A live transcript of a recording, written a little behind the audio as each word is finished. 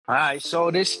All right,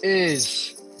 so this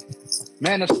is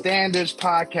Men of Standards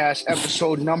podcast,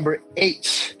 episode number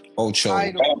 8. Ocho.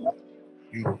 Title: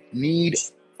 You Need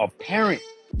a Parent,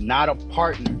 Not a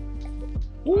Partner.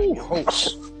 I'm your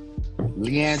host,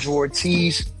 Leandro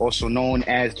Ortiz, also known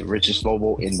as the richest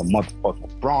Lobo in the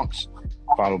motherfucking Bronx,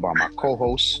 followed by my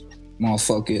co-host,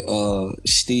 Motherfucker,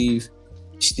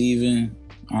 Steven.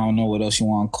 I don't know what else you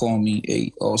want to call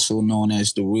me. Also known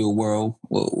as the real world,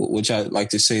 which I like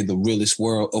to say the realest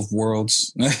world of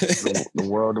worlds. the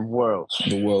world of worlds.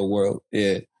 The world,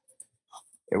 yeah.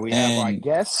 And we have our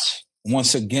guests.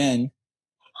 Once again.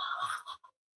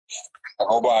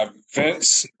 Go by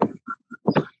Vince,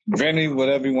 Vinny,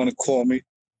 whatever you want to call me.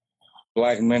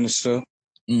 Black Minister.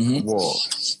 Mm-hmm. Whoa.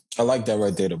 I like that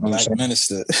right there, the Black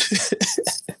Minister.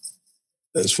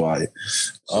 That's fire.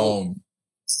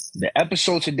 The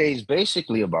episode today is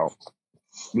basically about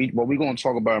what we're going to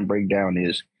talk about and break down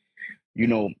is,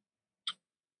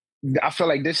 I feel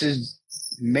like this is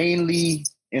mainly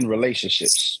in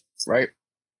relationships, right?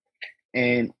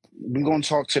 And we're going to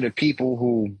talk to the people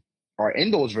who are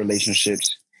in those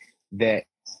relationships that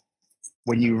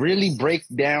when you really break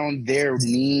down their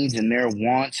needs and their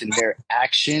wants and their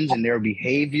actions and their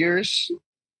behaviors,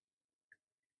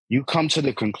 you come to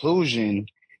the conclusion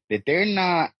that they're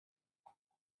not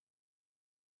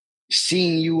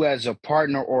seeing you as a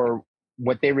partner or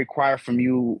what they require from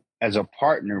you as a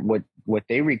partner. What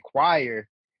they require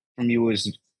from you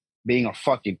is being a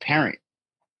fucking parent.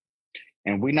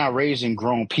 And we're not raising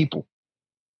grown people.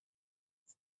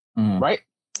 Right?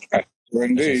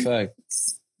 Indeed. That's a fact.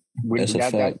 That's a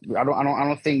fact. I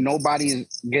don't think nobody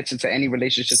gets into any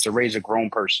relationship to raise a grown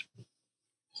person.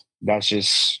 That's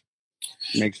just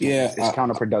it's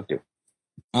counterproductive.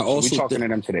 We're talking to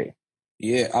them today.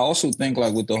 Yeah, I also think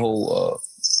like with the whole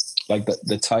like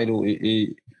the title,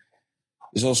 it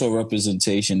is also a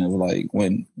representation of like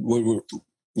when we're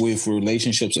with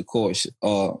relationships, of course.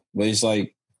 But it's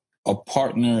like a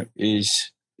partner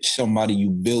is somebody you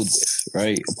build with,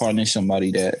 right? A partner is somebody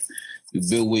that you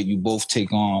build with. You both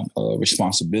take on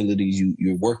responsibilities.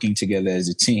 You're working together as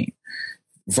a team,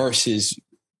 versus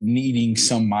needing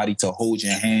somebody to hold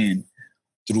your hand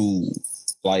through,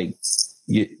 like,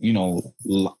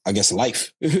 I guess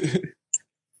life.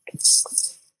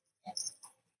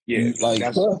 Yeah, like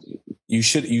you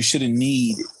shouldn't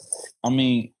need. I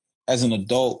mean, as an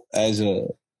adult, if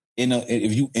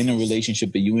you in a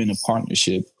relationship or you in a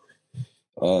partnership,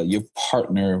 your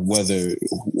partner, whether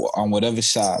on whatever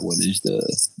side, whether it's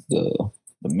the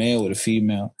male or the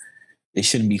female, they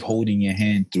shouldn't be holding your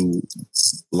hand through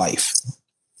life.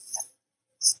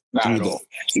 Not at all.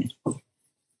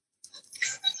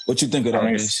 What you think of that,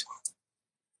 Vince?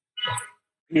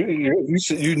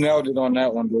 You nailed it on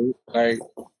that one, dude. Like,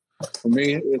 for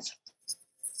me, it's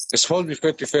supposed to be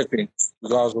 50-50,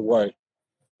 regardless of what.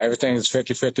 Everything is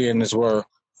 50-50 in this world.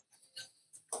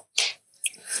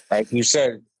 Like you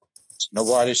said,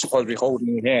 nobody's supposed to be holding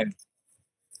your hand.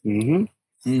 Mm-hmm.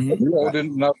 If you're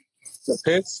holding up the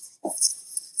pits,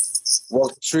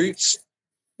 walk the streets,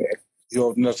 you're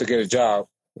old enough to get a job.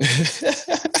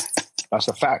 That's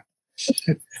a fact.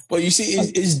 But you see,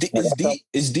 it's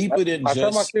deeper than I just...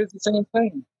 tell my kids the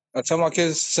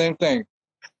same thing.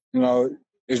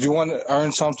 If you want to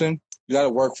earn something, you got to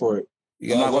work for it.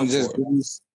 I'm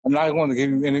not going to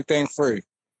give you anything free.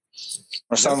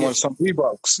 Or some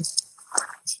V-Bucks.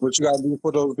 What you got to do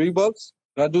for those V-Bucks?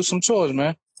 You got to do some chores,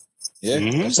 man. Yeah,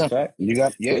 that's a fact. You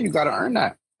got to earn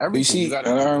that. Everything. You got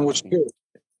to earn what you get.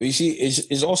 You see,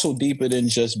 it's also deeper than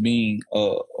just being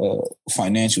a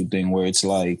financial thing where it's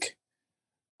like,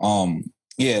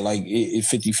 like it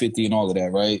 50-50 and all of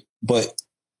that, right? But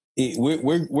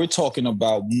we're talking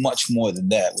about much more than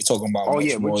that. We're talking about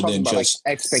more than just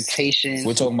like expectations.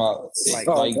 We're talking about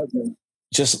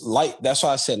just life. That's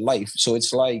why I said life. So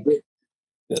it's like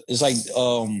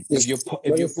if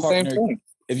your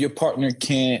partner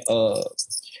can't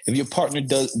if your partner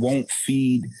won't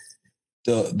feed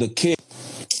the kid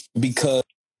because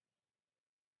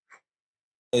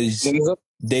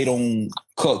they don't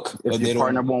cook. If your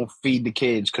partner won't feed the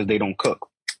kids because they don't cook.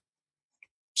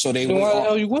 So they why the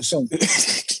hell you with them?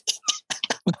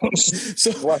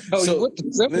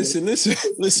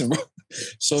 Listen, bro.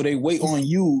 So they wait on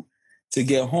you to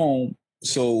get home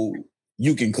so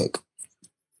you can cook.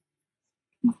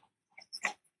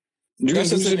 That's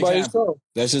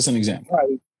just an example.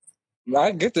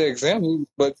 I get the example,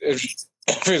 but if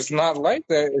it's not like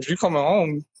that, if you're coming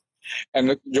home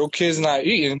and your kid's not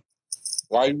eating,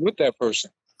 why are you with that person?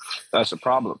 That's a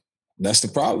problem. That's the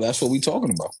problem. That's what we're talking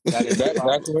about.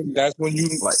 That's when you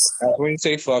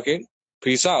say fuck it,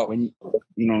 peace out. When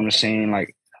you know what I'm saying?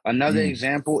 Like another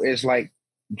example is like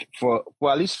for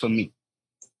at least for me,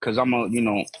 because I'm a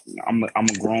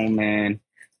grown man,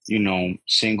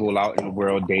 single out in the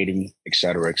world, dating, et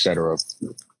cetera,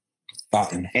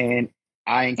 and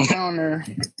I encounter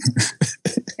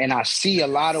and I see a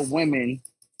lot of women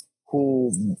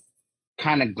who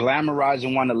kind of glamorize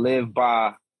and want to live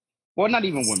by, well, not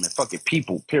even women, fuck it,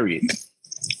 people, period.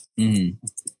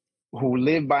 Who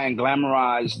live by and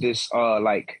glamorize this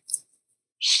like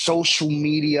social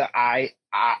media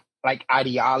like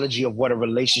ideology of what a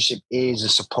relationship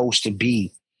is supposed to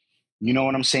be. You know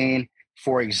what I'm saying?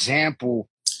 For example,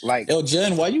 like, yo,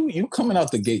 Jen, why you coming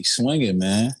out the gate swinging,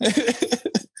 man?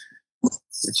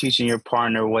 You're teaching your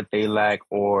partner what they lack,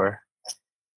 or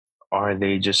are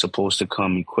they just supposed to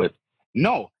come equipped?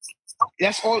 No,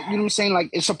 that's all. You know what I'm saying? Like,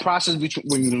 it's a process between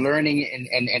when you're learning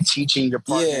and teaching your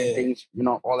partner and things,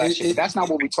 all that shit. But that's not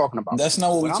what we're talking about. That's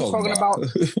not what we're talking about. All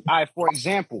right, for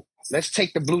example, let's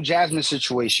take the Blue Jasmine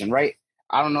situation, right?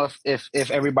 I don't know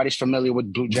if everybody's familiar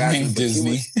with Blue Jasmine.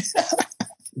 Disney.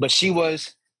 But she's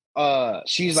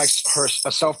like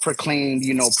a self-proclaimed,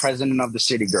 president of the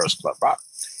City Girls Club, right?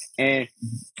 And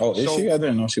is she? I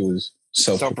didn't know she was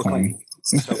self-proclaimed.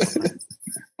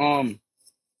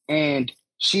 And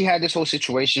she had this whole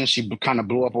situation. She kind of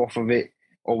blew up off of it,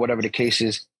 or whatever the case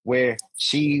is, where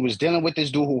she was dealing with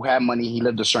this dude who had money. He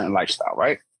lived a certain lifestyle,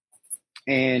 right?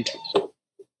 And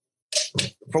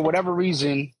for whatever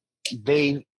reason,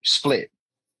 they split.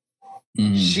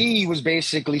 She was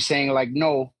basically saying, like,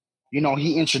 no,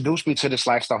 he introduced me to this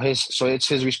lifestyle. So it's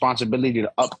his responsibility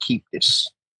to upkeep this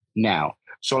now.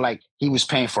 So, like, he was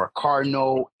paying for a car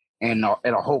note and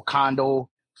a whole condo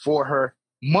for her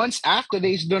months after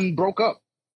they done broke up.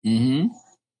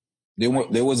 They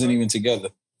wasn't even together.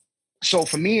 So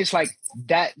for me, it's like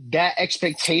that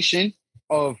expectation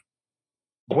of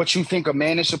what you think a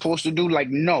man is supposed to do. Like,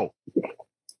 no,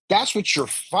 that's what your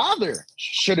father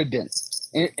should have done.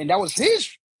 And that was his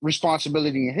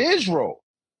responsibility and his role.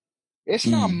 It's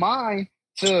not mine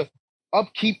to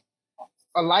upkeep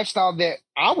a lifestyle that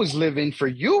I was living for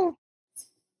you.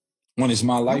 When it's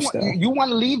my lifestyle. You want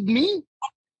to leave me?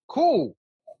 Cool.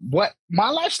 What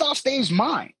my lifestyle stays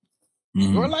mine.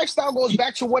 Your lifestyle goes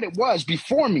back to what it was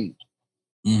before me.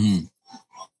 You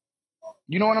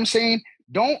know what I'm saying?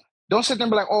 Don't sit there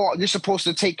and be like, oh, you're supposed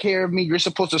to take care of me. You're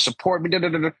supposed to support me.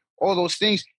 All those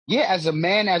things. Yeah, as a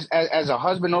man, as a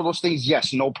husband, all those things.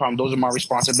 Yes, no problem. Those are my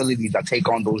responsibilities. I take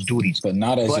on those duties. But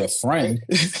not as your friend.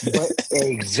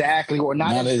 Exactly. Or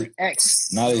not as your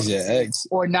ex. Not as your ex.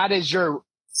 Or not as your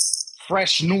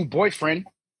fresh new boyfriend.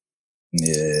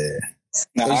 Yeah.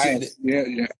 No, I'm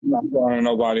not going to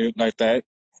nobody like that.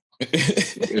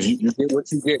 You get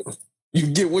what you get. You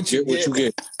get what you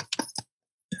get.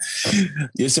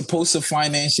 You're supposed to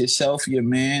finance yourself. Your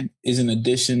man is an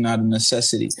addition, not a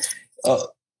necessity.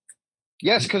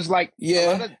 Yes, because a lot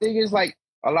of thing is like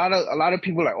a lot of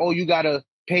people are like, oh, you gotta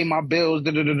pay my bills,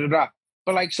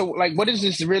 But like, so like, what is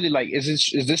this really like? Is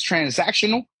this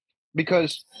transactional?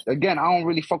 Because again, I don't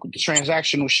really fuck with the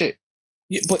transactional shit.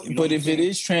 Yeah, but if it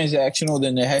is transactional,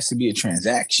 then there has to be a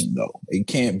transaction, though. It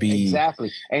can't be exactly.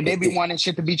 And they be wanting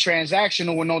shit to be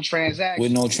transactional with no transactions.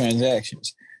 With no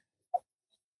transactions.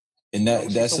 And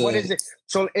that's so what is it?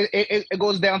 So it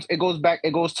goes down. It goes back.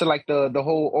 It goes to like the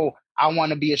whole. Oh, I want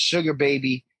to be a sugar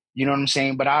baby. You know what I'm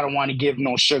saying? But I don't want to give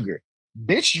no sugar.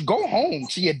 Bitch, you go home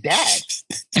to your dad.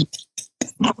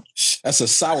 That's a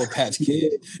Sour Patch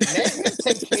Kid.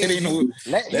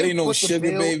 That ain't no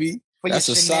sugar baby. That's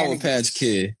a Sour Patch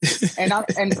Kid. and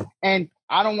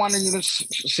I don't want to even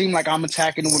seem like I'm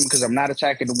attacking the women, because I'm not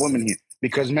attacking the women here,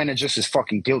 because men are just as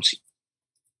fucking guilty.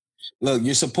 Look,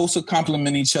 you're supposed to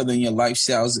complement each other in your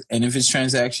lifestyles, and if it's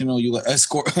transactional, you will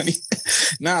escort honey.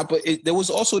 But there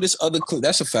was also this other clip.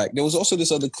 That's a fact. There was also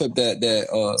this other clip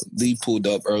that Lee pulled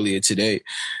up earlier today,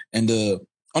 and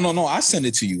I sent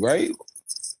it to you, right?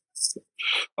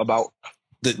 About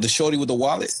the shorty with the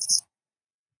wallet.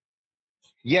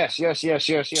 Yes.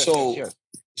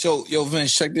 So, yo,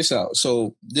 Vince, check this out.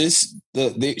 So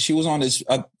she was on this,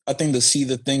 I think the See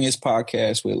the Thing Is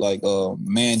podcast with like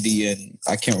Mandy and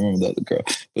I can't remember the other girl,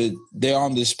 but they're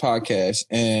on this podcast,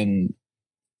 and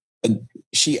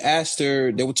she asked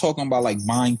her, they were talking about like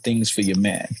buying things for your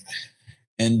man.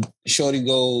 And shorty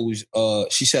goes,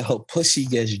 she said her pussy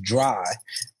gets dry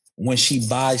when she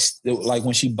buys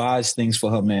things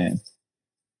for her man.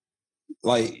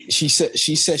 Like she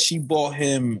said she bought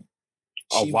him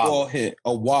a wallet, a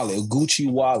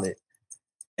Gucci wallet,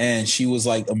 and she was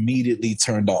like immediately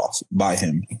turned off by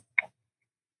him.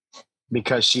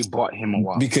 Because she bought him a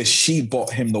wallet. Because she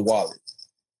bought him the wallet.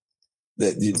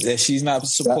 That she's not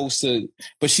supposed to.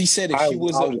 But she said if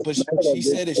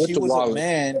she was a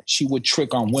man, she would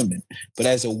trick on women. But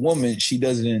as a woman, she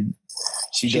doesn't.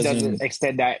 She doesn't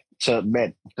extend that to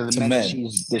men, to the men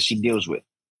that she deals with.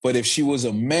 But if she was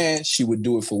a man, she would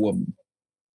do it for women.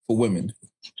 For women.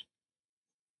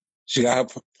 She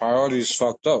got her priorities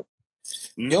fucked up.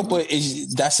 Yo, but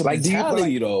that's a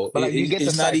mentality, though. But you get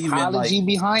the psychology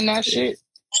behind that shit.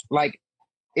 Like,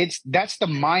 that's the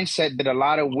mindset that a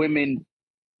lot of women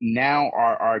now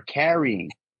are carrying.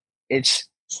 It's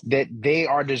that they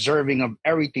are deserving of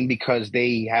everything because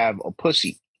they have a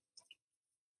pussy.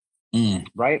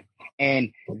 Right?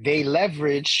 And they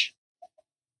leverage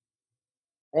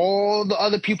all the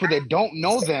other people that don't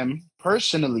know them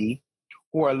personally,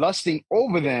 who are lusting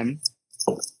over them.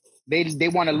 They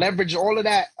want to leverage all of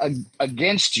that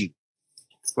against you.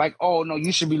 Like, oh no,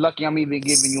 you should be lucky I'm even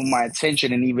giving you my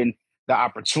attention and even the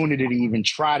opportunity to even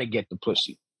try to get the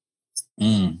pussy.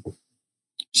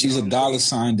 She's a dollar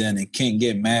sign then and can't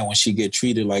get mad when she get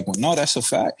treated like one. No, that's a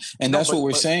fact. And that's what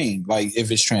we're saying. Like, if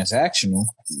it's transactional,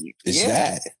 it's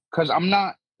that. Because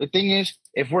the thing is,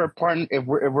 if we're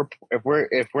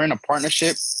in a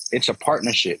partnership, it's a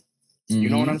partnership. You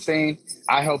know what I'm saying?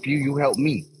 I help you, you help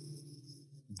me.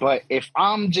 But if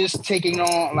I'm just taking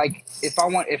on, like, if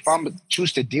I'm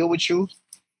choose to deal with you,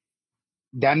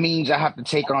 that means I have to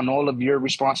take on all of your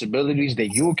responsibilities that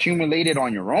you accumulated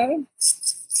on your own.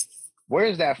 Where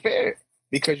is that fair?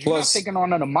 Because you're not taking on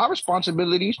none of my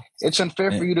responsibilities. It's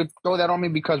unfair for you to throw that on me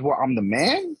because, I'm the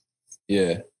man.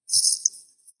 Yeah.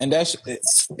 And that's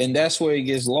where it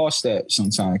gets lost at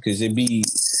sometimes, because if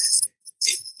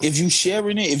you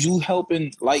sharing it, if you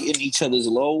helping lighten each other's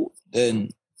load, then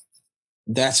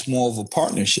that's more of a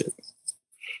partnership.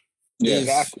 Yeah,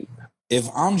 exactly. If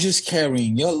I'm just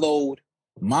carrying your load,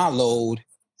 my load,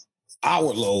 our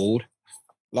load,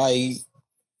 like,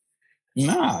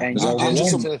 nah,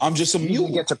 I'm just a mule.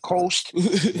 You get to coast,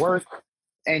 work,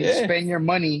 and spend your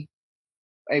money,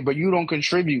 but you don't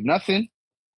contribute nothing.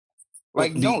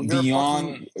 Like,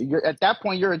 you're at that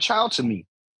point, you're a child to me.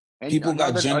 And people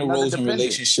got gender roles in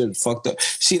relationships fucked up.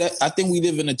 See, that I think we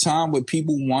live in a time where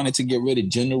people wanted to get rid of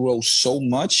gender roles so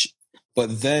much,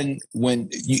 but then when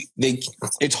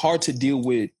it's hard to deal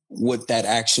with what that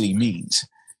actually means,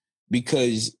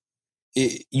 because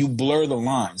you blur the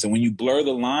lines, and when you blur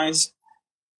the lines,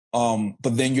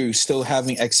 but then you're still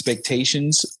having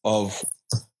expectations of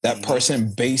that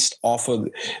person based off of,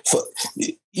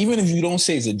 even if you don't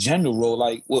say it's a gender role,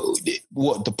 like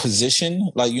what the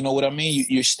position, like, you know what I mean?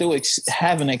 You're still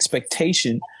have an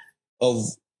expectation of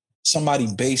somebody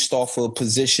based off of a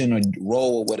position or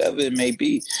role or whatever it may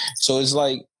be. So it's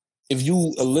like, if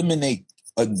you eliminate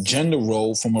a gender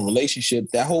role from a relationship,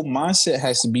 that whole mindset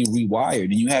has to be rewired,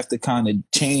 and you have to kind of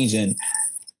change and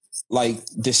like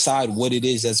decide what it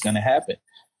is that's going to happen.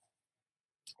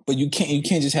 But you can't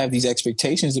just have these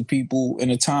expectations of people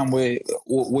in a time where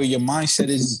your mindset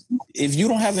is, if you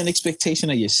don't have an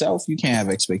expectation of yourself, you can't have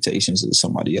expectations of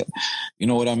somebody else. You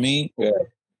know what I mean? Yeah.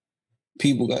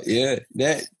 People got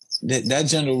that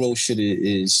gender role shit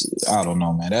is, I don't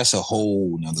know, man. That's a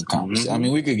whole nother conversation. I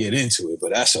mean, we could get into it,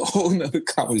 but that's a whole nother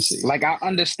conversation. Like, I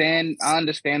understand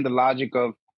the logic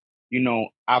of,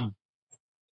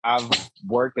 I've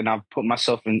worked and I've put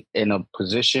myself in a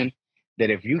position that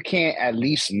if you can't at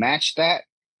least match that,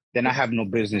 then I have no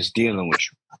business dealing with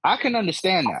you. I can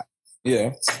understand that.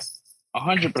 Yeah.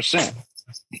 100%.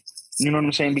 You know what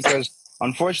I'm saying? Because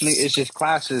unfortunately, it's just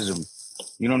classism.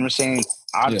 You know what I'm saying?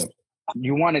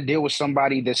 You want to deal with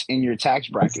somebody that's in your tax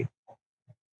bracket.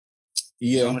 Yeah.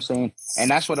 You know what I'm saying?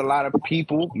 And that's what a lot of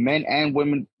people, men and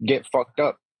women, get fucked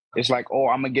up. It's like, oh,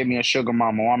 I'm going to give me a sugar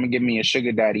mama, or I'm going to give me a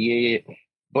sugar daddy. Yeah.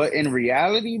 But in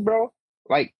reality, bro,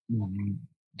 like,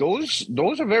 those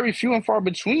are very few and far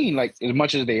between, like, as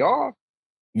much as they are.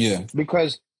 Yeah.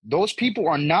 Because those people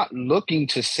are not looking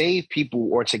to save people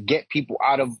or to get people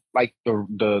out of, like,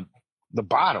 the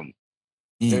bottom.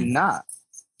 They're not.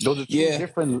 Those are two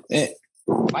different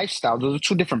lifestyles. Those are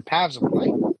two different paths of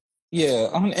life. Yeah.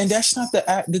 And that's not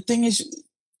the thing is,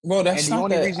 bro, that's not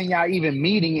the only reason y'all even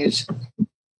meeting is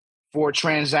for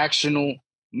transactional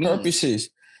purposes.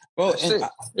 Bro,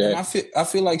 and I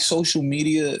feel like social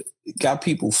media got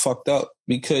people fucked up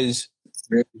because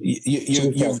you're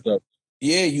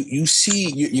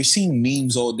seeing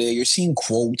memes all day, you're seeing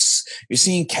quotes, you're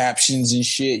seeing captions and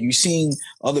shit, you're seeing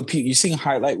other people, you're seeing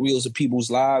highlight reels of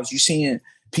people's lives, you're seeing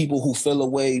people who feel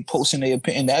away posting their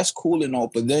opinion. That's cool and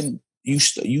all, but then you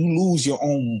lose your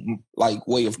own like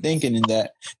way of thinking in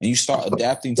that, and you start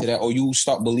adapting to that, or you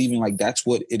start believing like that's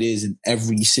what it is in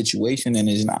every situation, and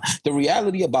it's not. The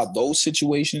reality about those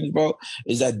situations, bro,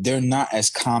 is that they're not as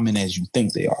common as you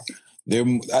think they are.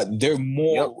 They're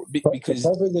more because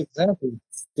perfect example,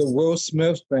 the Will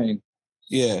Smith thing.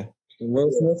 Yeah, the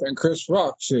Will Smith and Chris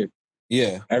Rock shit.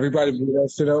 Yeah, everybody blew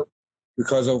that shit up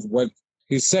because of what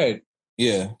he said.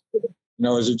 Yeah,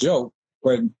 it's a joke,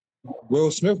 but Will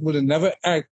Smith would have never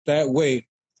acted that way.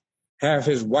 Have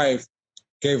his wife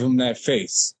gave him that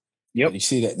face. Yep. You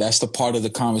see that's the part of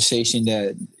the conversation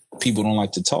that people don't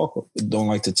like to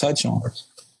touch on.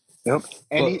 Yep.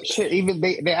 And even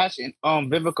they asked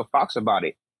Vivica Fox about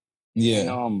it.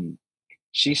 Yeah. And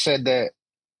she said that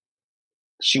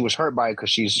she was hurt by it because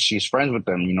she's friends with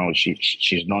them.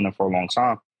 She's known them for a long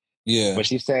time. Yeah. But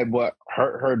she said what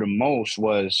hurt her the most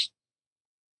was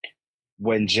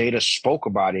when Jada spoke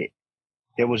about it,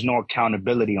 there was no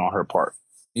accountability on her part.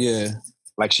 Yeah.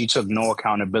 Like she took no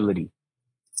accountability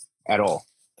at all.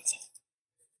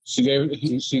 She gave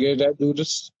that dude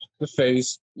the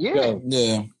face. Yeah.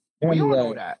 Yeah. We all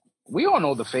know that. We all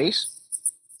know the face.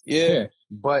 Yeah.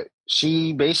 But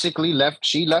she basically left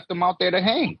him out there to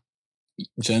hang.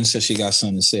 Jen said she got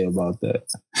something to say about that.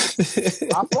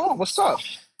 Hop on. What's up?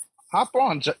 Hop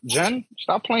on, Jen.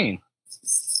 Stop playing.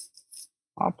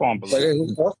 Hop on. But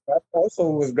that also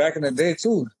was back in the day,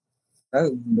 too.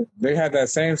 They had that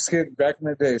same skit back in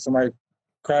the day. Somebody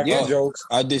cracking jokes.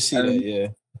 I did see that, yeah.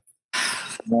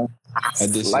 I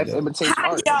did see life that. imitates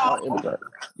art.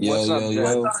 Yo.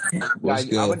 What's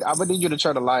good? I would need you to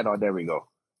turn the light on. There we go.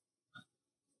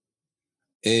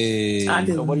 Hey. I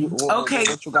do. So what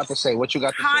you got to say?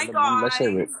 Hi, guys. Let's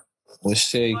hear it. What's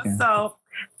shaking?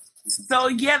 So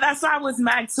yeah, that's why I was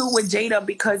mad too with Jada,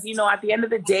 because at the end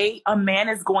of the day, a man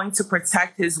is going to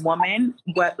protect his woman,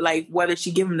 but whether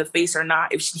she give him the face or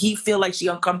not. If he feel like she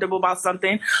uncomfortable about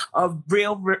something, a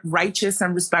real righteous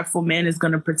and respectful man is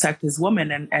going to protect his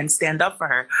woman and stand up for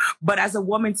her. But as a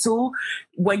woman too,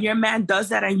 when your man does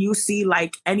that and you see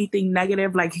anything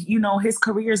negative, his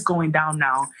career is going down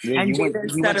now. Yeah, and you went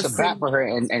to bat for her,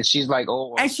 and she's like,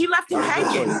 oh, and she left him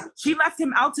hanging. She left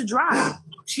him out to dry.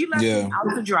 Him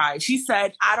out to dry. She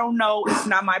said, I don't know. It's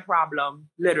not my problem.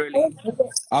 Literally.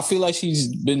 I feel like she's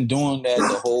been doing that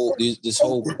this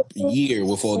whole year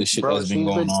with all the shit that's been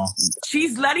going on.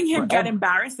 She's letting him get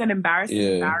embarrassed and embarrassed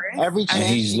and embarrassed. Every chance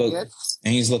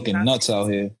he's looking nuts out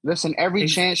here. Listen, every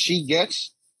chance she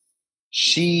gets,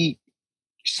 she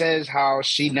says how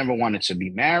she never wanted to be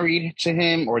married to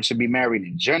him or to be married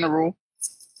in general.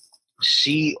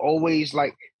 She always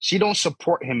she don't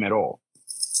support him at all.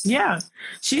 Yeah,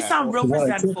 she sounds real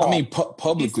resentful. I mean,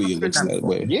 publicly it looks that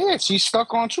way. Yeah, she's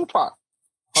stuck on Tupac.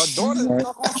 Her daughter's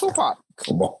stuck on Tupac.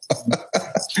 Come on.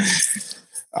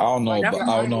 I don't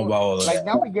know about all of that.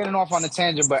 Now we're getting off on a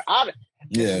tangent, but I'd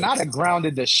have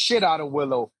grounded the shit out of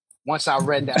Willow once I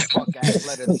read that fuck ass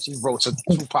letter that she wrote to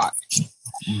Tupac.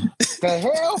 The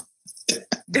hell?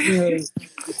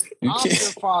 I'm your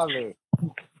father.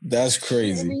 That's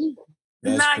crazy.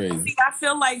 That's crazy. See, I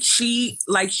feel like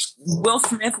Will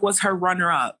Smith was her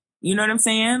runner-up. You know what I'm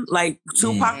saying?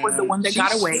 Tupac was the one that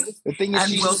got away. The thing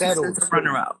is, and Will Smith is the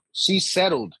runner-up. She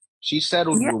settled. She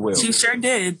settled with Will. She sure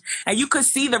did. And you could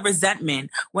see the resentment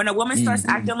when a woman starts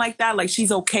acting like that, like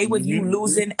she's okay with you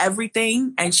losing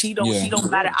everything, and she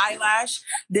don't bat an eyelash.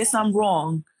 There's something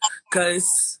wrong,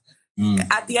 because.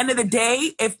 At the end of the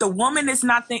day, if the woman is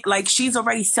not she's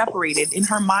already separated in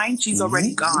her mind, she's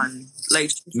already gone.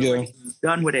 She's already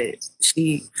done with it.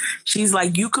 She's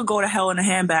like, you could go to hell in a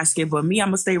handbasket, but me, I'm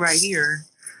gonna stay right here.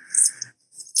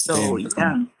 So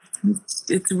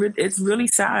it's really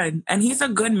sad. And he's a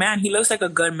good man. He looks like a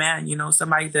good man.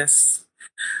 Somebody that's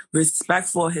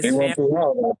respectful of his family.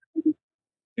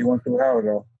 He went through hell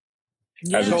though.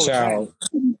 As a child.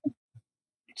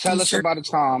 Tell us about a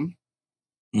time.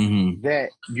 That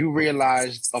you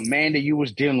realized a man that you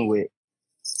was dealing with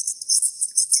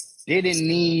didn't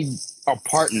need a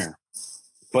partner,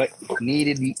 but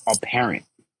needed a parent.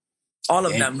 All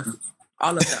of them.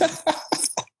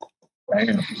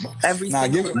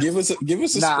 Give us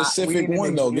a specific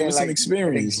one though. Give us an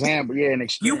experience. An example. Yeah, an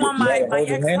experience. You want my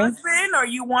ex-husband, or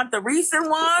you want the recent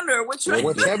one, or which one?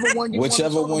 Whichever one you want to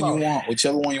talk about.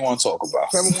 Whichever one you want to talk about.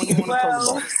 Whichever one you want to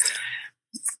talk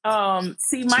about.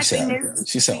 See, my thing is,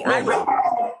 she said,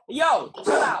 yo,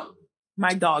 chill out.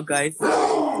 My dog, guys.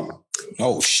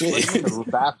 Oh shit! In the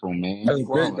bathroom, man. That's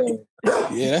great, though.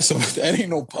 Yeah, that ain't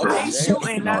no puppy. He's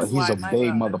shooting. No, he's a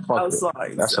big motherfucker.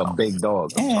 Outside, that's a big dog.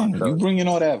 Damn, you bringing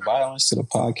all that violence to the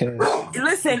podcast?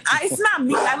 Listen, it's not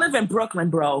me. I live in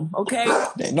Brooklyn, bro. Okay.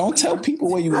 Don't tell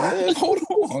people where you live. Hold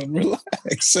on,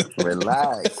 relax.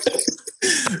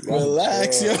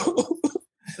 Relax, yo.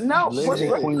 No,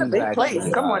 Brooklyn's a big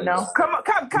place. Come on now.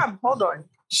 Come. Hold on.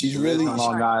 She's really on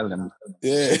Long Island.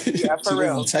 Yeah, for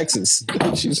real. In Texas.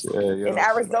 She's in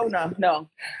Arizona. No.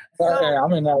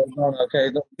 I'm in Arizona.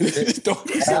 Okay.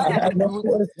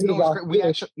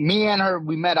 Me and her,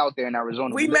 we met out there in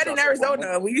Arizona. We met in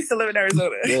Arizona. We used to live in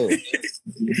Arizona. Yeah.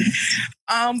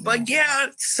 But yeah.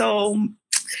 So,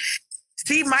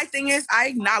 see, my thing is, I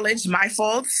acknowledge my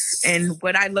faults and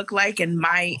what I look like, and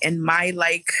my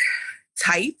like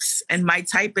types, and my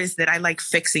type is that I like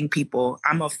fixing people.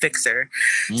 I'm a fixer.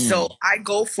 So I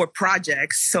go for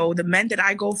projects. So the men that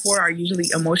I go for are usually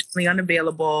emotionally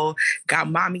unavailable, got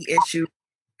mommy issues.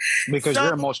 Because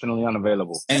you're emotionally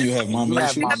unavailable. And you have mommy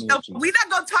issues. We're not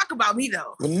going to talk about me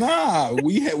though. Well, nah,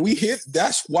 we hit.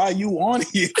 That's why you on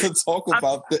here to talk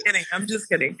about that. I'm just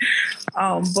kidding.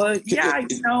 But yeah,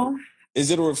 Is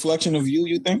it a reflection of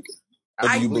you think? Or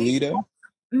do you believe that?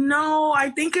 No, I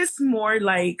think it's more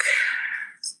like...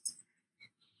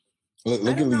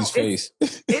 Look at Lee's face.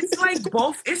 It's like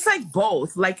both. It's like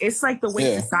both. Like, it's like the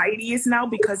way society is now,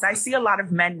 because I see a lot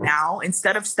of men now,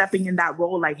 instead of stepping in that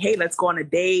role, like, hey, let's go on a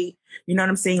date. You know what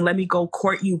I'm saying? Let me go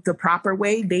court you the proper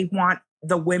way. They want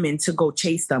the women to go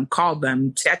chase them, call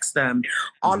them, text them,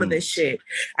 all of this shit.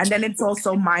 And then it's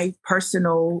also my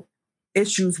personal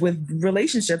issues with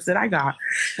relationships that I got.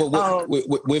 But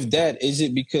with that, is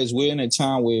it because we're in a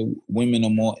time where women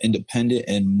are more independent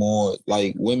and more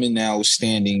like women now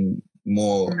standing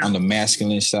more on the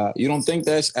masculine side? You don't think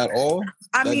that's at all?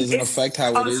 That doesn't affect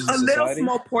how it is in society? A little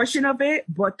small portion of it,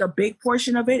 but the big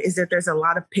portion of it is that there's a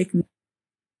lot of pick-me.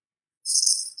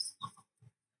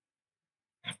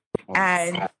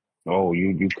 And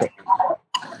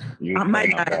my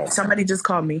God, somebody just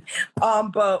called me.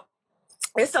 But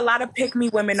it's a lot of pick-me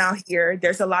women out here.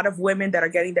 There's a lot of women that are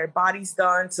getting their bodies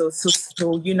done to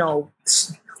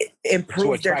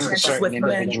improve their chances with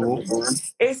men.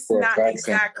 It's not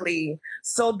exactly.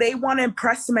 So they want to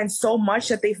impress men so much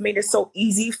that they've made it so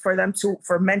easy for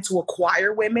men to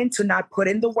acquire women, to not put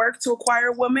in the work to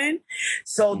acquire women.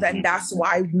 So then that's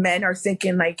why men are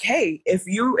thinking like, hey, if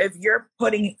you're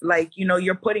putting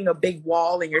you're putting a big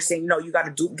wall and you're saying, no, you got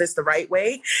to do this the right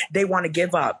way. They want to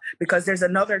give up because there's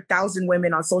another 1,000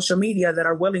 women on social media that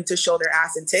are willing to show their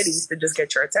ass and titties to just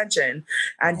get your attention.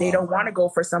 And they don't want to go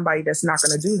for somebody that's not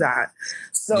going to do that.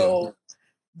 So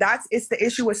it's the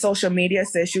issue with social media.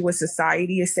 It's the issue with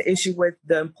society. It's the issue with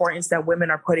the importance that women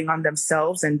are putting on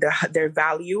themselves and their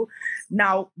value.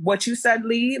 Now, what you said,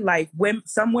 Lee, like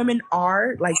some women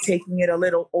are like taking it a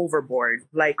little overboard.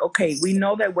 Like, okay, we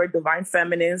know that we're divine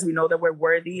feminines. We know that we're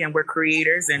worthy and we're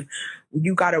creators and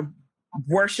you got to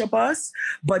worship us,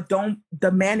 but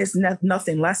the man is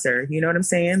nothing lesser. You know what I'm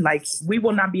saying? Like, we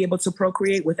will not be able to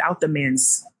procreate without the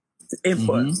man's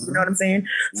input. You know what I'm saying?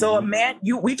 So a man,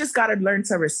 we just got to learn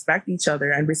to respect each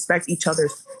other and respect each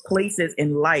other's places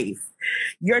in life.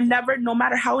 You're never, no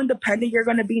matter how independent you're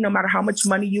going to be, no matter how much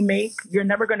money you make, you're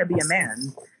never going to be a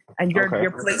man. And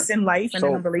your place in life and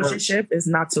in a relationship is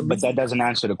not to. But that doesn't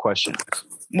answer the question.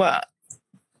 What?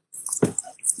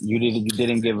 You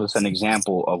didn't give us an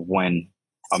example of when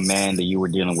a man that you were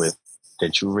dealing with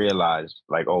that you realized,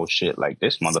 like, oh shit, like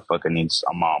this motherfucker needs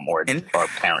a mom or a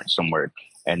parent somewhere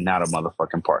and not a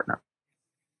motherfucking partner.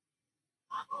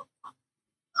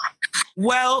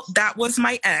 Well, that was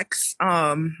my ex.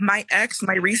 My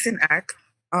recent ex.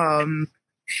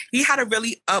 He had a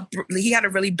really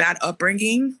bad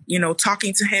upbringing. You know,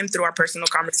 talking to him through our personal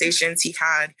conversations,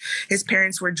 his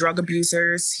parents were drug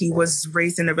abusers. He was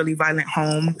raised in a really violent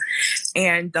home,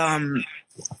 and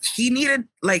he needed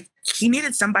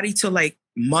somebody to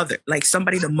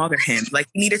somebody to mother him. Like,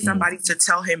 he needed somebody to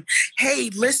tell him, hey,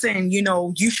 listen,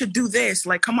 you should do this.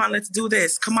 Like, come on, let's do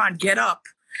this. Come on, get up.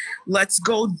 Let's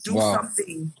go do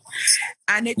something.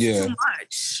 And it's too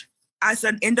much. As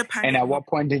an independent. And at what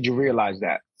point did you realize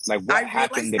that? Like, what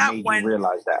happened that made you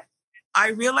realize that? I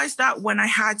realized that when I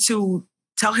had to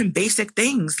tell him basic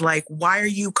things like, why are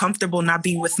you comfortable not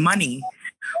being with money?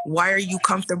 Why are you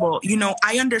comfortable?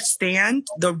 I understand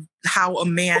how a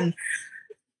man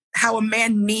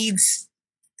needs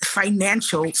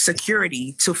financial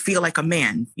security to feel like a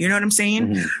man. You know what I'm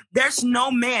saying? There's no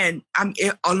man,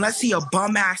 unless he a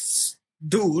bum ass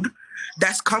dude,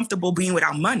 that's comfortable being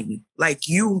without money. Like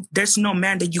there's no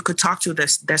man that you could talk to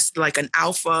that's like an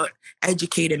alpha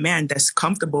educated man that's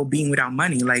comfortable being without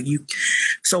money. Like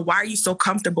so why are you so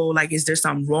comfortable? Like, is there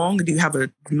something wrong? Do you have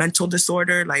a mental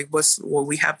disorder? Like were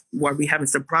we having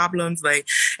some problems? Like,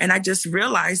 and I just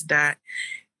realized that,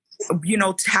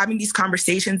 having these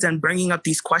conversations and bringing up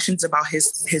these questions about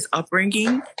his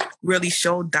upbringing really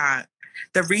showed that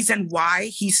the reason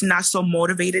why he's not so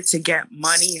motivated to get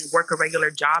money and work a regular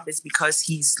job is because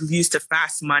he's used to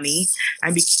fast money.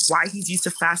 And why he's used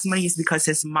to fast money is because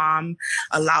his mom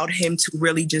allowed him to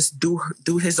really just do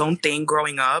his own thing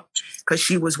growing up, because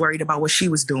she was worried about what she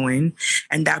was doing.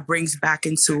 And that brings back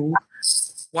into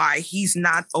why he's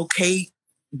not okay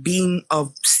being a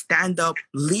stand-up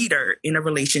leader in a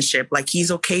relationship. Like, he's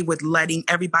okay with letting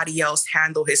everybody else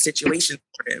handle his situation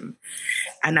for him.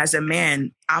 And as a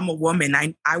man, I'm a woman.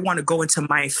 I want to go into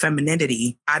my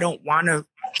femininity. I don't want to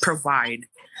provide.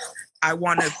 I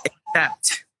want to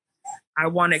accept. I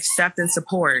want to accept and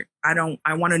support. I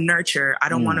want to nurture. I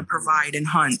don't want to provide and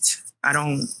hunt. That's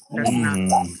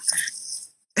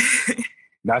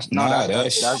not.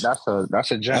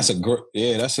 That's a gem.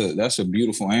 That's a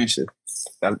beautiful answer.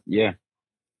 Yeah.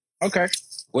 Okay.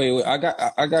 Wait. I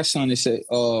got something to say.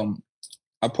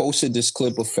 I posted this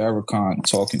clip of Farrakhan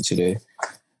talking today,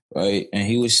 right? And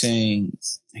he's saying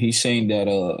that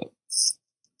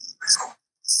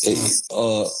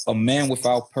a man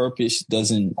without purpose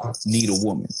doesn't need a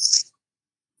woman.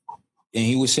 And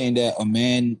he was saying that a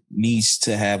man needs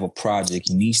to have a project.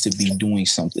 He needs to be doing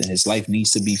something. His life needs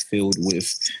to be filled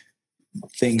with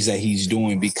things that he's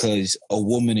doing, because a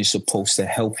woman is supposed to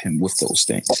help him with those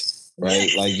things,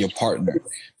 right? Like your partner.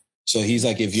 So he's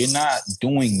like, if you're not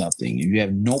doing nothing, if you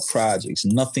have no projects,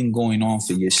 nothing going on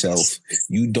for yourself,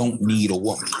 you don't need a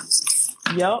woman.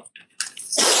 Yep.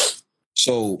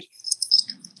 So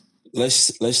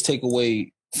let's take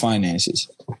away finances.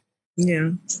 Yeah.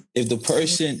 If the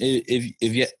person,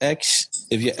 if your ex,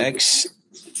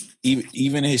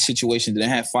 even in his situation, didn't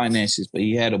have finances, but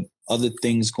he had other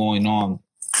things going on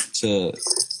to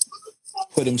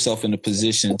put himself in a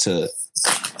position to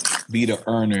be the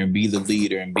earner and be the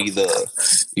leader and be the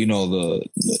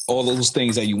all those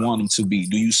things that you want him to be,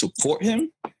 do you support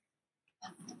him?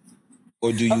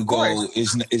 Or do you go,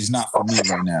 it's not for me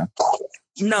right now?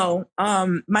 No.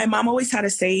 My mom always had a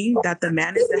saying that the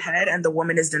man is the head and the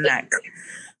woman is the neck.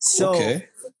 So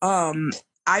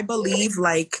I believe,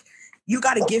 like, you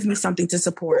got to give me something to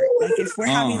support. Like, if we're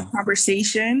having a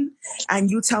conversation and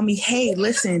you tell me, hey,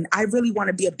 listen, I really want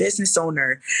to be a business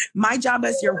owner. My job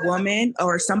as your woman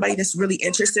or somebody that's really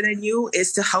interested in you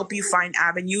is to help you find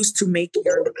avenues to make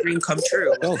your dream come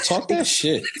true. Yo, talk that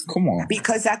shit. Come on.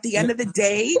 Because at the end of the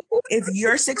day, if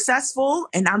you're successful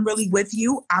and I'm really with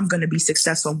you, I'm going to be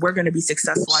successful. We're going to be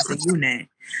successful as a unit.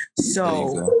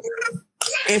 So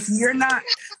if you're not,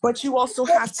 but you also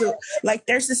have to, like,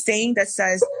 there's a saying that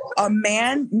says a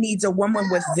man needs a woman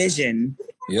with vision.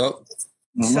 Yep.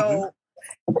 Mm-hmm. So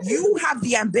you have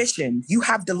the ambition, you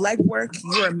have the legwork,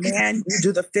 you're a man, you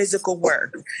do the physical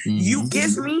work. Mm-hmm. You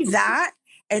give me that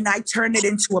and I turn it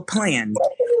into a plan.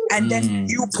 And then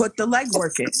you put the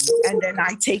legwork in. And then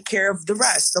I take care of the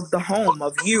rest of the home,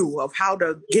 of you, of how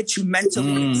to get you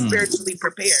mentally and spiritually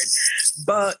prepared.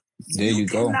 But there you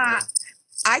go.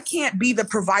 I can't be the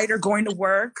provider going to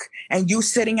work and you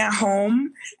sitting at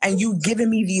home and you giving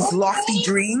me these lofty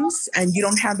dreams and you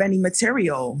don't have any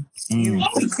material. We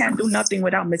can't do nothing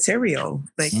without material.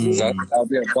 Like, I'll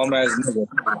be a bum ass nigga.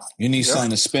 You need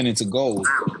something to spin into gold.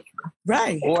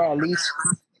 Right. Or at least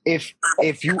if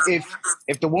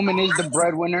the woman is the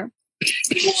breadwinner,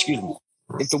 excuse me,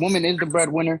 if the woman is the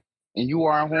breadwinner and you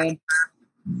are at home,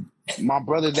 my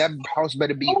brother, that house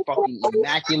better be fucking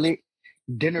immaculate.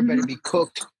 Dinner better be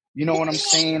cooked. You know what I'm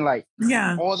saying? Like,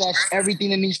 yeah, all that, everything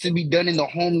that needs to be done in the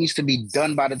home needs to be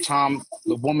done by the time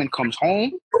the woman comes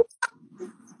home.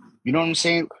 You know what I'm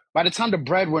saying? By the time the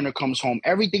breadwinner comes home,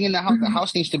 everything in the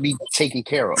house needs to be taken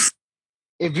care of.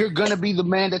 If you're gonna be the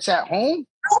man that's at home,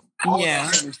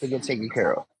 that needs to get taken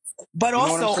care of. But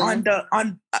also on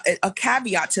a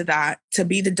caveat to that, to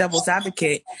be the devil's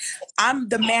advocate, I'm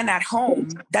the man at home.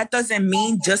 That doesn't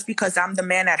mean just because I'm the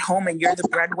man at home and you're the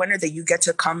breadwinner that you get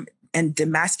to come and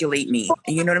demasculate me.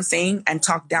 You know what I'm saying? And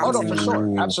talk down to me. For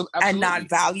sure. Absolutely. And not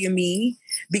value me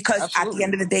because Absolutely. at the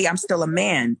end of the day, I'm still a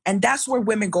man. And that's where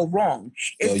women go wrong.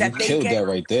 Is that you they killed that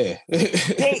right there.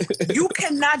 you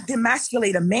cannot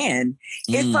demasculate a man.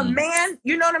 If a man,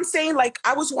 you know what I'm saying? Like,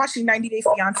 I was watching 90 Day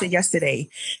Fiance yesterday,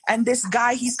 and this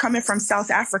guy, he's coming from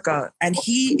South Africa, and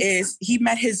he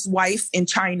met his wife in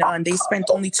China, and they spent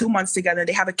only 2 months together.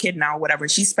 They have a kid now, whatever.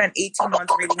 She spent 18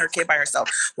 months raising her kid by herself.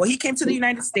 Well, he came to the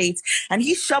United States, and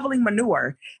he's shoveling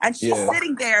manure, and she's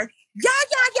sitting there. Yeah,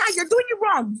 you're doing it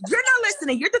wrong. You're not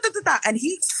listening. You're da-da-da-da. And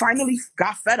he finally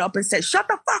got fed up and said, shut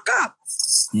the fuck up.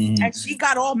 And she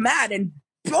got all mad and,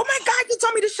 oh my God, you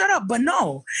told me to shut up. But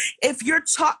no, if you're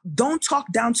don't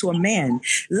talk down to a man.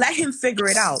 Let him figure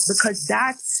it out, because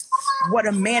that's what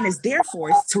a man is there for,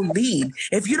 is to lead.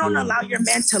 If you don't allow your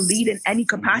man to lead in any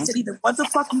capacity, then what the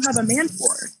fuck you have a man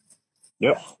for?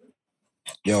 Yep.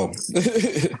 Yo.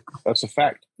 That's a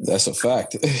fact. That's a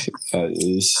fact.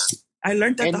 I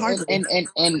learned that the hard way.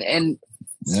 And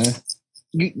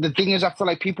the thing is, I feel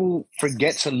like people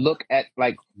forget to look at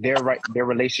like their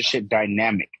relationship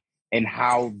dynamic and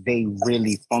how they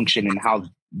really function and how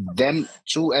them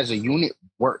two as a unit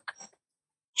work.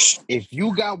 If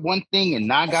you got one thing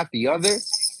and I got the other,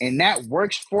 and that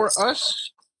works for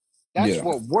us, that's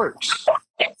what works.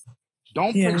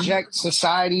 Don't project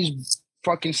society's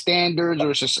fucking standards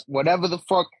or whatever the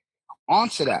fuck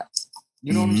onto that.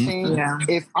 You know what I'm saying? Yeah.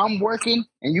 If I'm working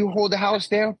and you hold the house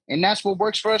down and that's what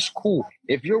works for us, cool.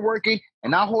 If you're working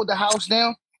and I hold the house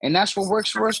down and that's what works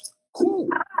for us, cool.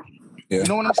 Yeah. You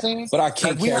know what I'm saying? But I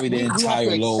can't carry the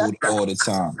entire load all the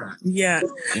time. Yeah.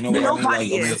 You know what nobody I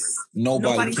mean? Like, is.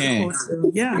 nobody can.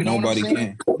 Yeah. You know nobody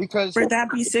can. Because for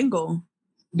that, be single.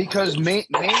 Because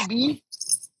maybe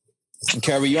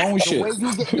carry your own shit.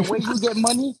 The way you get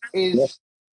money is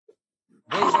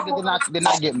way better than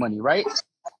I get money, right?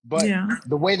 But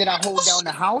the way that I hold down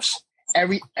the house,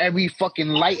 every fucking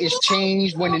light is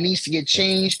changed when it needs to get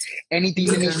changed. Anything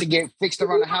that needs to get fixed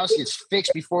around the house gets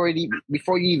fixed before you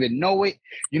even know it.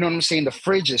 You know what I'm saying? The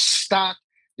fridge is stocked.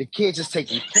 The kids is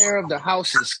taken care of. The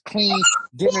house is clean.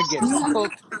 Dinner gets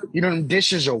cooked. You know, the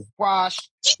dishes are washed.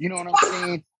 You know what I'm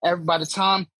saying? By the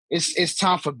time it's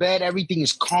time for bed, everything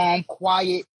is calm,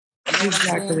 quiet. You know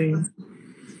exactly.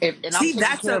 See,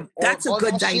 that's a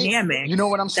good dynamic. Shit, you know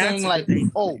what I'm saying? Like,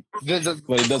 but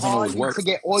it doesn't always work. To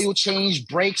get oil change,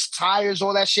 brakes, tires,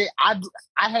 all that shit. I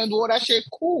handle all that shit.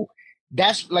 Cool.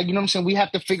 That's like, you know what I'm saying? We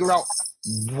have to figure out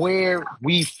where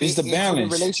we fit the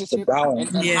balance. The relationship and how we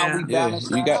balance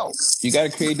that out. You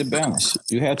got to create the balance.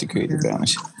 You have to create the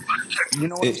balance. You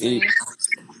know what I'm saying?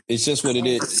 It's just what it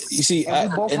is. You see,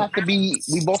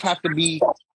 we both have to be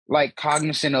like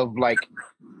cognizant of like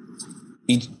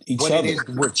each what other. It is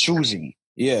we're choosing.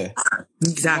 Yeah.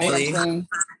 Exactly.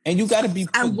 And you got to be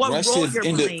progressive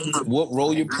what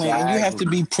role you're playing. Exactly. And you have to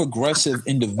be progressive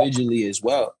individually as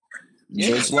well. Yeah.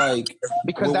 So it's like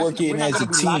because we're working as a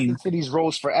team to these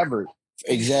roles forever.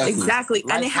 Exactly.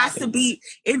 And it has to be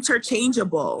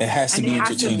interchangeable. It has to be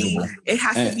interchangeable. It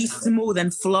has to be smooth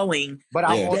and flowing. But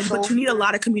but you need a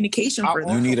lot of communication for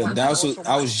that. You need I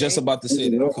was just about to say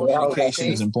that communication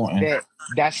is important.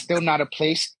 That's still not a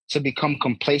place to become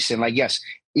complacent. Like, yes,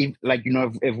 if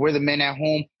we're the men at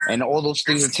home and all those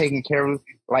things are taken care of,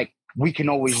 like, we can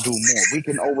always do more. We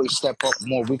can always step up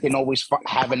more. We can always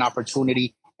have an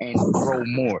opportunity and grow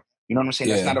more. You know what I'm saying?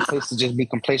 That's not a place to just be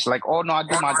complacent. Like, oh no, I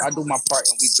do my part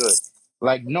and we good.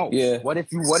 Like, no. Yeah. What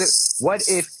if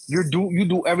you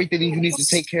do everything that you need to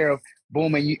take care of?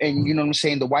 Boom, and you know what I'm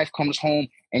saying? The wife comes home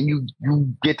and you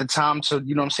get the time to,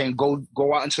 you know what I'm saying,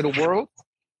 go out into the world.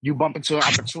 You bump into an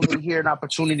opportunity here, an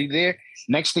opportunity there.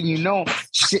 Next thing you know,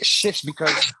 shit shifts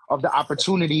because of the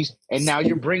opportunities, and now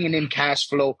you're bringing in cash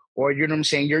flow, or you know what I'm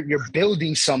saying? You're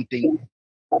building something.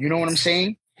 You know what I'm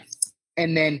saying?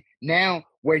 And then now,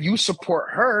 where you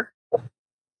support her,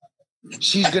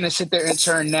 she's going to sit there in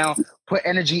turn now put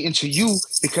energy into you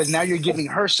because now you're giving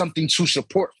her something to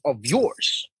support of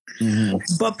yours. Mm-hmm.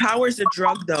 But power is a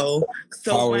drug, though.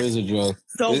 Power is a drug.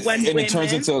 So it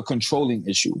turns into a controlling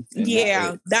issue.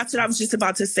 Yeah, that's what I was just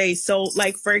about to say. So,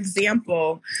 like, for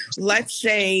example, let's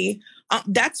say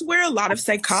that's where a lot of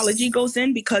psychology goes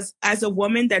in, because as a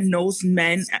woman that knows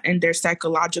men and their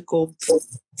psychological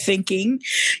thinking,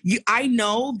 I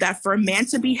know that for a man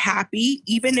to be happy,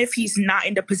 even if he's not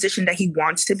in the position that he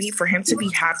wants to be, for him to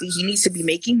be happy, he needs to be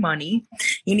making money.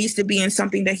 He needs to be in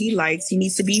something that he likes. He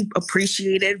needs to be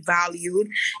appreciated, valued.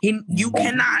 You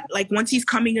cannot, like, once he's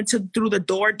coming through the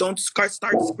door, don't start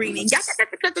screaming,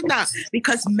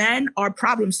 because men are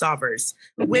problem solvers.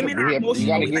 Women are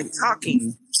emotionally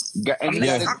talking.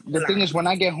 The thing is, when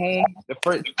I get home,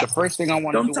 the first thing I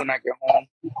want to do when I get home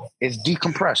is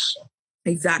decompress.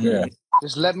 Exactly.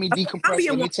 Just let me decompress.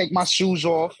 Let me take my shoes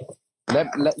off. Let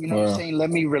you know what I'm saying? Let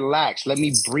me relax. Let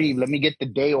me breathe. Let me get the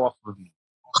day off of me.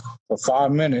 For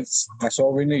 5 minutes. That's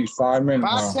all we need. 5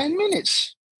 minutes. 10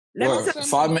 minutes.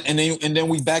 5 minutes, and then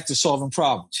we back to solving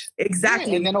problems.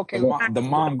 Exactly. Yeah, and then the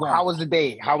mom gone. How was the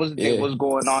day? What's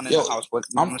going on in the house?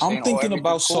 I'm thinking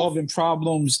about solving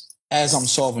problems as I'm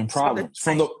solving problems.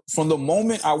 From the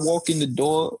moment I walk in the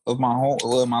door of my home,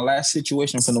 or my last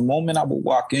situation, from the moment I would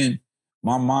walk in,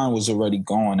 my mind was already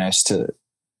going as to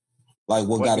like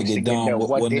what got to get done.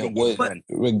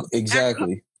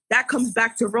 Exactly. That comes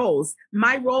back to roles.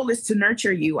 My role is to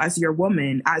nurture you as your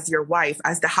woman, as your wife,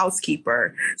 as the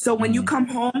housekeeper. So when you come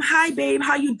home, hi babe,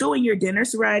 how you doing? Your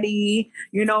dinner's ready.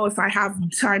 You know, if I have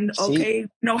time, okay. You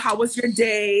know, how was your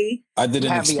day? I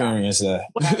didn't experience that.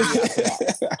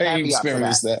 I didn't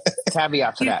experience that.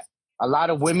 Caveat to that. A lot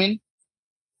of women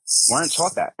weren't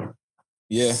taught that.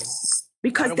 Yeah.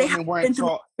 Because they weren't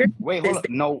taught. Wait, hold on.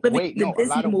 No. A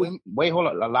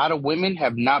lot of women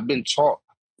have not been taught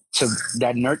to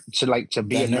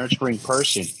be a nurturing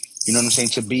person. You know what I'm saying?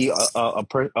 To be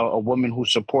a woman who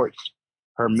supports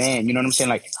her man. You know what I'm saying?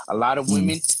 Like a lot of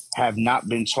women have not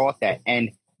been taught that, and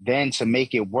then to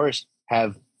make it worse,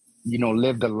 have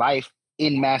lived a life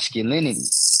in masculinity.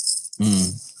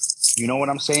 You know what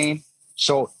I'm saying?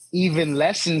 So even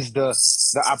lessens the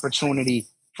opportunity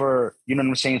for what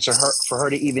I'm saying, for her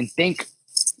to even think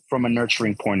from a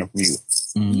nurturing point of view.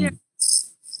 Yeah,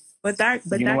 but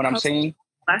you know what I'm saying?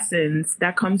 Lessons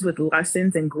that comes with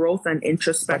lessons and growth and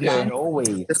introspection. Not always.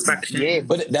 Yeah,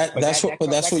 but that's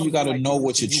where you got to know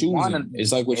what you're choosing.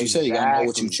 It's like what you said. You got to know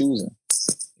what you're choosing.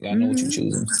 You got to know what you're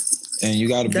choosing, and you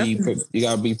got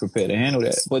to be prepared to handle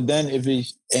that. But then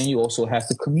and you also have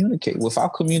to communicate.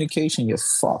 Without communication, you're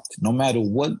fucked. No matter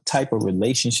what type of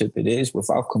relationship it is,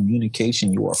 without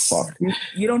communication, you are fucked.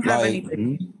 You don't have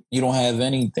anything. You don't have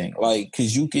anything. Like,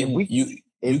 because you can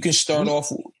start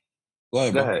off. Go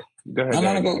ahead. Go ahead.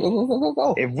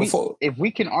 Go. If we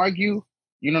can argue,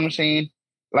 you know what I'm saying?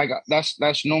 Like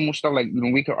that's normal stuff. Like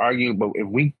we can argue, but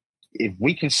if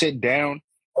we can sit down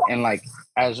and like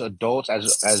as adults,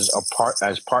 as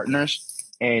partners,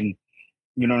 and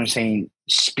you know what I'm saying,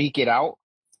 speak it out,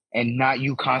 and not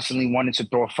you constantly wanting to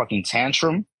throw a fucking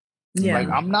tantrum. Yeah. Like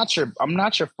I'm not your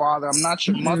father. I'm not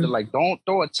your mother. Like don't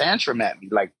throw a tantrum at me.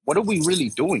 Like what are we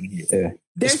really doing here? Yeah.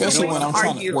 Especially when I'm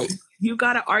trying to wait. You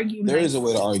gotta argue. There is a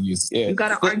way to argue. Yeah, you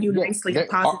gotta argue nicely,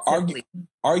 positively.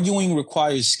 Arguing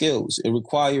requires skills. It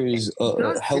requires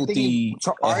a healthy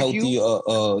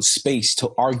space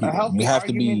to argue. You have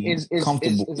to be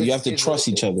comfortable. You have to trust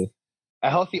each other.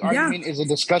 A healthy argument is a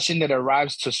discussion that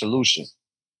arrives to solution.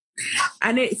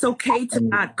 And it's okay to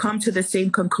not come to the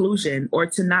same conclusion or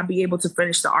to not be able to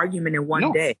finish the argument in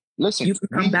one day. Listen, you can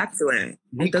come back to it.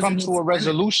 We come to a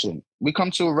resolution. We come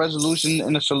to a resolution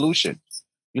and a solution.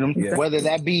 You know, whether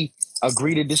that be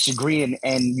agree to disagree and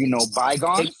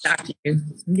bygones. Exactly.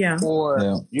 Yeah.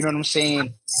 Or you know what I'm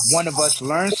saying? One of us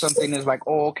learns something is like,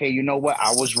 oh, okay, you know what?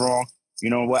 I was wrong. You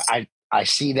know what? I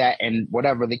see that, and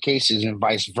whatever the case is, and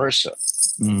vice versa.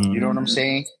 You know what I'm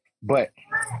saying? But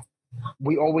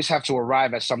we always have to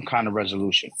arrive at some kind of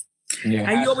resolution. Yeah.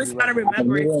 And you always got to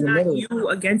remember, it's not you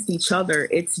against each other.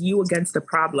 It's you against the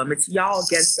problem. It's y'all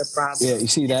against the problem. Yeah, you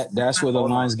see that's where the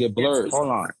lines get blurred. Hold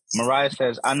on. Mariah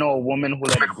says, I know a woman who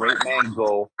let a great man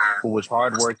go, who was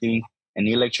hardworking, an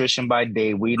electrician by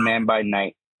day, weed man by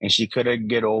night, and she couldn't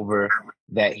get over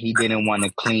that he didn't want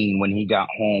to clean when he got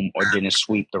home or didn't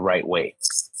sweep the right way.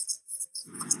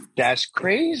 That's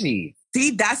crazy.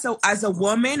 See, as a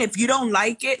woman, if you don't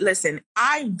like it, listen,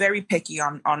 I'm very picky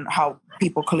on how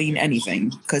people clean anything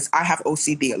because I have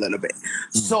OCD a little bit.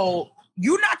 So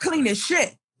you're not cleaning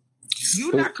shit.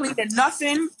 You're not cleaning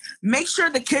nothing. Make sure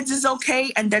the kids is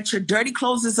okay and that your dirty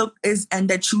clothes is and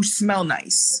that you smell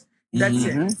nice. That's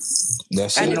it.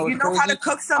 That's and it. if you know how to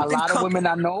cook something, a lot of women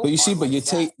I know. But you see,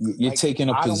 you're taking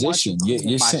a position.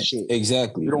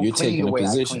 Exactly. You're taking a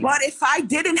position. But if I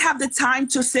didn't have the time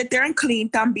to sit there and clean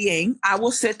también, I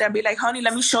will sit there and be like, honey,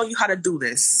 let me show you how to do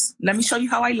this. Let me show you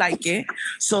how I like it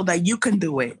so that you can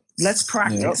do it. Let's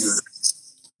practice.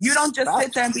 You don't just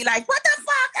sit there and be like, what the fuck?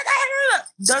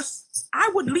 I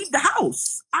would leave the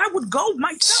house. I would go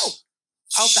myself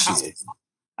out the house.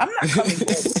 I'm not coming home.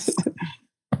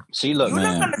 See, look,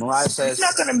 Mariah says,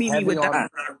 not going to meet me with that.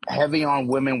 Heavy on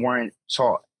women weren't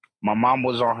taught. My mom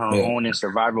was on her own in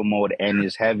survival mode and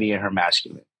is heavy in her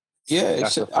masculine. Yeah,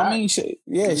 some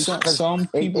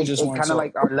people just want kind of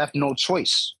like are left no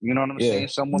choice. You know what I'm saying?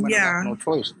 Some women are left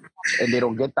no choice, and they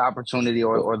don't get the opportunity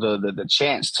or the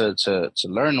chance to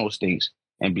learn those things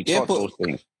and be taught those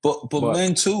things. But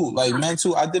men too, I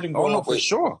didn't grow up for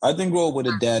sure. I didn't grow up with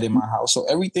a dad in my house, so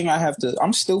everything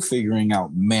I'm still figuring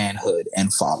out manhood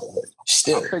and fatherhood.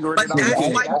 Still, but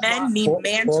that's why men need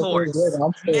mentors.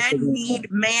 Men need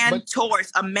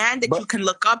mentors. A man that you can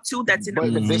look up to. That's in a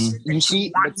position that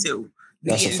you want to.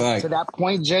 That's a fact. To that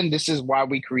point, Jen, this is why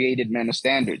we created Men of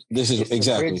Standards. This is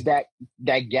exactly to bridge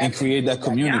that gap and create that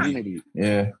community.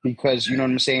 Yeah, because you know what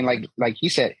I'm saying. Like he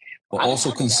said. But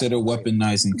also consider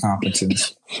weaponizing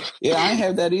competence. Yeah, I ain't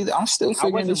have that either. I'm still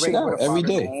figuring this shit out every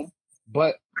day. Home,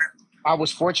 but I was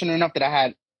fortunate enough that I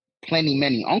had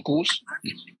many uncles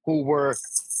who were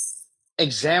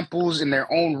examples in their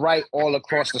own right all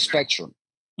across the spectrum.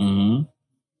 Mm-hmm.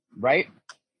 Right?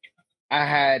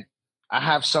 I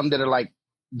have some that are like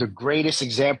the greatest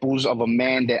examples of a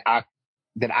man that I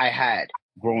had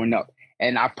growing up.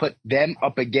 And I put them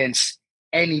up against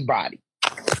anybody.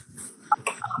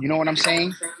 You know what I'm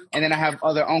saying? And then I have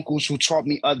other uncles who taught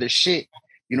me other shit.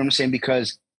 You know what I'm saying?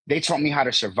 Because they taught me how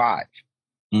to survive.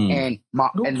 And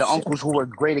the uncles who were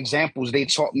great examples, they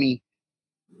taught me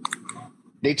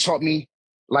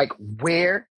like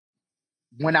where,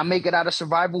 when I make it out of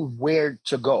survival, where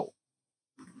to go.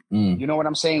 You know what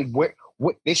I'm saying? What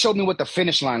they showed me what the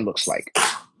finish line looks like.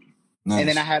 Nice. And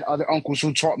then I had other uncles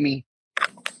who taught me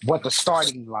what the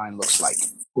starting line looks like.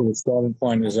 Where the starting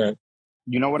point is at.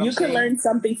 You know what I'm saying? You can learn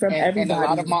something from everybody. And a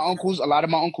lot of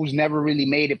my uncles never really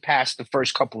made it past the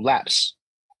first couple laps.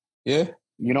 Yeah.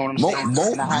 You know what I'm saying?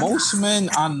 Most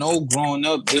men I know growing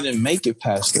up didn't make it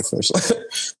past the first.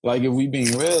 Like if we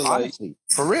being real, honestly,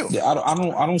 for real. Yeah, I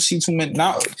don't see too many.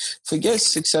 Now, forget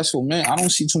successful men. I don't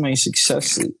see too many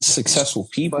successful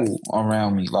people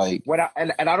around me. Like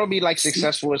and I don't mean like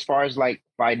successful as far as like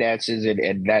finances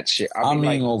and that shit. I mean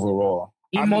like, overall.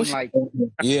 Like,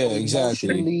 yeah,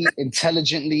 exactly.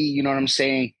 Intelligently, you know what I'm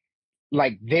saying?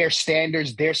 Like their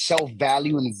standards, their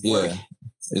self-value and worth.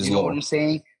 Yeah, you know what I'm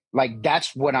saying? Like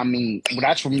that's what I mean.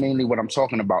 That's mainly what I'm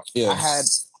talking about. Yeah. I had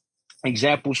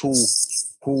examples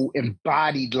who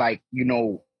embodied like, you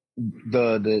know,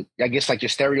 the I guess like your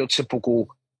stereotypical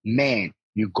man.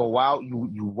 You go out,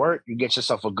 you work, you get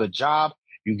yourself a good job,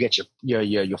 you get your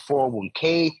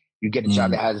 401k, you get a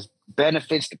job that has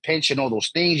benefits, the pension, all those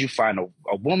things. You find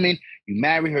a woman, you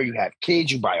marry her, you have kids,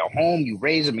 you buy a home, you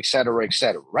raise them, et cetera,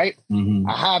 right? Mm-hmm.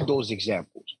 I have those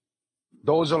examples.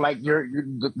 Those are like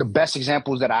the best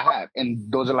examples that I have.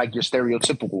 And those are like your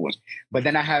stereotypical ones. But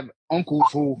then I have uncles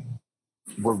who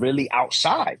were really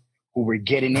outside, who were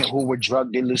getting it, who were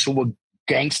drug dealers, who were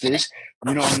gangsters.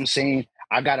 You know what I'm saying?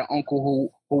 I got an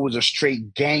uncle who was a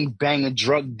straight gang banger,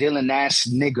 drug dealing ass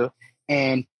nigga.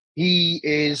 And he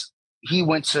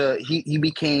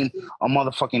became a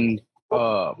motherfucking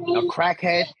a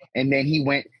crackhead, and then he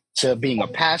went to being a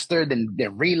pastor, then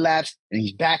relapsed, and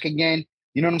he's back again.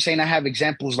 You know what I'm saying? I have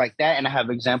examples like that, and I have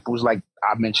examples like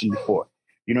I mentioned before.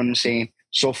 You know what I'm saying?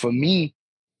 So for me,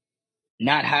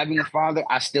 not having a father,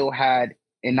 I still had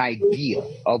an idea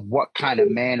of what kind of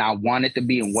man I wanted to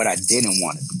be and what I didn't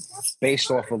want to be,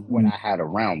 based off of what I had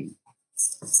around me.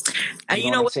 And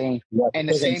you know what I'm saying? And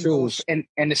the same goes, and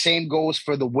the same goes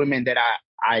for the women that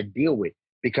I deal with,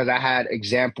 because I had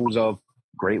examples of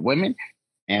great women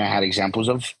and I had examples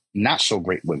of not so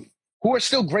great women who are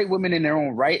still great women in their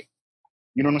own right.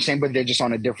 You know what I'm saying? But they're just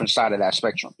on a different side of that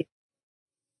spectrum.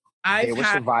 They were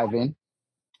surviving,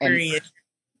 and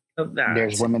of that.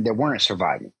 There's women that weren't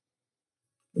surviving.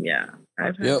 Yeah,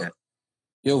 I've had that.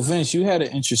 Yo, Vince, you had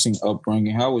an interesting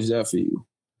upbringing. How was that for you?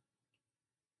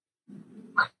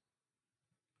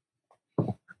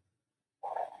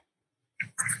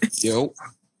 Yo.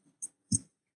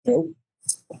 Can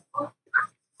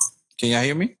y'all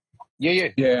hear me? Yeah.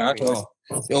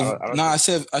 I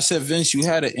said, Vince, you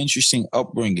had an interesting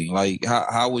upbringing. Like,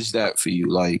 how was that for you?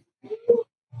 Like,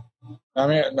 I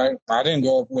mean, like, I didn't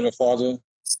grow up with a father.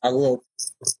 I grew up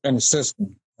in the system.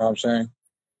 You know what I'm saying?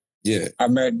 Yeah. I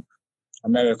met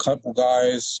a couple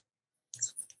guys.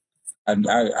 I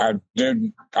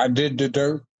did the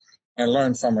dirt and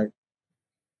learned from it.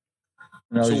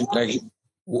 You know, so,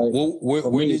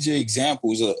 where did your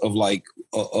examples of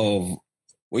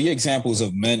where your examples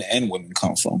of men and women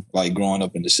come from? Like growing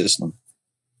up in the system.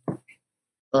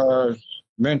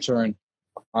 Mentoring,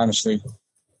 honestly.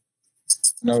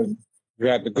 You know, you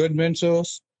had the good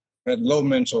mentors, you had low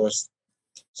mentors.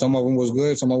 Some of them was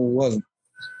good, some of them wasn't.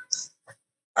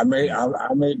 I made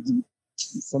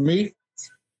for me,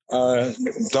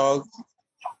 Doug,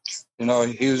 you know,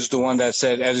 he was the one that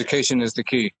said education is the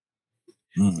key.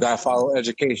 You gotta follow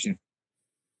education.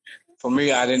 For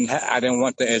me, I didn't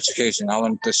want the education. I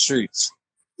wanted the streets.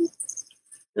 You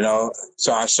know,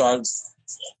 so I started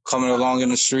coming along in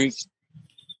the streets,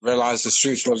 realized the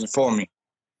streets wasn't for me.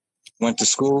 Went to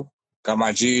school, got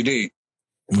my GED.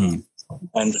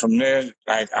 And from there,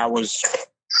 like I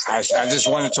just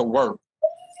wanted to work.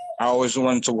 I always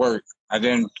wanted to work. I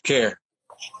didn't care.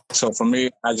 So for me,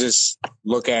 I just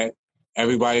look at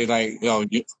everybody like, yo,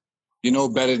 you know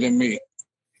better than me.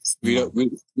 We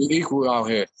equal out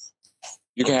here.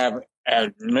 You can have as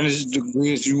many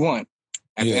degrees as you want.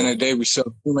 At the end of the day, we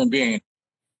still human being.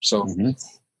 So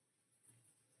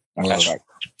that's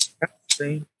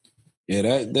right.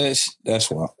 Yeah, that's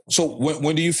why. So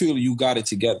when do you feel you got it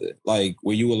together? Like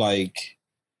where you were like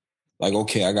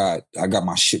okay, I got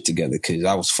my shit together because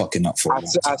I was fucking up for a long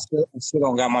time. I still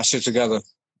don't got my shit together.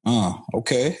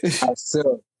 Okay.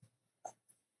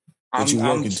 I'm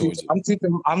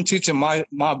teaching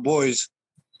my boys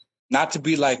not to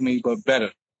be like me, but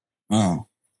better.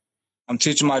 I'm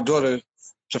teaching my daughter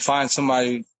to find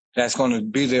somebody that's going to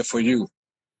be there for you.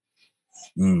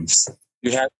 You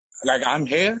have, like, I'm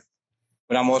here,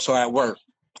 but I'm also at work.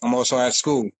 I'm also at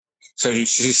school. So she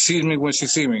sees me when she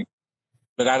sees me.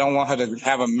 But I don't want her to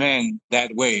have a man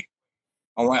that way.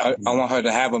 I want her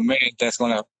to have a man that's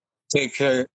going to take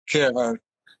care of her.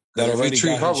 That already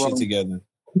got her shit together.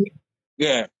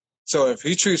 Yeah. So if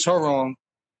he treats her wrong,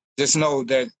 just know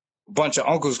that a bunch of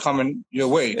uncles coming your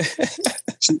way.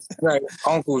 Right,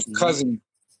 uncles, cousins,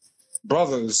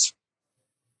 brothers.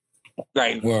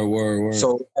 Like word.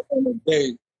 So at the end of the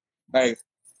day, like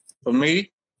for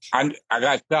me, I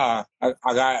got Shaw, I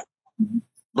got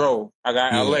bro, I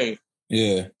got LA.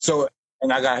 Yeah. So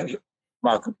and I got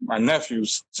my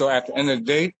nephews. So at the end of the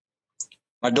day,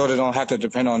 my daughter don't have to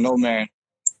depend on no man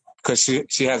because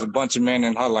she has a bunch of men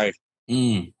in her life.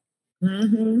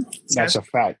 That's a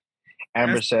fact.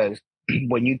 Amber says,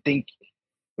 when you think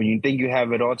you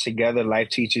have it all together, life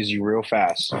teaches you real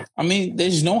fast. I mean,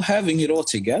 there's no having it all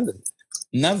together.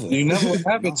 Never. You never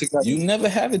have it together. You never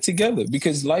have it together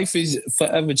because life is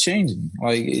forever changing.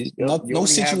 Like no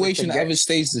situation ever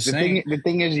stays the same. The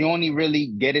thing is, you only really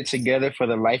get it together for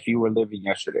the life you were living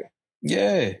yesterday.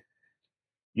 Yeah.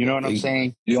 You know what I'm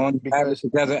saying? You only have it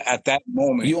together at that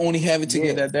moment. You only have it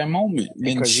together at that moment.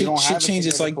 Because shit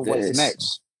changes like for this. What's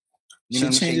next? You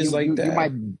know shit changes like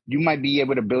that. You might be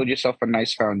able to build yourself a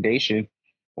nice foundation,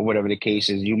 or whatever the case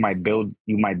is. You might build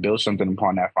something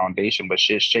upon that foundation, but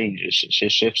shit changes.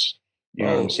 Shit shifts. You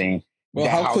know what I'm saying? Well,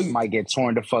 that house might get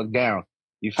torn the fuck down.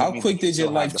 How quick did your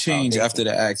life change after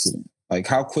the accident? Like,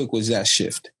 how quick was that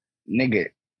shift?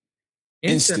 Nigga.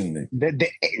 Instantly.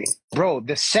 Bro,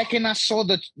 the second I saw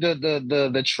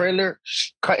the trailer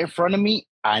cut in front of me,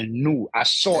 I knew. I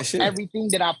saw everything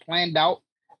that I planned out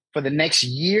for the next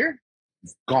year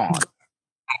gone.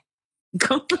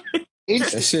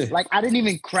 Like, I didn't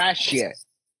even crash yet.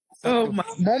 Oh my!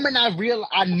 The moment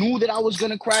I knew that I was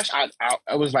gonna crash,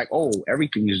 I was like, oh,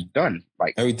 everything is done.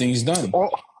 Like, everything's done.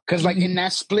 Because like in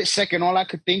that split second, all I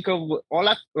could think of,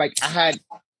 I had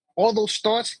all those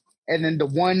thoughts, and then the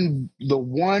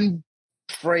one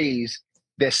phrase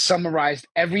that summarized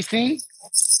everything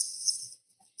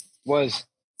was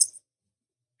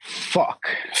 "fuck."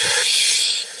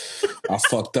 I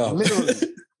fucked up. Literally.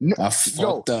 I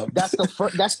fucked up. That's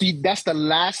the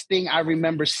last thing I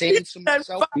remember saying to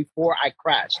myself before I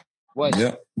crashed was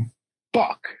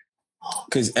 "fuck."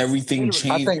 Because everything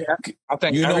changed. I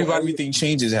think everything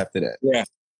changes after that. Yeah,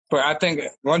 but I think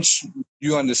once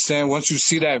you understand, once you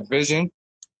see that vision,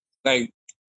 like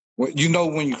you know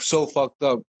when you're so fucked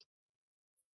up.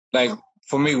 Like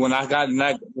for me, when I got in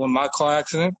my car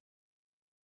accident,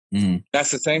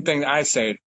 that's the same thing I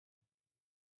said.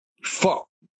 Fuck.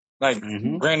 Like,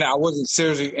 granted, I wasn't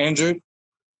seriously injured,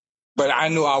 but I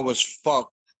knew I was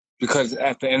fucked because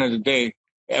at the end of the day,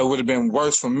 it would have been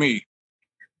worse for me.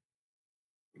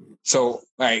 So,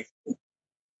 like,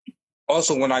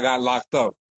 also when I got locked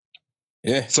up.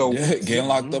 Yeah. So getting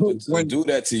locked up would do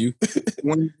that to you.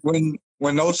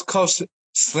 when those cuffs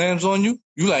slams on you,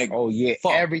 you like, oh yeah,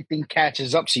 fuck. Everything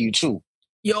catches up to you too.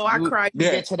 Yo, I cried. You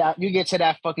get to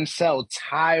that fucking cell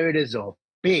tired as a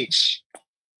bitch.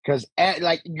 Because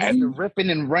you're ripping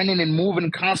and running and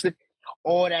moving constant,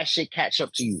 all that shit catch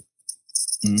up to you.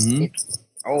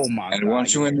 Oh my God. And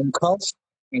once you're in them cuffs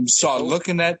and you start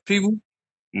looking at people,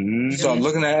 you start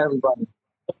looking at everybody.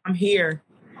 I'm here.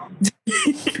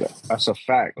 That's a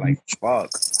fact. Like,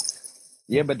 fuck.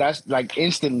 Yeah, but that's like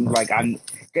instant. Like, and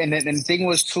the thing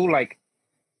was too, like,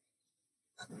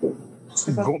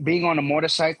 being on a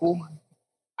motorcycle,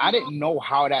 I didn't know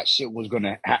how that shit was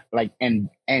gonna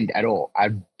end at all. I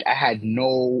had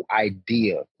no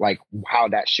idea like how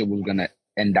that shit was gonna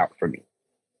end out for me.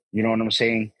 You know what I'm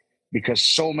saying? Because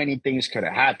so many things could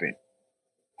have happened.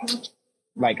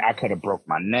 Like I could have broke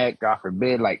my neck, God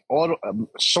forbid. Like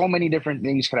so many different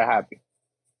things could have happened.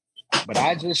 But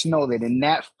I just know that in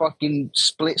that fucking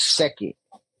split second,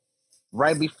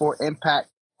 right before impact,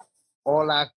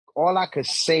 all I could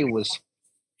say was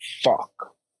fuck.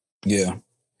 Yeah.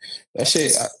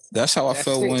 That's how I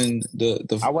felt when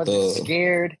I wasn't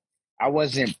scared. I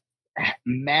wasn't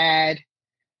mad.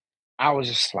 I was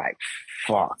just like,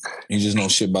 fuck. You just know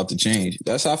shit about to change.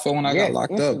 That's how I felt when I got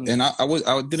locked up. And I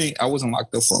wasn't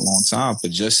locked up for a long time,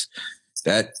 but just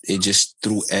that, it just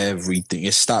threw everything.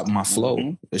 It stopped my flow.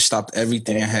 Mm-hmm. It stopped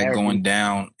everything I had going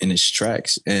down in its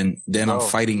tracks. And then I'm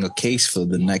fighting a case for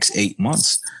the next 8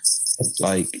 months.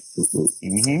 Like,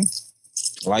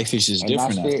 life is just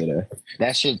different after that.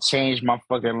 That shit changed my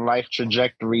fucking life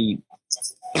trajectory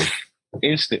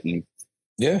instantly.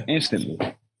 Yeah. Instantly.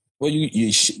 Well,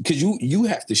 because you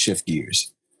have to shift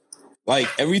gears. Like,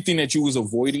 everything that you was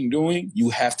avoiding doing, you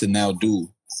have to now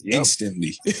do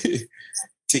instantly.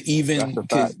 to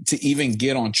even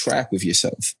get on track with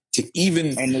yourself, because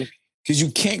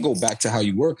you can't go back to how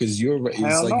you were, because you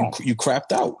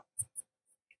crapped out.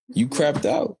 You crapped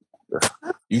out.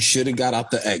 You should have got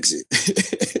out the exit.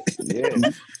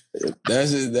 Yeah,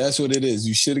 that's what it is.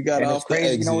 You should have got off the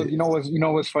exit. You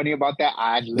know what's funny about that?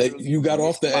 You got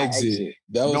off the exit.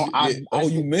 That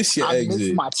was you missed your exit. I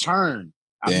missed my turn.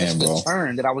 I missed the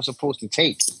turn that I was supposed to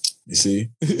take. You see,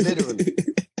 literally.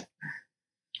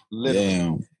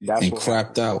 Damn, and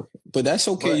crapped out. But that's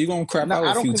okay. But you're gonna crap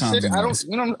out a few times.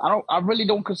 I really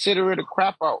don't consider it a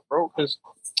crap out, bro. Because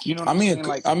you know, I mean,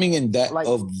 in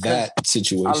that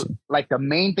situation, like the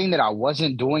main thing that I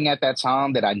wasn't doing at that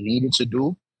time that I needed to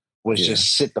do was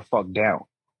just sit the fuck down.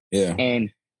 Yeah. And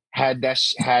had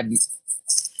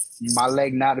my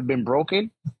leg not have been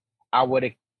broken, I would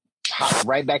have hopped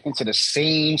right back into the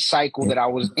same cycle that I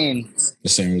was in. The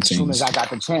same routine. As soon as I got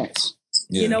the chance.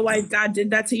 Yeah. You know why God did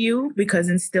that to you? Because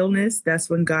in stillness, that's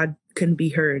when God can be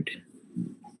heard.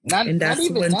 And that's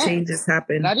when changes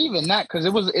happen. Not even that, because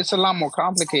it's a lot more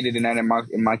complicated than that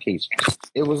in my case.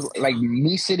 It was like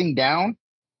me sitting down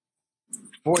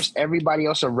forced everybody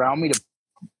else around me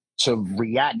to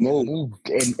react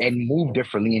and move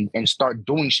differently and start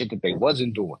doing shit that they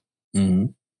wasn't doing. Mm-hmm.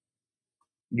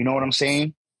 You know what I'm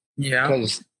saying? Yeah.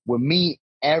 Because with me,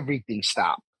 everything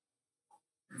stopped.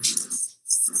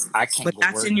 I can't. But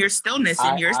that's in your stillness.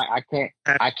 I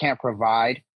can't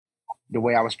provide the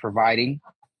way I was providing.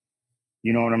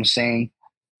 You know what I'm saying?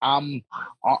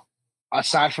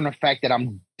 Aside from the fact that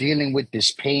I'm dealing with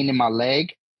this pain in my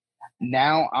leg,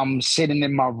 now I'm sitting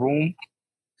in my room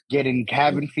getting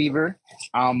cabin fever.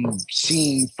 I'm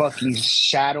seeing fucking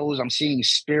shadows. I'm seeing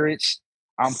spirits.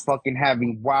 I'm fucking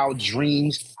having wild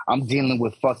dreams. I'm dealing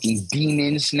with fucking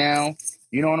demons now.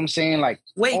 You know what I'm saying? Like,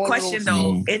 wait, question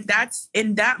though. If that's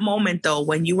in that moment though,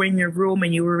 when you were in your room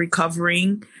and you were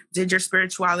recovering, did your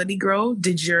spirituality grow?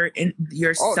 Did your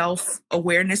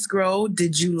self-awareness grow?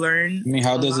 Did you learn? I mean,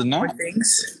 how does it not?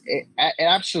 Things?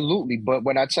 Absolutely. But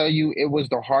when I tell you, it was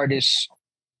the hardest.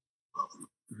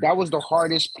 That was the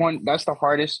hardest point. Those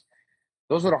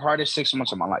were the hardest 6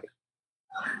 months of my life.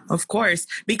 Of course,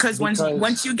 because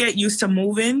once you get used to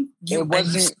moving, you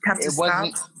have to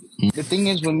stop. The thing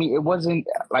is, with me, it wasn't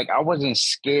like I wasn't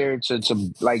scared to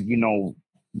like, you know,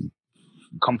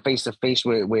 come face to face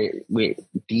with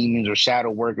demons or shadow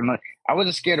work. I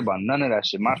wasn't scared about none of that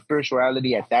shit. My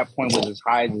spirituality at that point was as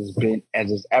high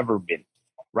as it's ever been,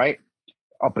 right?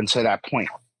 Up until that point.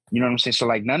 You know what I'm saying? So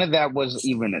like none of that was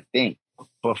even a thing.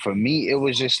 But for me, it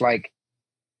was just like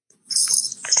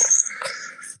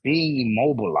being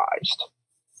immobilized.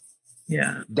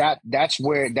 Yeah. That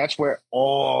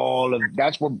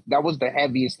was the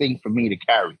heaviest thing for me to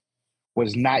carry,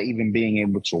 was not even being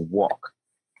able to walk.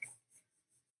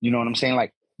 You know what I'm saying?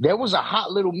 Like there was a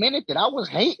hot little minute that I was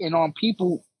hating on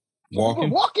people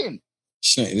walking.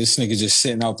 This nigga just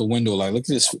sitting out the window like, look at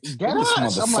this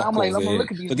motherfucker. I'm like,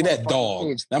 look at that dog.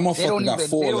 Kids. That motherfucker got 4 legs.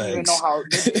 They don't even know how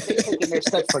they're taking their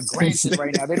steps for granted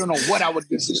right now. They don't know what I would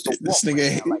do just to walk. This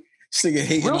nigga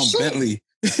hating on shit. Bentley.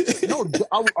 No,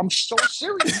 I'm so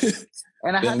serious.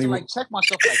 And I had to like check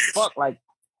myself like, fuck, like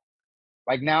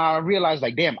now I realized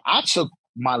like, damn, I took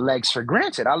my legs for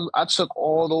granted. I took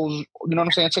all those, you know what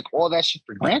I'm saying? I took all that shit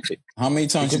for granted. How many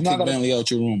times you kicked Bentley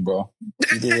out your room, bro?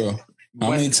 Keep it real.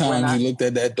 How many times you looked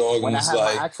at that dog and was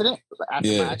like, after my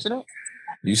accident?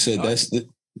 You said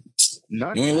you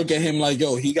ain't look at him like,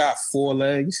 yo, he got 4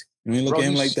 legs. You ain't look at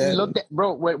him like that.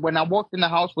 When I walked in the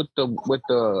house with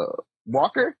the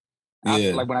walker,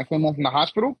 like when I came home from the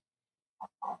hospital,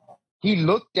 he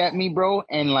looked at me, bro,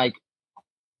 and like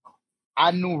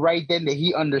I knew right then that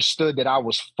he understood that I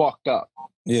was fucked up.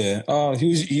 Yeah.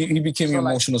 He became So, an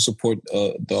like, emotional support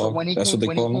dog. So when he That's came, what they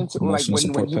when he call came him. to, like,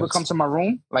 when he would come to my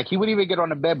room, like, he would even get on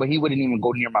the bed, but he wouldn't even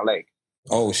go near my leg.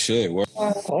 Oh shit!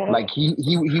 Like,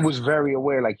 he was very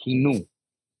aware. Like, he knew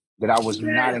that I was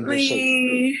not in good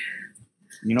shape.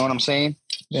 You know what I'm saying?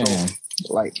 Yeah.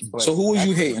 So, like, so who was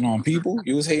you hating on? People?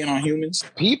 You was hating on humans?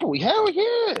 People? Hell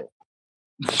yeah!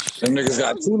 Them niggas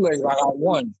got 2 legs. I got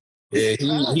 1. Yeah,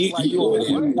 he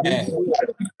over there.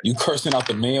 You cursing out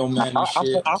the mailman and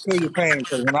shit. I feel your pain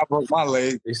because when I broke my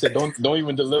leg, they said don't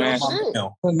even deliver my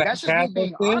mail. That's just me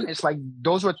being honest. Like,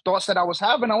 those were thoughts that I was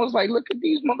having. I was like, look at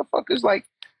these motherfuckers. Like,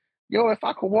 yo, if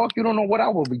I could walk, you don't know what I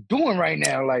would be doing right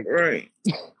now. Like, right.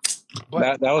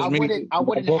 But that was I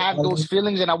wouldn't have those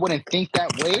feelings, and I wouldn't think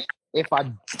that way if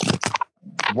I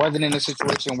wasn't in a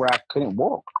situation where I couldn't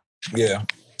walk. Yeah.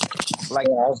 Like,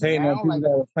 I was hating on people that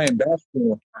were playing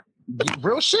basketball.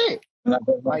 Real shit.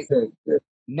 Like,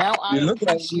 now you look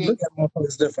at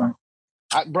motherfuckers different.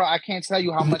 Bro, I can't tell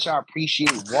you how much I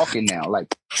appreciate walking now.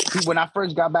 Like, when I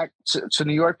first got back to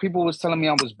New York, people was telling me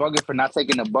I was bugging for not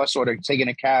taking a bus or taking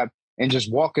a cab and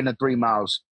just walking the 3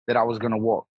 miles that I was gonna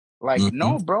walk. Like,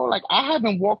 no, bro. Like, I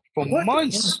haven't walked for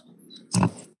months.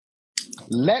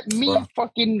 Let me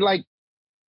fucking, like,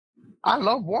 I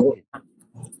love walking.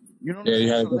 You know what I'm saying?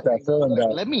 You had to get that feeling back.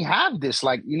 Let me have this.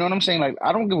 Like, you know what I'm saying? Like,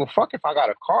 I don't give a fuck if I got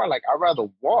a car. Like, I'd rather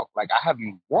walk. Like, I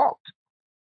haven't walked.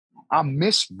 I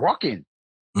miss walking.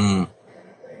 You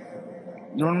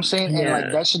know what I'm saying? Yeah. And,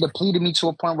 like, that shit depleted me to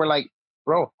a point where, like,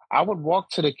 bro, I would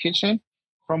walk to the kitchen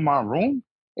from my room.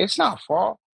 It's not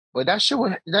far, but that shit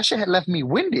had left me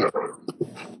winded.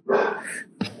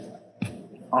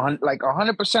 Like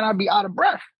 100%, I'd be out of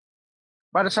breath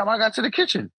by the time I got to the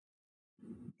kitchen.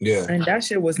 Yeah. And that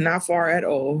shit was not far at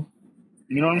all.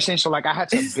 You know what I'm saying? So, like, I had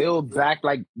to build back,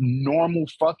 like, normal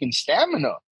fucking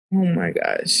stamina. Oh, my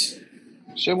gosh.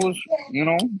 Shit was, you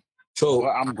know, so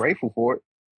I'm grateful for it.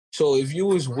 So if you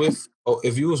was with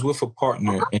a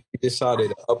partner and he decided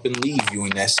to up and leave you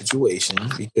in that situation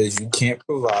because you can't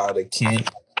provide or can't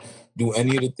do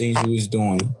any of the things you was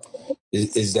doing,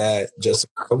 is that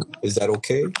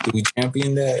okay? Do we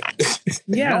champion that?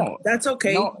 Yeah, no, that's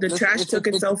okay. No, the trash took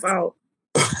itself out.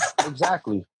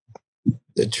 Exactly.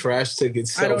 The trash took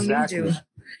itself. I don't need you.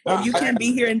 If you can't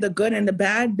be here in the good and the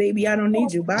bad, baby, I don't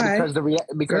need you. Bye. Because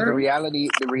the reality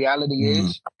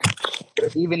is,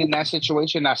 even in that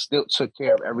situation, I still took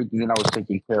care of everything that I was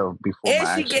taking care of before. And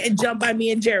she getting jumped by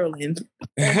me and Geraldine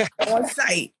on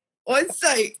site.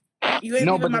 You ain't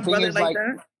leaving my brother like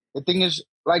that. The thing is,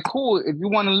 like, cool. If you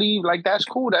want to leave, like, that's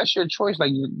cool. That's your choice.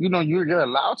 Like, you know, you're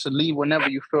allowed to leave whenever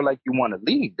you feel like you want to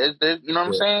leave. There's you know what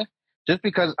I'm saying? Just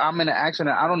because I'm in an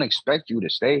accident, I don't expect you to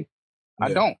stay. Yeah.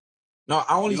 I don't. No,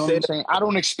 I only say that. I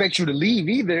don't expect you to leave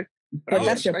either. But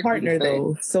that's your partner,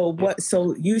 though. So what?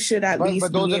 So you should at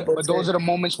least be able to. But those are the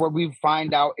moments where we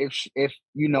find out if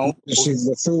you know she's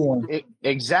the true one.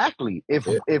 Exactly. If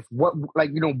what, like,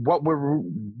 you know,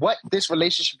 what this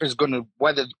relationship is going to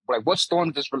weather, like what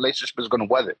storm this relationship is going to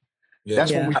weather. Yeah.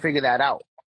 That's when we figure that out.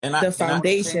 And the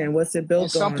foundation, what's it built on?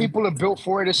 Some people are built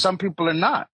for it, and some people are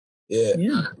not. Yeah.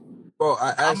 Bro,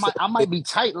 I might be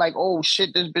tight. Like, oh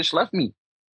shit, this bitch left me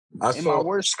in my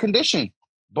worst condition.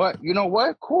 But you know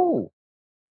what? Cool.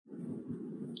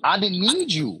 I didn't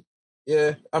need you.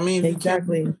 Yeah, I mean,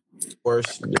 exactly.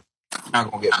 Worse, not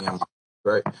gonna get me on,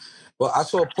 right? But I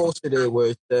saw a post today where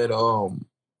it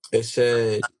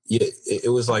said, yeah, it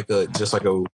was like a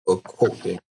quote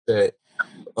thing that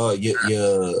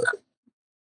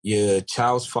your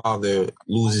child's father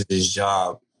loses his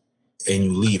job and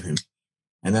you leave him,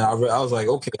 and then I was like,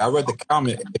 okay. I read the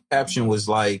comment. The caption was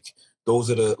like, those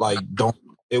are the, like, don't.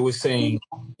 It was saying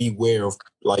beware of,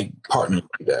 like, partners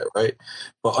like that, right?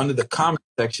 But under the comment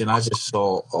section, I just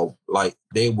saw like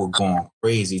they were going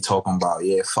crazy talking about,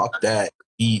 yeah, fuck that,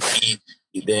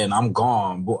 then I'm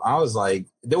gone. But I was like,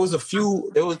 there was a few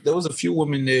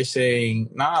women there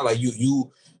saying, nah, like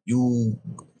you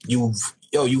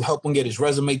help him get his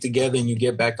resume together and you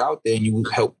get back out there and you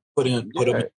help put him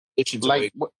in position to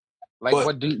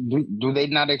what do they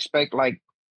not expect, like,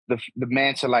 the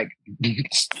man to, like,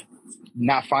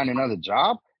 not find another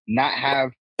job, not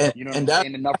have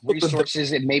enough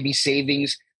resources and maybe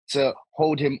savings to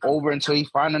hold him over until he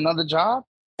find another job?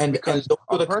 And because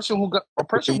a person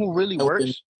who really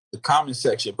works, the comment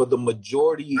section, but the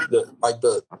majority,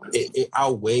 it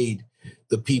outweighed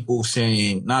the people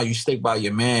saying, nah, you stick by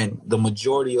your man. The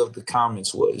majority of the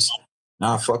comments was,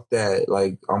 nah, fuck that,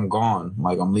 like, I'm gone,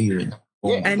 like, I'm leaving.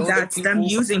 Yeah, and that's them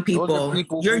using people.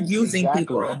 You're using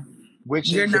people.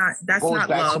 Which you're not. That's goes not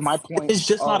back love. To my point. It's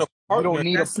just not a partner. You don't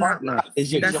need a partner.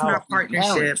 That's not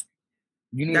partnership.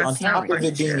 You need That's on top of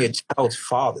it being your child's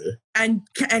father. And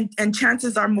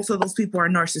chances are most of those people are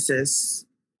narcissists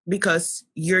because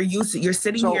you're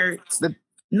sitting here.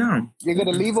 No. You're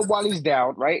gonna leave him while he's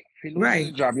down, right? If he loses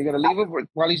his job, you're gonna leave him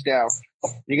while he's down.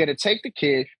 You're gonna take the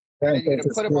kid and you're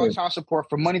gonna put him on child support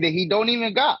for money that he don't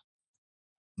even got.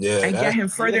 Yeah, and get him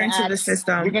further into the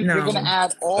system. You're gonna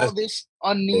add all this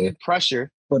unneeded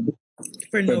pressure. But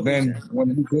then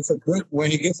when he gets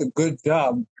a good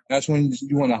job, that's when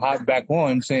you want to hop back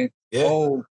on saying,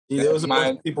 "Oh, there was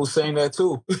people saying that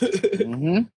too." Mm-hmm.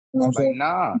 You know what I'm saying?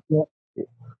 Nah.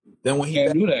 Then when he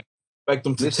can't do that, expect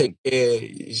them to take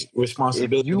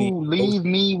responsibility. If you leave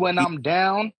me when I'm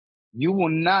down, you will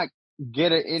not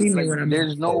get it in. Like,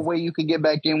 there's no way you can get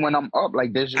back in when I'm up.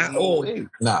 Like, there's just no way.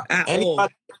 Nah.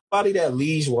 Anybody that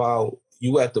leaves while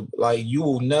you at the, like, you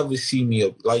will never see me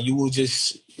up. Like, you will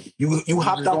just you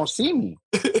hopped out. Don't see me.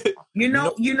 You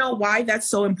know why that's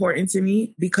so important to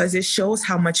me? Because it shows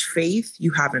how much faith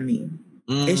you have in me.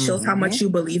 It shows how much you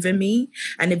believe in me.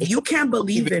 And if you can't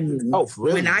believe in me,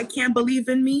 when I can't believe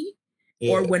in me,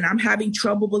 or when I'm having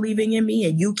trouble believing in me,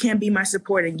 and you can't be my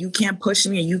support, and you can't push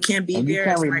me, and you can't be there, you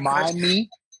can't remind me,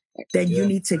 then you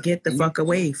need to get the fuck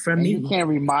away from me. You can't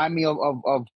remind me of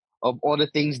all the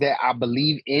things that I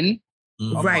believe in.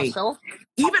 Right. Myself.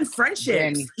 Even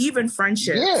friendships.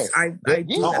 Yeah. I do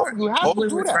you have to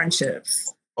do with that.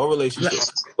 Friendships. Or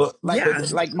relationships.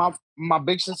 Like my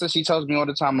big sister, she tells me all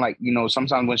the time, like, you know,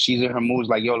 sometimes when she's in her moods,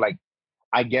 like, yo, like,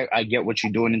 I get what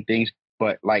you're doing and things,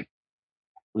 but like,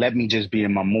 let me just be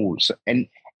in my mood. So, and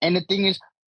the thing is,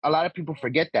 a lot of people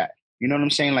forget that. You know what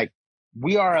I'm saying? Like,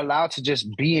 we are allowed to just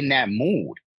be in that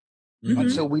mood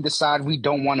until we decide we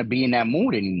don't want to be in that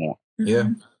mood anymore. Yeah.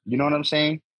 You know what I'm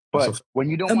saying? But when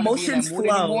you don't want to be in that mood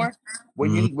anymore,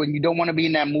 when you don't want to be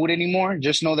in that mood anymore,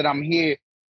 just know that I'm here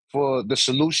for the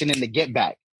solution and the get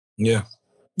back. Yeah.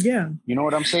 Yeah. You know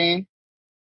what I'm saying?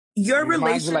 Your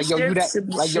relationship like,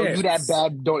 yo, you that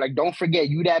bad, don't forget,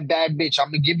 you that bad bitch. I'm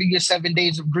gonna give you your 7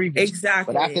 days of grievance.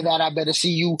 Exactly. But after that, I better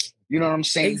see you, you know what I'm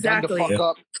saying? Exactly. Done the fuck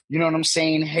up. You know what I'm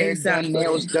saying? Hair done,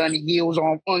 nails done, heels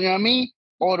on, you know what I mean?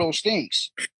 All those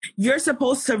things. You're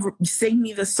supposed to sing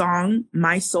me the song,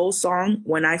 my soul song,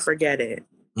 when I forget it.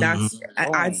 That's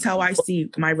how I see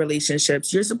my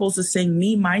relationships. You're supposed to sing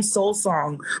me my soul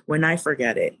song when I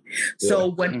forget it.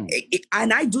 So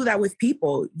and I do that with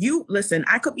people. You listen,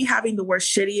 I could be having the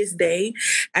worst shittiest day,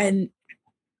 and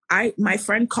my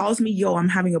friend calls me, yo, I'm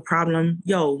having a problem.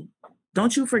 Yo,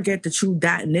 don't you forget that you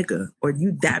that nigga or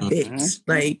you that bitch.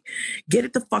 Like, get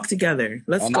it the fuck together.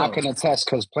 Let's go. And I can attest,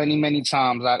 because many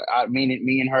times I mean it,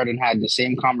 me and her had the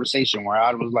same conversation where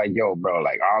I was like, yo, bro,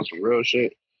 like, on some real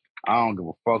shit, I don't give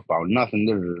a fuck about nothing.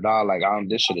 Like,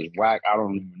 this shit is whack. I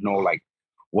don't even know, like,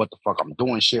 what the fuck I'm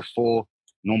doing shit for.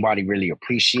 Nobody really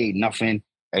appreciate nothing,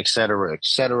 et cetera, et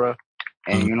cetera.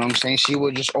 And you know what I'm saying? She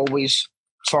would just always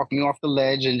talk me off the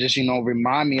ledge and just, you know,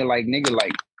 remind me of, like, nigga,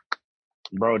 like,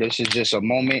 bro, this is just a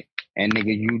moment, and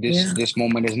nigga, this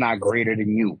moment is not greater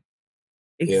than you.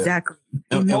 Exactly.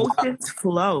 Emotions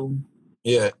flow.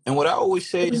 Yeah, and what I always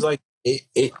say is, like,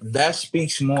 it that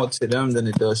speaks more to them than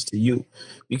it does to you,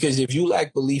 because if you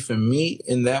lack belief in me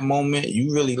in that moment,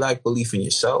 you really lack belief in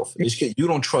yourself. It's 'cause you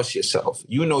don't trust yourself.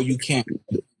 You know you can't.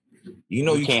 You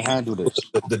know you can't handle this.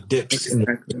 The dips.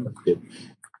 Exactly.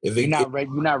 If you're not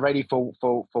ready for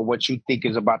what you think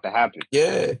is about to happen.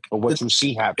 Yeah, or what you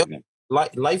see happening.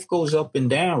 Life goes up and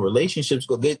down. Relationships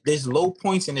go. There's low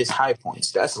points and there's high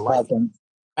points. That's life.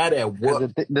 Matter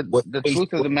what. The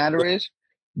truth of the matter is,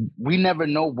 we never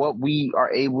know what we are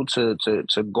able to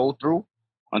go through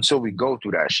until we go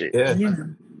through that shit.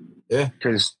 Yeah.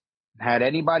 Because had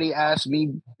anybody asked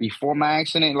me before my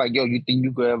accident, like, yo, you think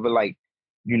you could ever, like,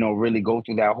 you know, really go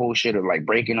through that whole shit of, like,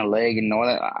 breaking a leg and all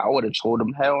that, I would have told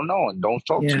them, hell no, and don't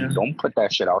talk to me. Don't put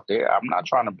that shit out there. I'm not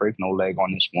trying to break no leg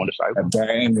on this motorcycle.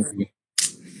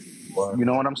 You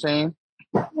know what I'm saying?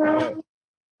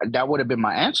 That would have been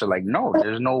my answer. Like, no,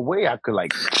 there's no way I could,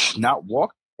 like, not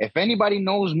walk. If anybody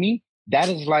knows me, that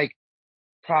is, like,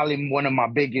 probably one of my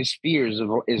biggest fears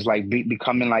is like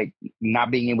becoming, like,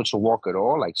 not being able to walk at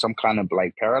all, like some kind of,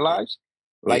 like, paralyzed.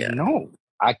 Like, no,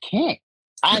 I can't.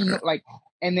 I know, like,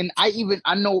 and then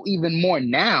I know even more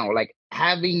now, like,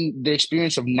 having the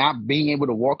experience of not being able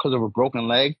to walk because of a broken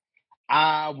leg.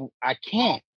 I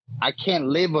can't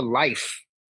live a life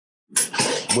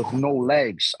with no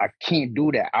legs. I can't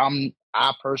do that.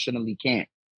 I personally can't.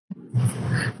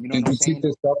 You know, did you teach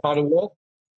yourself how to walk?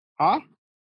 Huh?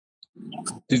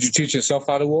 Did you teach yourself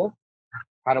how to walk?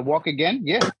 How to walk again?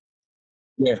 Yeah.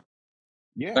 Like,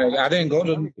 I didn't go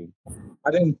to.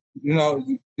 I didn't. You know,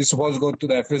 you're supposed to go through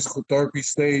that physical therapy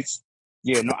stage.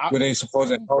 Yeah, no. Where they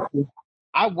supposed to help you.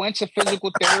 I went to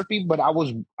physical therapy, but I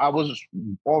was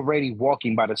already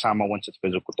walking by the time I went to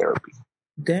physical therapy.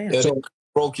 Damn. So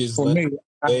broke his for leg. me,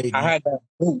 I had that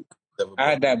boot.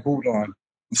 I had that boot on. I'm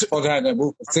supposed to have that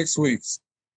boot for 6 weeks.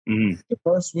 Mm-hmm. The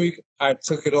first week, I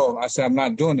took it off. I said, I'm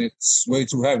not doing it. It's way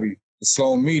too heavy. It's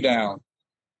slowing me down.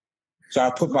 So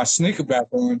I put my sneaker back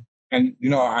on, and,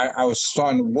 I was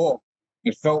starting to walk.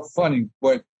 It felt funny,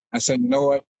 but I said, you know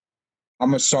what? I'm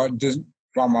going to start this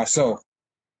by myself.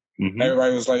 Mm-hmm.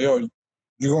 Everybody was like, yo,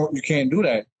 you can't do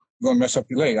that. You're going to mess up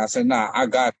your leg. I said, nah, I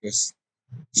got this.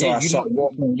 So I started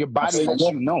walking. Your body lets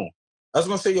you know. I was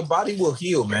going to say, your body will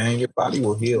heal, man. Your body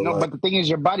will heal. No, but the thing is,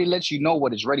 your body lets you know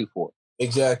what it's ready for.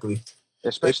 Exactly.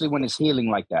 Especially when it's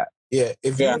healing like that. Yeah.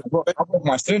 I broke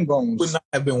my shin bones. Would not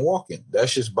have been walking.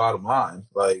 That's just bottom line.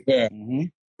 Like, yeah. Mm-hmm.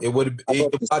 Your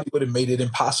body would have made it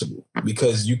impossible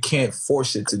because you can't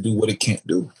force it to do what it can't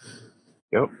do.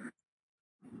 Yep.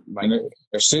 Like, and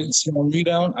if shit's slowing me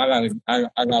down, I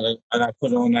gotta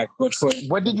put it on that good foot.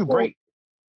 What did you break?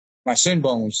 My shin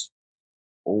bones.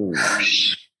 Oh,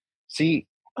 see,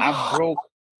 I broke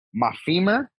my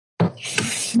femur.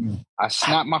 I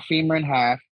snapped my femur in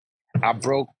half. I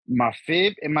broke my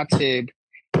fib and my tib,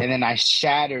 and then I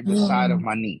shattered the side of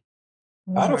my knee.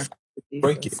 I don't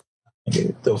break it.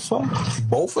 The fuck?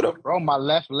 Both of them? Bro, my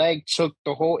left leg took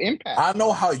the whole impact. I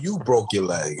know how you broke your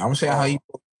leg. I'm saying how you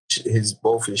broke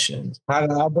both his shins. How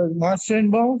did I break my shin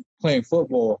bone? Playing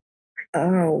football.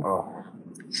 Oh.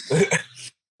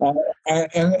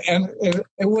 And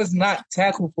it was not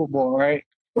tackle football, right?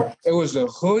 It was the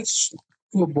hood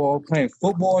football, playing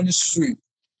football in the street.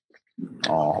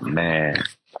 Oh, man.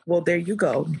 Well, there you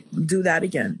go. Do that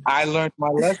again. I learned my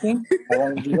lesson. I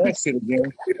want to do that shit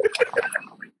again.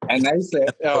 And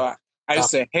I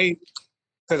said, hey,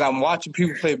 because I'm watching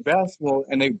people play basketball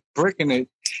and they bricking it.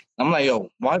 I'm like, yo,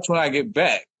 watch when I get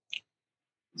back.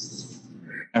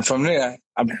 And from there,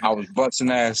 I was busting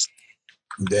ass.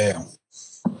 Damn.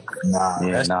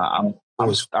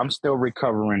 I'm still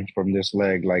recovering from this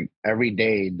leg. Like every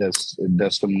day, there's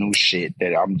some new shit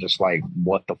that I'm just like,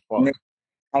 what the fuck?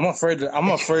 I'm afraid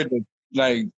to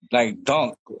like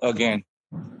dunk again.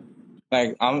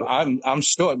 Like I'm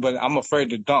short, but I'm afraid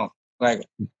to dunk. Like,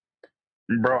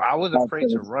 bro, I was afraid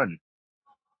to run.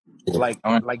 Like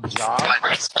jog.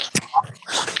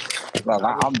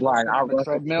 I'm blind. I run the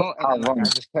treadmill, and I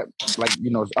just kept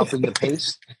upping the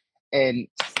pace. And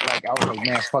like I was like,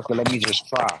 man, fuck it, let me just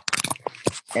try.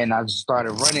 And I just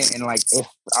started running, and like,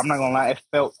 I'm not gonna lie, it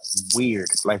felt weird.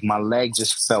 Like my leg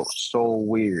just felt so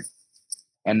weird,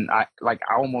 and I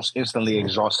almost instantly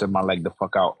exhausted my leg the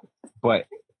fuck out. But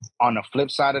on the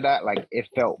flip side of that, like it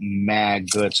felt mad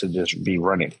good to just be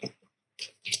running.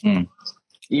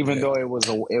 Even though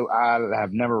I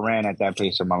have never ran at that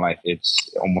pace in my life.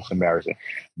 It's almost embarrassing,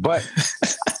 but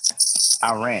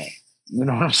I ran. You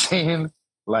know what I'm saying?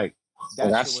 Like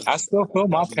I still feel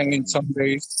my pain some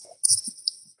days.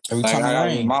 Every time I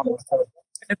ran,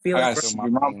 I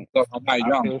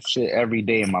feel shit every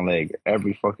day in my leg.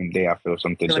 Every fucking day I feel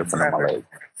something different in my leg.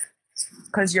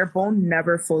 Because your bone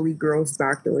never fully grows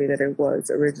back the way that it was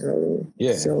originally.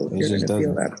 Yeah. So you're going to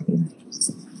feel that pain.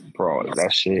 Bro,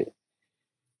 that shit.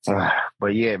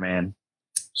 But yeah, man.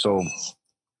 So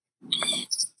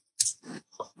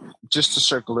just to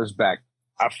circle this back,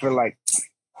 I feel like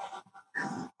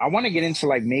I want to get into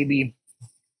like maybe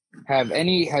has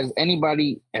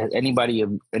anybody of any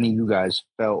of you guys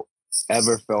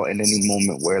ever felt in any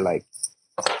moment where like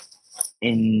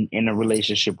in a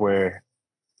relationship where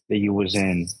that you was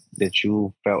in that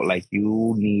you felt like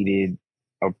you needed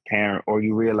a parent, or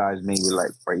you realized maybe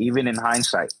like, or even in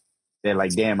hindsight that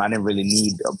like, damn, I didn't really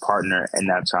need a partner in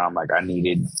that time. Like I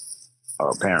needed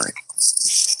a parent.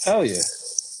 Hell yeah.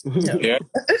 Yeah.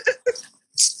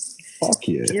 Fuck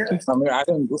yeah. I mean, I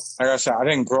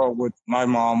didn't grow up with my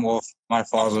mom or my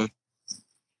father.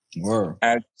 Word.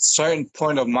 At a certain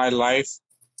point of my life,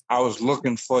 I was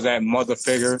looking for that mother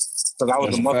figure because I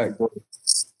was a mother boy.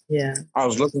 Yeah. I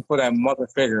was looking for that mother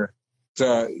figure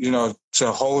to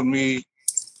hold me.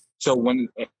 So when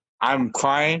I'm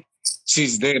crying,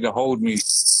 she's there to hold me,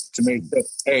 to make sure,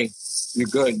 hey, you're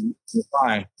good, you're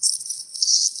fine.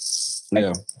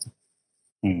 Yeah.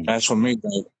 That's for me.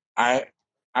 Like,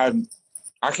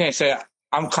 I can't say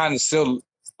I'm kind of still.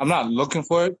 I'm not looking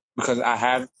for it because I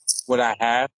have what I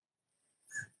have.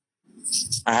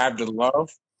 I have the love,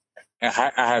 and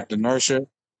I have the nurture,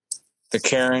 the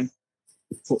caring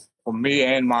for me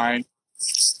and mine.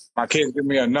 My kids give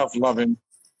me enough loving,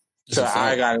 so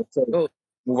I gotta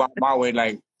move out my way.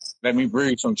 Like, let me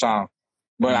breathe sometime,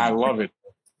 but I love it.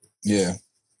 Yeah.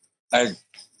 Like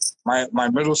my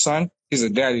middle son, he's a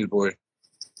daddy's boy.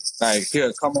 Like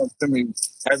he'll come up to me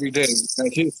every day.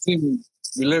 Like he'll see me.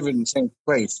 We live in the same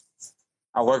place.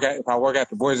 If I work at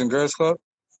the Boys and Girls Club,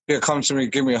 he'll come to me,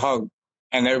 give me a hug,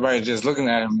 and everybody's just looking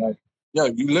at him like, "Yo,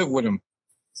 you live with him.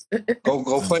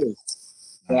 Go play."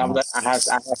 And I'm like, I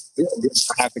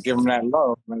have to give him that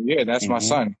love. Like, yeah, that's my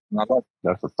son. And I love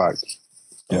That's a fact.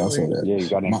 Yeah, I feel that. Yeah, you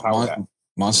got to empower that.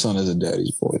 My son is a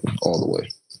daddy's boy all the way.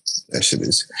 That shit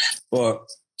is. But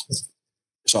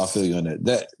so I feel you on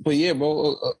that. But yeah,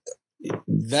 bro.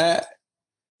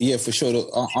 Yeah, for sure.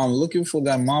 I'm looking for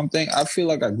that mom thing. I feel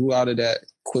like I grew out of that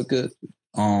quickly.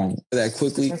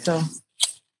 So,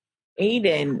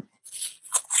 Aiden.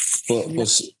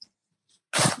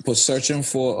 But searching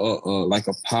for like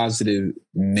a positive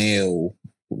male,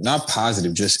 not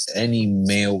positive, just any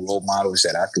male role models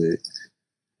that I could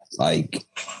like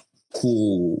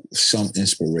pull some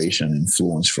inspiration,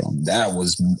 influence from. That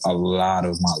was a lot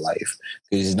of my life,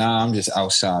 because now I'm just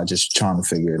outside, just trying to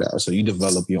figure it out. So you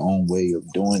develop your own way of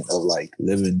like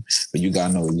living, but you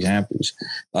got no examples.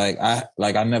 I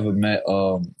never met.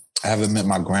 I haven't met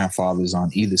my grandfathers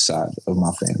on either side of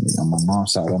my family, on my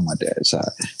mom's side or my dad's side.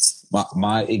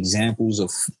 My examples of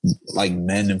like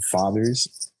men and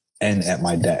fathers and at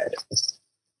my dad.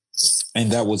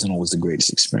 And that wasn't always the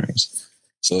greatest experience.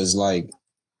 So it's like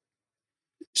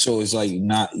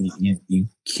not, you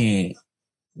can't,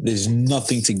 there's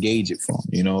nothing to gauge it from,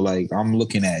 you know, like I'm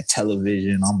looking at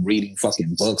television, I'm reading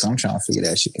fucking books, I'm trying to figure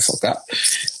that shit the fuck out.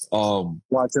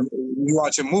 You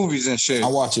watching movies and shit. I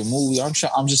watch a movie, I'm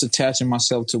just attaching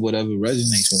myself to whatever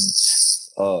resonates with me.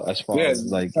 As far as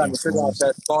like trying to figure out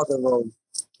that father role.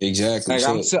 Exactly. Like,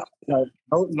 I'm still,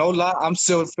 no lie,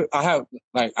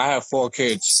 I have 4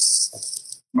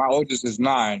 kids. My oldest is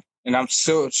 9, and I'm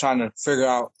still trying to figure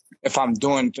out if I'm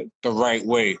doing the right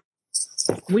way.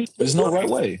 There's no right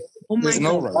way. There's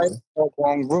no right or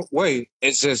wrong way.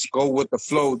 It's just go with the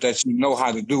flow that you know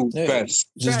how to do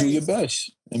best. Just do your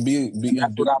best and be.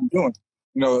 That's what I'm doing.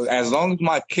 You know, as long as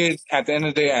my kids, at the end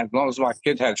of the day, as long as my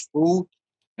kid has food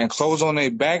and clothes on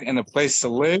their back and a place to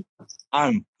live,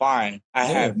 I'm fine. I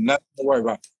have nothing to worry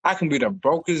about. I can be the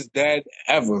brokest dad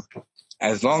ever.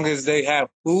 As long as they have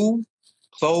food,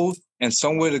 clothes, and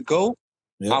somewhere to go,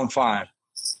 I'm fine.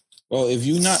 Well, if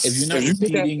you're not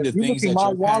repeating the things that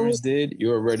your parents did,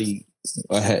 you're already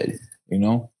ahead, you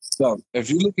know? So if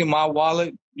you look in my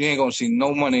wallet, you ain't gonna see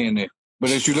no money in there.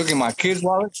 But if you look in my kids'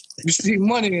 wallet, you see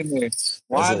money in there.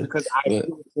 Why? Because I give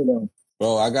it to them.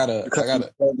 Bro, I got a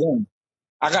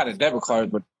debit card,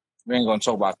 but we ain't gonna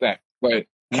talk about that. But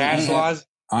cash wise,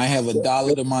 I have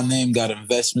 $1 to my name, got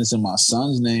investments in my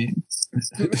son's name.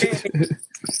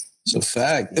 It's a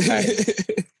fact.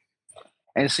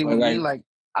 And see, with me, like,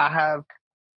 I have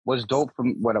what's dope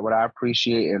from what I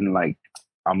appreciate and like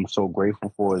I'm so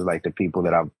grateful for is like the people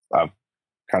that I've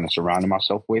kind of surrounded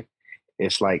myself with.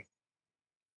 It's like,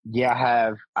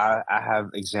 yeah, I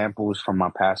have examples from my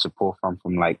past to pull from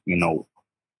like, you know,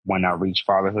 when I reach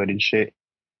fatherhood and shit,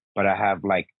 but I have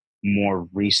like more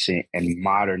recent and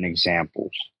modern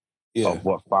examples of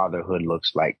what fatherhood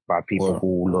looks like by people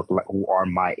who are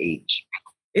my age.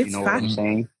 You know what I'm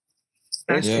saying?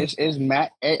 It's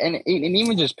mad, and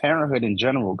even just parenthood in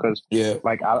general, because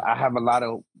like I have a lot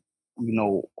of, you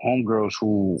know, homegirls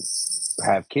who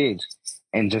have kids,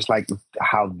 and just like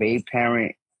how they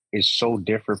parent is so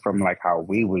different from like how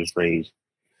we was raised.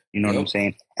 You know what I'm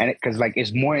saying? And because like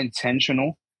it's more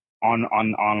intentional on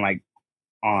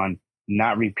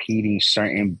not repeating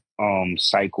certain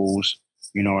cycles.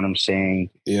 You know what I'm saying?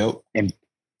 And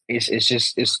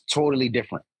it's totally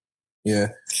different. Yeah.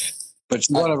 But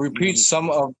you want to repeat some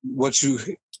of what you,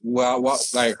 you're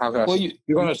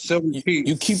going to still repeat.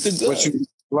 You keep the good. What you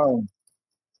learn,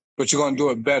 but you're going to do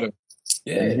it better.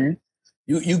 Yeah. Mm-hmm.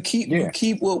 You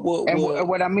keep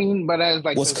what I mean, but as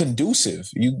like what's conducive.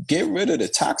 You get rid of the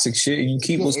toxic shit and you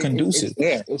keep what's conducive.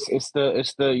 It's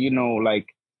the you know,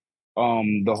 like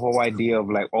the whole idea of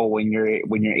like, oh, when you're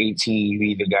 18, you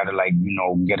either gotta like, you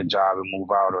know, get a job and move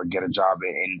out, or get a job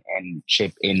and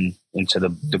chip into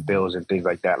the bills and things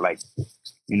like that. Like,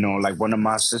 you know, like one of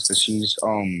my sisters,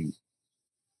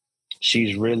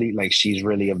 she's really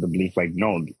of the belief like,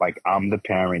 no, like I'm the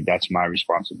parent, that's my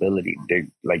responsibility. They're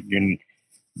like,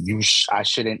 I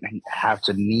shouldn't have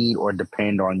to need or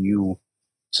depend on you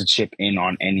to chip in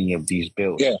on any of these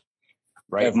bills. Yeah.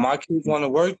 Right. If my kids want to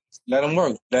work, let them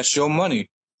work. That's your money.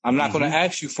 I'm not going to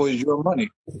ask you for your money.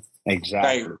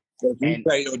 Exactly. Like, if you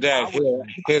say, your dad,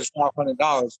 here's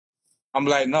 $500, I'm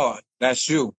like, no, that's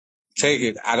you. Take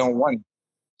it. I don't want it.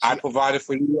 I provided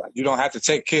for you. You don't have to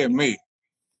take care of me.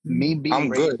 Me being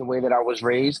raised the way that I was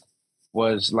raised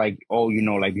was like, oh, you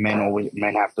know, like men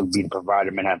have to be the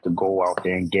provider. Men have to go out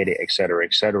there and get it, et cetera,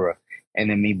 et cetera. and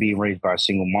then me being raised by a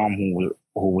single mom who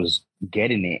was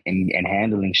getting it and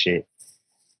handling shit.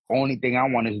 Only thing I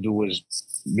wanted to do was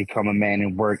become a man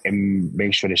and work and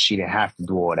make sure that she didn't have to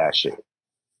do all that shit.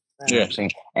 You know what I'm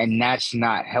saying? And that's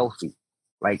not healthy.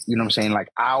 Like, you know what I'm saying? Like,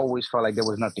 I always felt like there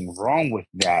was nothing wrong with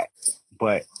that.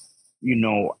 But, you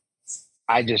know,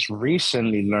 I just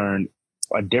recently learned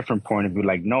a different point of view.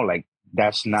 Like, no, like,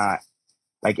 that's not,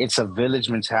 like, it's a village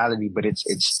mentality, but it's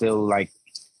still like,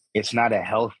 it's not a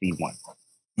healthy one.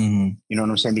 Mm-hmm. You know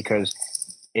what I'm saying? Because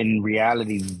in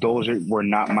reality, those were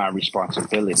not my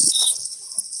responsibilities.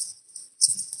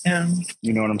 Yeah.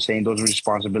 You know what I'm saying? Those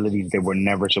responsibilities that were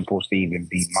never supposed to even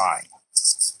be mine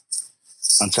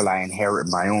until I inherit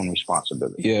my own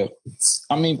responsibility. Yeah.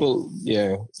 I mean, but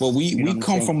we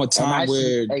come from a time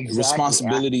where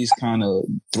responsibilities kind of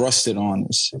thrusted on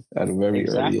us at a very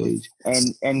early age.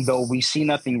 And though we see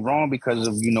nothing wrong because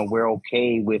of, you know, we're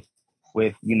okay with,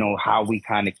 you know, how we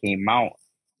kind of came out,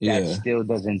 that still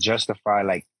doesn't justify,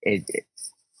 like, it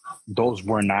those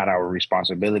were not our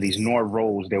responsibilities nor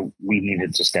roles that we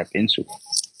needed to step into.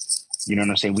 You know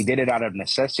what I'm saying? We did it out of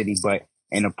necessity, but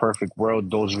in a perfect world,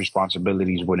 those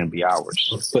responsibilities wouldn't be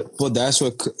ours. But that's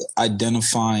what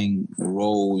identifying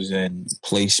roles and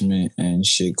placement and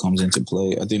shit comes into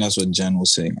play. I think that's what Jen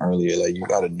was saying earlier. Like, you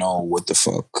got to know what the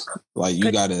fuck. Like, you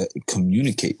got to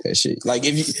communicate that shit. Like,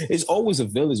 it's always a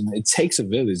village, man. It takes a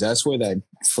village. That's where that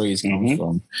phrase comes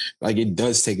from. Like, it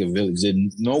does take a village.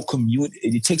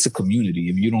 It takes a community.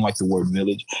 If you don't like the word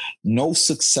village, no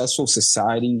successful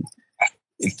society,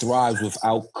 it thrives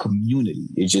without community.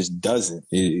 It just doesn't.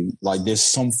 Like, there's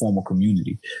some form of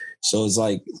community. So it's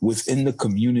like within the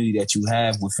community that you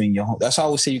have within your home. That's why I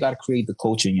always say you got to create the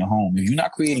culture in your home. If you're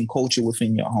not creating culture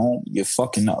within your home, you're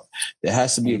fucking up. There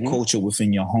has to be a culture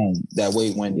within your home. That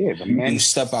way, when you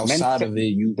step outside of it,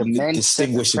 you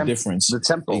distinguish the difference. The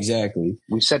tempo. Exactly.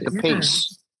 We set the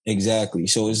pace. Exactly.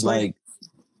 So it's like,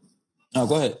 no,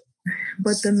 go ahead.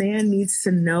 But the man needs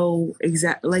to know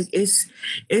exactly, like, it's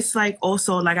like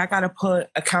also, like, I gotta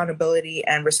put accountability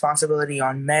and responsibility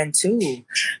on men too,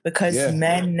 because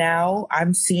men now,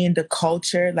 I'm seeing the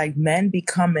culture, like, men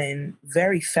becoming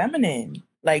very feminine,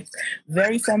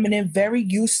 very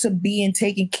used to being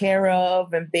taken care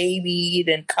of and babied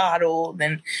and coddled,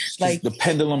 and like the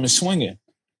pendulum is swinging.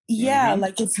 Yeah,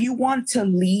 like, if you want to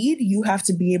lead, you have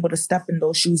to be able to step in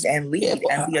those shoes and lead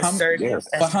and be assertive.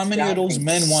 But how many of those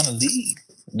men want to lead?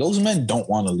 Those men don't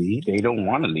want to lead. They don't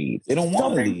want to lead. They don't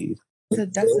want to lead. They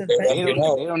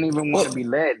don't even want to be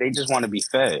led. They just want to be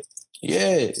fed.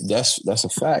 Yeah, that's a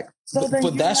fact. So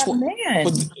but that's what.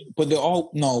 But they're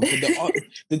all no. But they're all,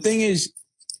 the thing is,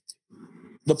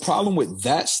 the problem with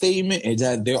that statement is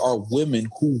that there are women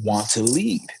who want to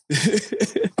lead.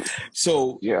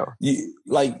 So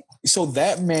so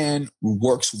that man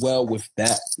works well with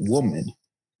that woman.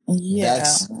 Yeah,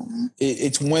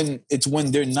 it's when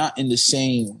they're not in the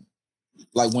same,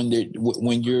 like, when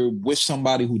you're with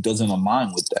somebody who doesn't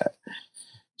align with that.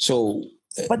 So,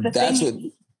 but the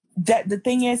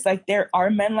thing is, like, there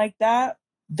are men like that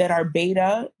are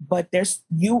beta, but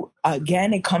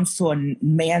it comes to a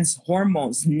man's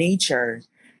hormones, nature.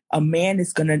 A man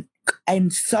is gonna,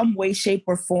 in some way, shape,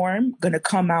 or form, gonna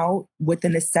come out with the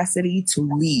necessity to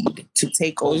lead, to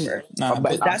take over.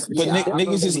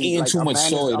 Niggas is eating too much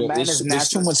soy. There's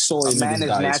too much soy in niggas'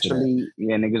 diets.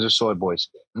 Niggas are soy boys.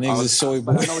 Niggas are soy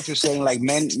boys. But I know what you're saying. Like,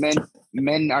 men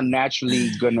are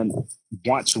naturally gonna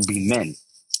want to be men.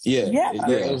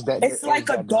 It's like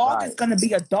a dog is going to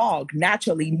be a dog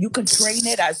naturally. You can train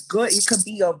it as good. It could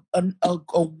be a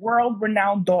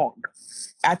world-renowned dog.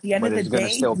 At the end of the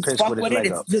day, you fuck with it.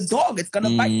 It's the dog. It's going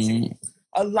to bite you.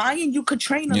 A lion, you could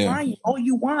train a lion all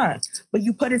you want, but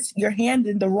you put your hand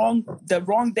in the wrong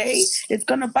day, it's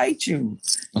going to bite you.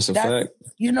 That's a fact.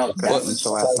 You know,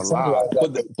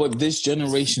 but this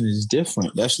generation is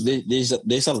different. There's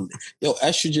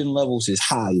estrogen levels is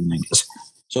high in niggas.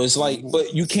 So it's like,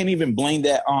 but you can't even blame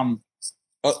that on,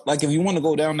 like, if you want to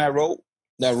go down that road,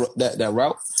 that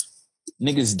route,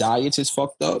 niggas' diets is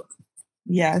fucked up.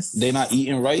 Yes, they're not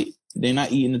eating right. They're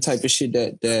not eating the type of shit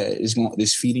that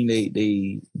is feeding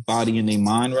they body and their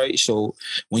mind right. So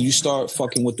when you start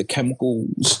fucking with the chemical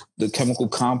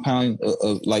compound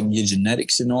of like your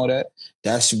genetics and all that,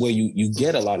 that's where you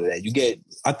get a lot of that.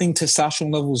 I think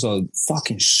testosterone levels are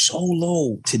fucking so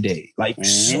low today, like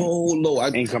so low.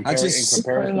 In comparison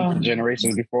to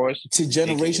generations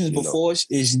before us,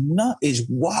 is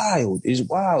wild. Is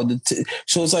wild.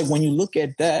 So it's like when you look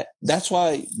at that, that's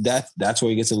where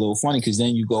it gets a little funny, because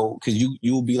then you go, because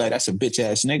you'll be like, that's a bitch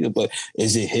ass nigga, but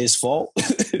is it his fault?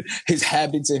 His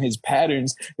habits and his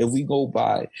patterns, if we go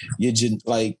by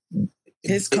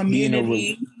his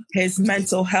community. his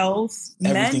mental health.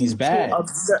 Everything's bad.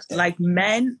 Like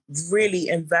men really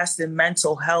invest in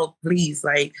mental health, please.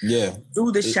 Like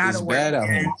do the shadow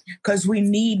work, because we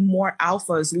need more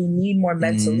alphas. We need more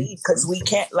mental lead, because we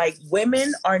can't, like,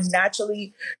 women are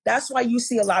naturally, that's why you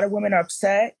see a lot of women are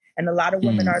upset and a lot of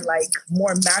women are like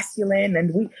more masculine,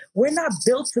 and we're not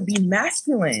built to be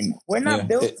masculine. We're not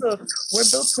built to, we're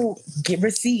built to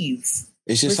receive.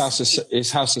 It's just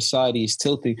how society is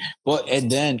tilting.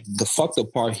 And then the fucked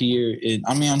up part here,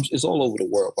 it's all over the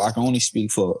world, but I can only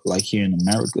speak for like here in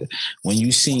America. When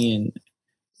you seeing,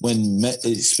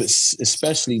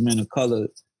 especially men of color,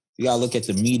 you gotta look at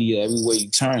the media everywhere you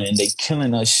turn, and they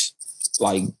killing us.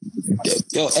 Like,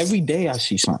 every day I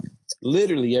see something.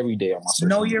 Literally every day on my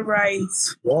social media. You're right.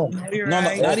 Yeah.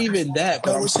 Not even that.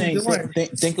 But I'm saying,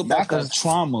 think about that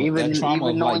trauma. Even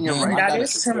like, that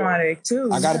is traumatic too.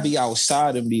 I gotta be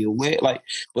outside and be aware. Like,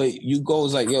 but you go,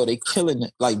 it's like, yo, they killing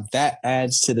it. Like, that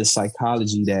adds to the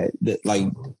psychology that like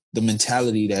the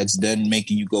mentality that's then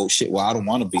making you go, shit, well, I don't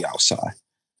want to be outside.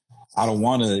 I don't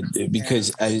want to,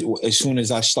 because as soon as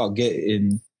I start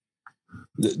getting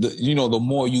the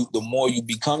more you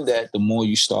become that, the more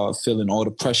you start feeling all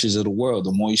the pressures of the world,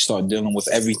 the more you start dealing with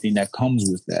everything that comes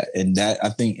with that. And that, I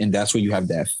think, and that's where you have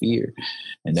that fear.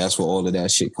 And that's where all of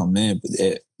that shit come in.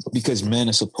 Because men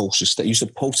are supposed to stay. You're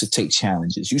supposed to take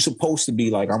challenges. You're supposed to be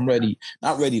like, I'm ready,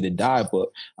 not ready to die, but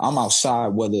I'm outside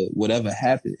whatever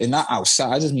happens. And not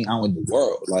outside, I just mean out in the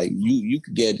world. Like, you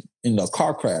could get in a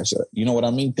car crash, you know what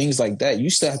I mean? Things like that. You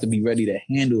still have to be ready to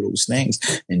handle those things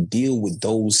and deal with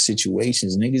those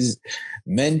situations.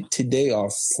 Men today are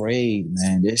afraid,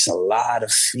 man. There's a lot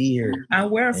of fear.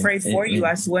 And we're afraid for you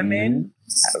as women.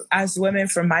 As women,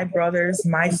 for my brothers,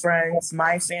 my friends,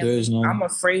 my family, I'm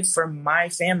afraid for my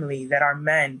family that are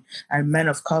men and men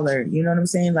of color. You know what I'm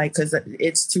saying? Like, because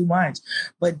it's too much.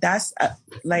 But that's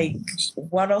like,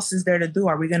 what else is there to do?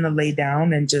 Are we going to lay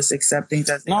down and just accept things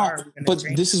as they are? But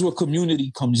this is where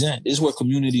community comes in. This is where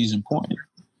community is important.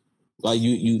 Like,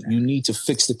 you need to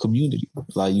fix the community.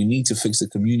 Like, you need to fix the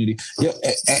community. Yeah,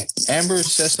 Amber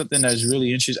said something that's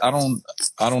really interesting. I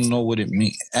don't know what it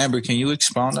means. Amber, can you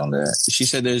expound on that? She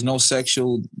said there's no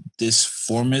sexual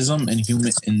dysformism in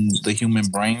the human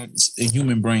brains. In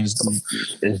human brains,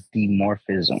 it's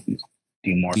dimorphism.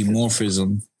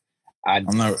 Dimorphism.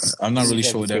 I'm not really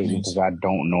sure what that means, because I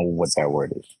don't know what that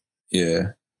word is.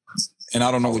 Yeah, and I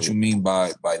don't know what you mean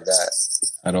by that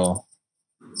at all.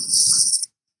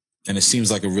 And it seems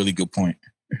like a really good point.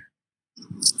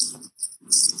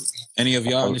 Any of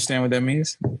y'all understand what that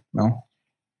means? No?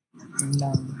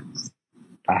 No.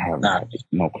 I have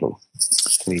no clue.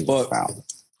 Please. But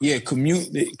yeah,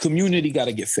 community got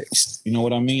to get fixed. You know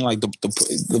what I mean? Like,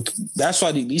 that's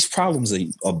why these problems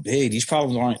are big. These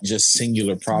problems aren't just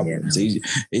singular problems. Yeah.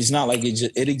 It's not like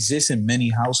it exists in many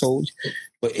households,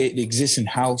 but it exists in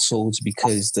households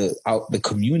because the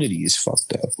community is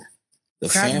fucked up. The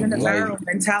crabs family, in the barrel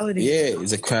mentality. Yeah,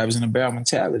 it's a crabs in the barrel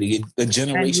mentality. The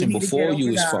generation before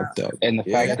you is fucked up. And the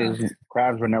fact is,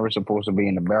 crabs were never supposed to be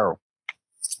in the barrel.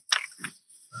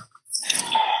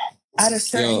 At a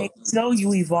certain age, though,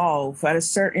 you evolve. At a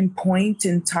certain point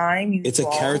in time, you it's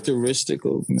evolve. A characteristic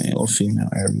of male or female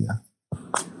area.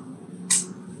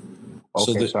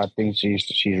 Okay, so I think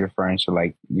she's referring to,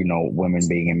 like, you know, women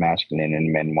being masculine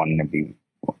and men wanting to be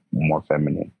more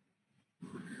feminine.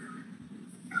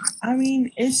 I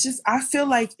mean, it's just, I feel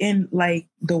like in like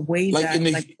the way like that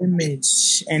like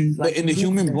image and like, but in the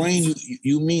human brain,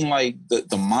 you mean like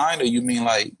the mind, or you mean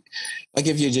like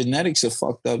if your genetics are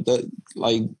fucked up,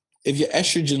 like if your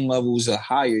estrogen levels are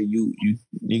higher,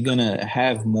 you're gonna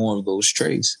have more of those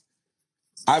traits.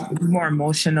 More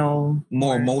emotional,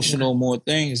 more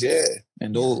things, yeah.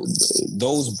 And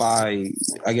those by,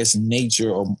 I guess,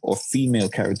 nature or female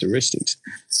characteristics.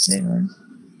 Yeah.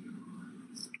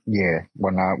 Yeah,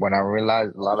 when I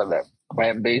realized a lot of that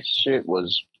plant-based shit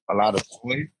was a lot of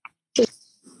soy.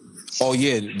 Oh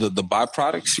yeah, the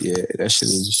byproducts. Yeah, that shit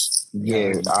is.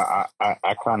 Yeah,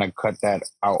 I kind of cut that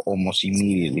out almost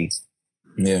immediately.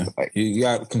 Yeah, like, you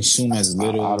got to consume as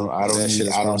little. I don't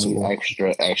need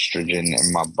extra estrogen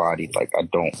in my body. Like, I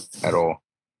don't at all.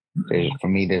 For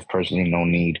me, there's personally no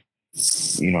need.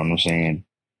 You know what I'm saying?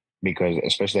 Because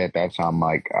especially at that time,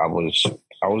 like I was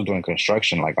doing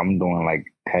construction, like I'm doing like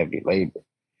heavy labor,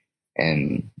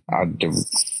 and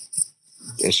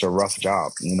it's a rough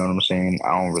job. You know what I'm saying?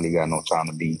 I don't really got no time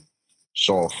to be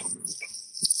soft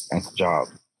at the job.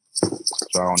 So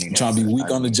I don't need trying to be weak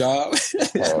on the job.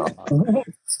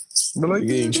 Like,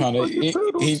 he ain't trying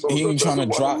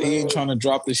to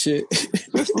drop the shit.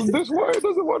 this word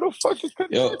doesn't want to fucking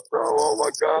connect, bro. Oh my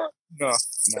god. No.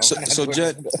 So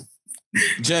Jet,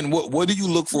 Jen, what do you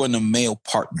look for in a male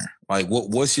partner? Like,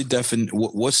 what's your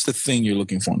what's the thing you're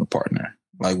looking for in a partner?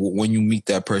 Like, when you meet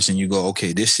that person, you go,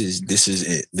 okay, this is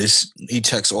it. He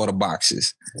checks all the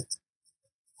boxes.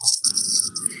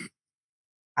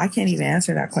 I can't even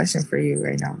answer that question for you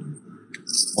right now.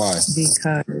 Why?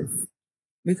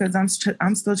 Because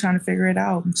I'm still trying to figure it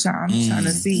out. I'm trying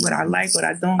to see what I like, what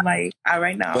I don't like.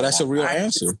 Right now, but that's a real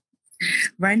answer.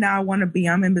 Right now,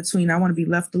 I'm in between. I want to be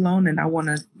left alone, and I want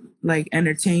to like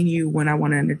entertain you when I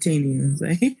want to entertain you.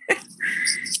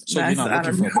 So you're not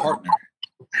looking for a partner.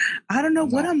 I don't know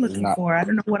what I'm looking for. I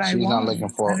don't know what I want. She's not looking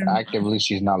for actively.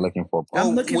 She's not looking for a partner.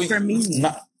 I'm looking for me.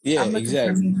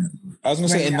 Exactly. I was gonna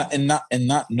say, and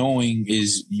not knowing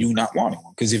is you not wanting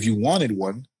one. Because if you wanted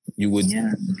one, you would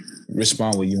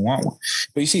respond when you want one.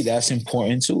 But you see, that's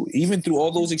important too. Even through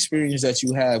all those experiences that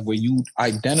you have, where you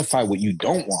identify what you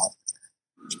don't want,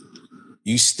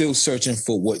 you still searching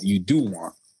for what you do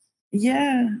want.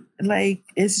 Yeah, like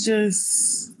it's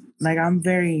just like I'm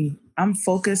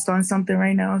focused on something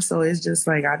right now, so it's just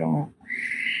like I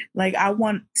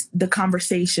want the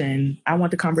conversation.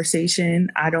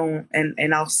 I don't,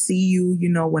 and I'll see you,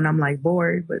 when I'm like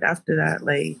bored, but after that,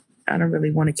 like I don't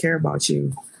really want to care about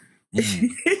you.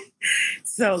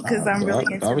 So, because I'm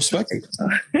really I respect it.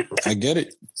 I get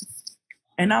it.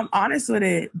 And I'm honest with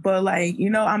it, but like,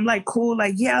 I'm like cool,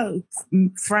 like, yeah,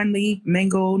 friendly,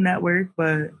 mingle, network,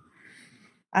 but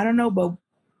I don't know. But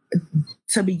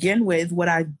to begin with, what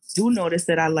I do notice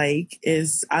that I like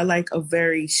is I like a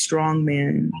very strong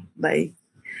man, like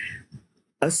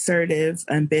assertive,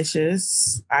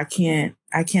 ambitious. I can't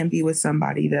be with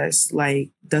somebody that's like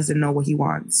doesn't know what he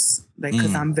wants, like,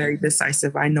 because I'm very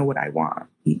decisive. I know what I want,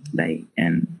 like,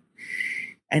 and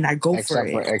I go for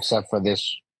it. Except for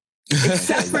this.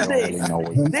 Except for this.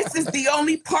 This is the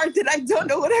only part that I don't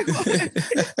know what I want.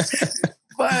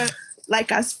 But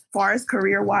like as far as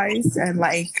career wise and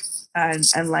like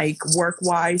work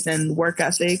wise and work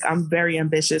ethic, I'm very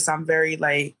ambitious. I'm very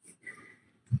like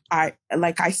I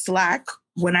slack.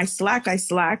 When I slack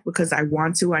because I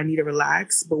want to. I need to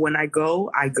relax. But when I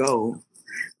go, I go.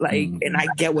 Like, and I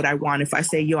get what I want. If I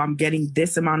say, yo, I'm getting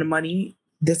this amount of money,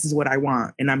 this is what I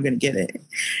want, and I'm gonna get it.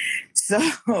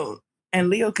 So. And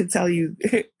Leo could tell you,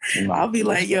 I'll be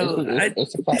like, yo,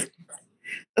 it's a fact.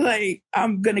 Like,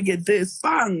 I'm going to get this,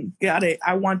 bang, got it.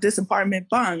 I want this apartment,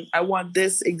 bang. I want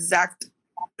this exact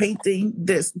painting,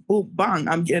 this, boom, bang,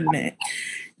 I'm getting it.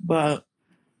 But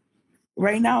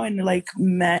right now, in like,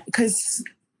 because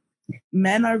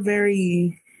men are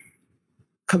very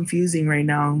confusing right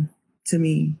now to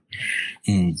me.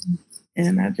 And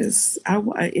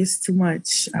it's too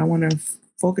much. I want to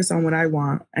focus on what I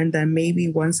want. And then maybe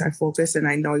once I focus and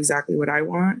I know exactly what I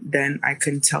want, then I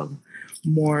can tell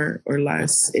more or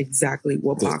less exactly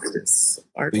what boxes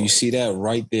are going. You see that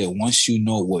right there. Once you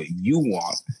know what you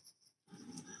want,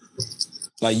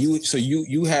 like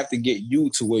you have to get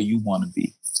you to where you want to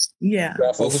be. Yeah.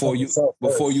 Before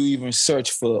you even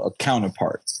search for a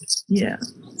counterpart. Yeah.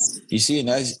 You see, and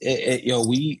that's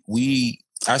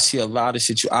I see a lot of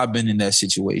situations. I've been in that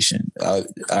situation,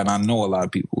 and I know a lot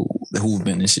of people who've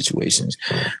been in situations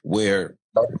where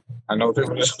I know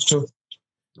people too.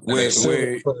 Where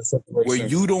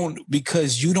you don't,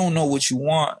 because you don't know what you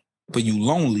want, but you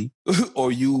lonely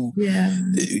or you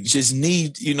just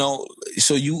need,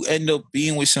 so you end up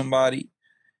being with somebody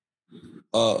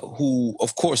who,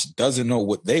 of course, doesn't know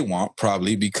what they want,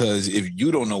 probably, because if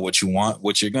you don't know what you want,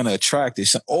 what you're going to attract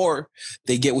is, or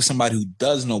they get with somebody who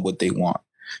does know what they want.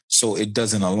 So it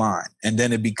doesn't align. And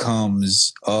then it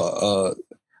becomes, I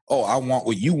want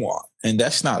what you want. And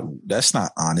that's not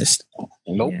honest.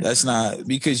 Nope. That's not,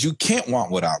 because you can't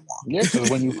want what I want. Yeah, because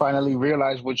when you finally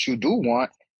realize what you do want,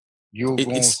 you're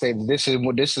going to say, this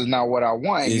is not what I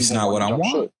want. It's not what I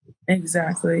want. Shit.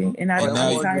 Exactly. And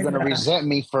you're going to resent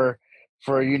me for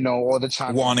all the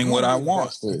time wanting what I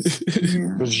want,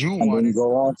 because you want to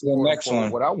go on to the next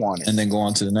one. What I wanted, and then go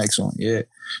on to the next one. Yeah,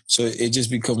 so it just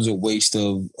becomes a waste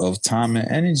of time and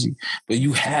energy. But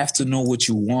you have to know what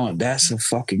you want. That's a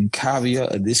fucking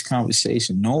caveat of this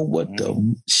conversation. Know what the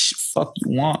fuck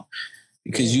you want,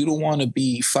 because you don't want to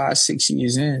be 5-6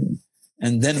 years in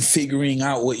and then figuring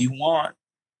out what you want.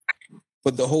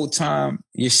 But the whole time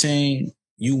you're saying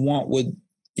you want what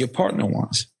your partner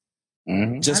wants.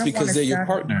 Just because they're your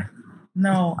partner.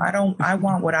 No, I don't. I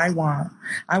want what I want.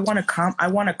 I want a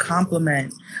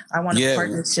compliment. I want a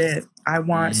partnership. I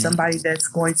want somebody that's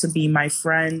going to be my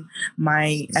friend,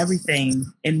 my everything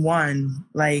in one.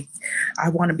 Like, I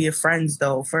want to be a friend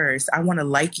though first. I want to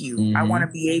like you. I want to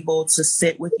be able to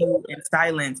sit with you in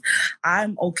silence.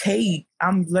 I'm okay.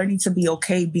 I'm learning to be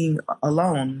okay being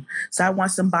alone. So I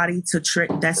want somebody to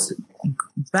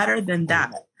better than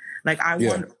that. Like I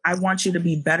want you to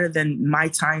be better than my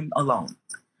time alone.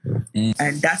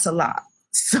 And that's a lot.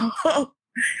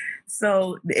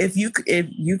 So if you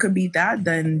could be that,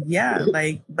 then yeah,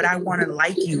 like, but I want to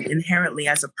like you inherently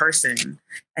as a person.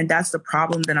 And that's the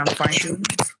problem that I'm finding,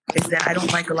 is that I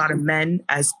don't like a lot of men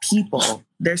as people.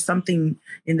 There's something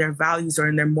in their values or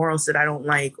in their morals that I don't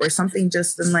like, or something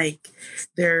just in like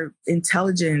their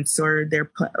intelligence or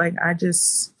their, like,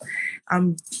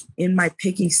 I'm in my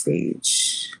picky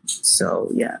stage. So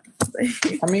yeah.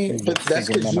 I mean, but that's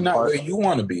because you're not where you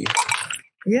want to be.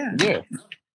 Yeah. Yeah.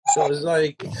 So it's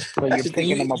like, so you're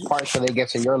picking them apart so they get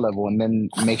to your level, and then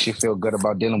it makes you feel good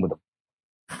about dealing with them.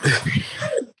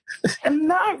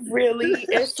 Not really.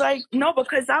 It's like, no,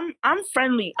 because I'm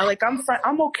friendly. Like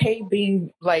I'm okay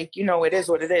being like, you know, it is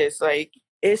what it is. Like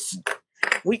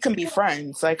we can be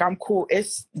friends. Like I'm cool.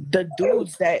 It's the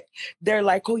dudes that they're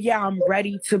like, oh yeah, I'm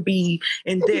ready to be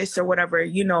in this or whatever,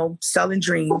 you know, selling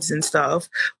dreams and stuff.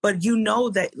 But you know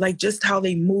that like just how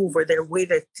they move or their way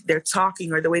that they're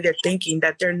talking or the way they're thinking,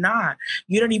 that they're not.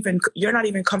 You're not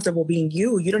even comfortable being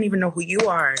you. You don't even know who you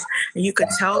are, and you could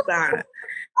tell that.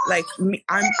 Like me,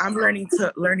 I'm learning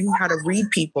how to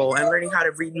read people and learning how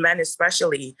to read men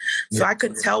especially. So I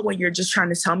could tell when you're just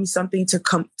trying to tell me something to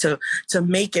come to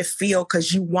make it feel,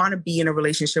 because you want to be in a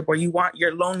relationship, or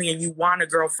you're lonely and you want a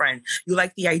girlfriend. You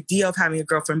like the idea of having a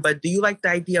girlfriend, but do you like the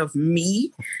idea of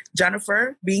me,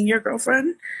 Jennifer, being your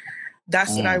girlfriend?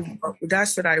 That's what I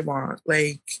want.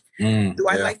 Like, do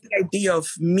I like the idea of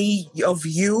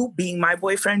you being my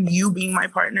boyfriend, you being my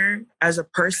partner as a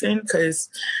person? Because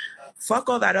fuck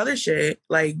all that other shit.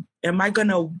 Like, am I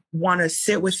gonna want to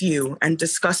sit with you and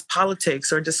discuss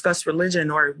politics or discuss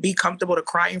religion or be comfortable to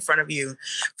cry in front of you?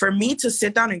 For me to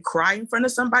sit down and cry in front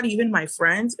of somebody, even my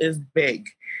friends, is big.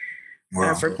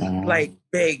 Wow. Like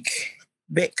big,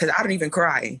 because I don't even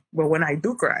cry. But when I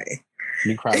do cry,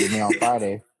 you cried with me on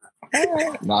Friday.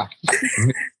 Nah.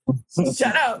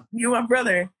 Shut up, you my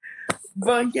brother.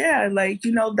 But yeah, like,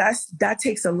 you know, that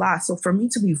takes a lot. So for me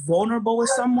to be vulnerable with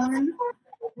someone,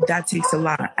 that takes a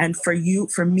lot. And for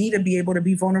me to be able to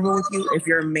be vulnerable with you, if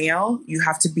you're a male, you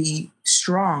have to be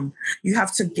strong. You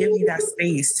have to give me that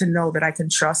space to know that I can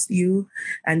trust you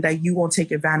and that you won't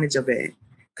take advantage of it.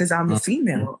 Because I'm a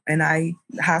female and I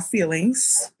have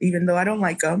feelings, even though I don't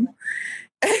like them.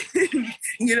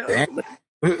 You know?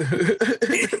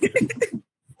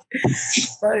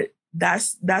 But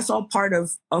that's all part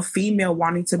of a female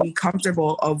wanting to be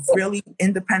comfortable, of really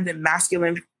independent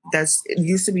masculine that's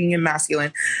used to being in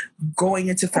masculine, going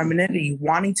into femininity,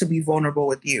 wanting to be vulnerable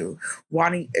with you,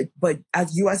 but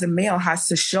as a male has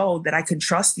to show that I can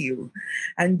trust you.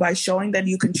 And by showing that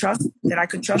I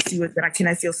can trust you, is that can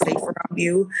I feel safe around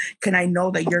you? Can I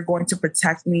know that you're going to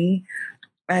protect me?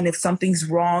 And if something's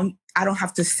wrong, I don't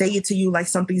have to say it to you like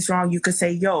something's wrong. You could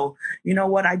say, yo, you know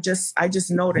what? I just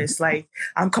noticed, like,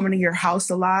 I'm coming to your house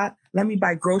a lot. Let me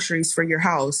buy groceries for your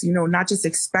house, you know, not just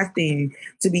expecting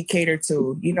to be catered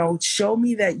to, you know, show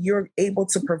me that you're able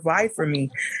to provide for me,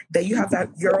 that you have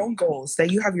your own goals,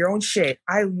 that you have your own shit.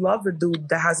 I love a dude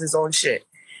that has his own shit.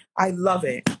 I love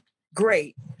it.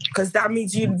 Great. Because that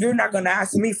means you're not going to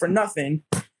ask me for nothing.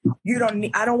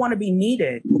 I don't want to be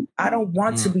needed. I don't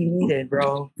want to be needed,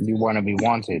 bro. You want to be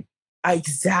wanted.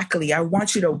 Exactly. I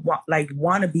want you to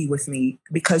want to be with me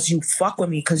because you fuck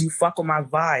with me, because you fuck with my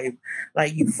vibe.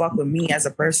 Like, you fuck with me as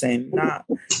a person, not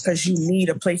because you need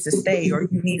a place to stay or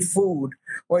you need food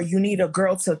or you need a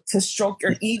girl to stroke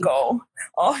your ego.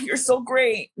 Oh, you're so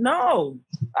great. No,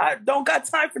 I don't got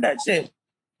time for that shit.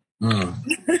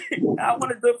 I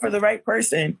want to do it for the right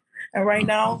person. And right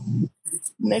now,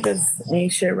 niggas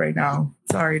ain't shit right now.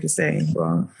 Sorry to say,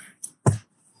 but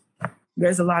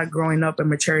there's a lot of growing up and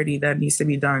maturity that needs to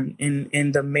be done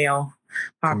in the male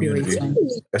population.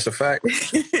 That's a fact.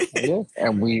 Yeah,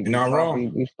 and we not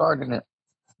wrong. We starting it.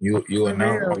 You are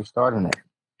not. We starting it.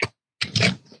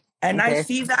 And okay. I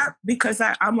see that because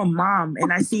I'm a mom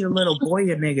and I see a little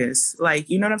boy in niggas. Like,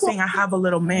 you know what I'm saying? I have a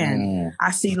little man.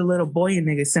 I see the little boy in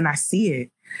niggas and I see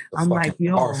it. I'm like,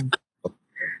 yo,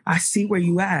 I see where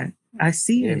you at. I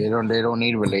see it. They don't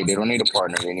need a relate. They don't need a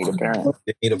partner. They need a parent.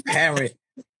 They need a parent.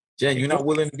 Jen, you're not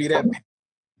willing to be that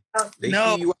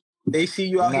parent. They see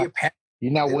you out here.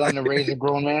 You're not willing to raise a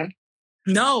grown man?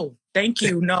 No, thank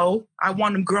you. No, I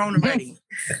want him grown already.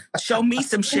 Show me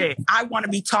some shit. I want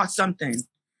to be taught something.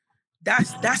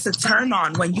 That's a turn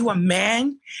on when you a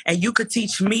man and you could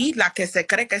teach me, la que se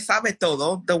cree que sabe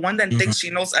todo, the one that thinks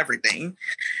she knows everything,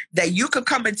 that you could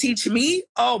come and teach me.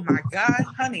 Oh my God,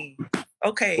 honey.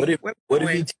 Okay. What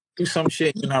if you teach you some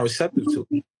shit you're not receptive to?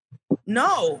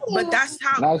 No, but that's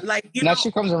how, Now, like, you now know.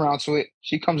 she comes around to it.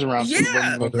 She comes around to it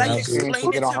Yeah, when like she explain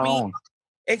it it on to her me. own.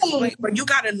 Explain, but you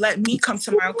gotta let me come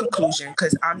to my own conclusion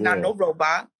because I'm not Yeah. no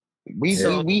robot. We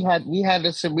had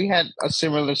a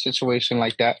similar situation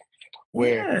like that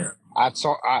where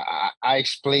I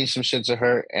explained some shit to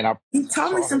her and I You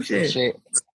tell me some shit.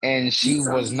 and she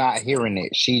was not hearing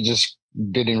it. She just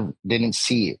didn't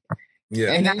see it.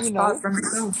 Yeah. And then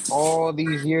all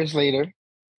these years later,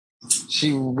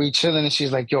 we chilling and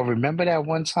she's like, "Yo, remember that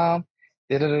one time?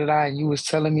 And you was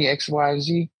telling me X, Y,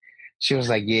 Z." She was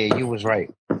like, "Yeah, you was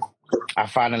right. I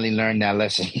finally learned that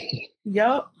lesson."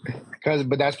 Yup.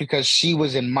 But that's because she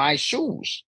was in my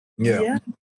shoes. Yeah.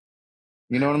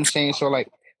 You know what I'm saying? So like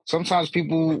sometimes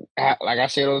people, like I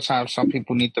say all the time, some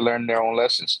people need to learn their own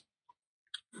lessons.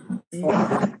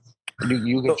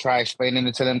 You could try explaining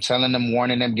it to them, telling them,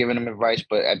 warning them, giving them advice,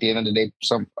 but at the end of the day,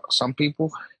 some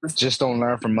people just don't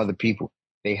learn from other people.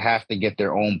 They have to get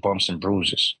their own bumps and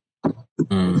bruises.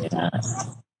 Yeah,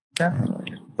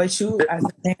 definitely. But you, as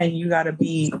a man, you gotta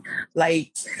be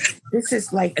like, this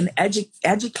is like an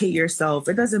educate yourself.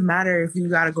 It doesn't matter if you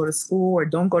gotta go to school or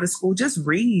don't go to school. Just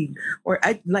read or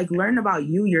like learn about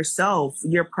you yourself,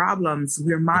 your problems,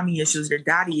 your mommy issues, your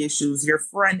daddy issues, your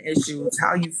friend issues,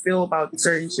 how you feel about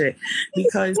certain shit.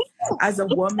 Because as a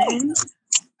woman,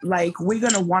 like, we're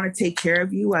gonna want to take care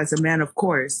of you. As a man, of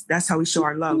course, that's how we show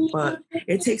our love, but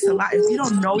it takes a lot. If you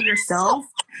don't know yourself,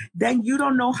 then you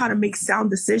don't know how to make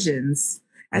sound decisions,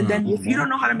 and then if you don't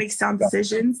know how to make sound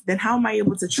decisions, then how am I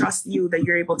able to trust you that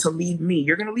you're able to lead me?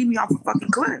 You're gonna lead me off a fucking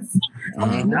cliff.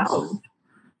 No.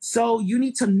 So you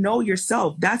need to know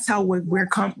yourself. That's how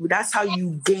that's how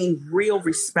you gain real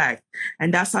respect.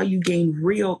 And that's how you gain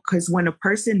real, because when a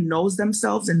person knows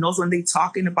themselves and knows when they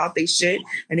talking about their shit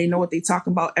and they know what they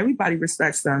talking about, everybody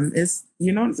respects them. It's,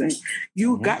 you know what I'm saying?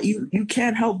 You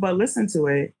can't help but listen to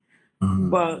it.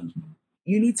 But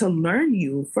you need to learn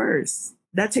you first.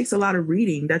 That takes a lot of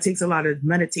reading. That takes a lot of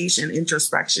meditation,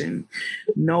 introspection.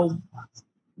 Know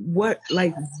what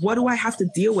do I have to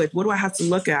deal with? What do I have to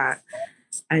look at?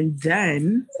 And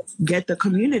then get the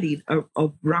community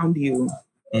around you.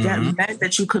 Get men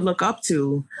that you could look up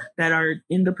to that are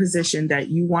in the position that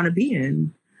you want to be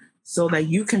in, so that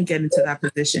you can get into that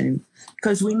position.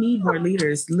 Because we need more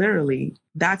leaders, literally.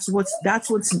 That's what's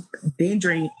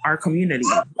endangering our community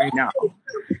right now.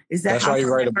 Is that how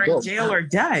we're in jail or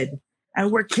dead,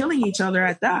 and we're killing each other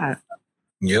at that.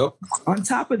 Yep. On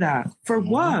top of that, for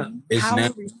what? Power,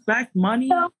 respect, money?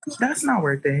 That's not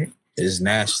worth it. It's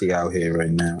nasty out here right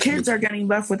now. Kids are getting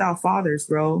left without fathers,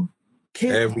 bro.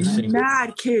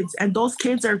 Mad kids, and those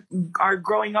kids are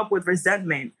growing up with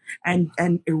resentment and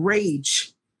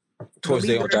rage towards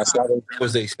their join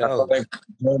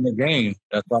the game.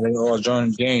 That's why they all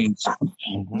join gangs.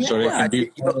 So they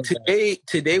can be.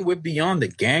 Today we're beyond the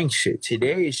gang shit.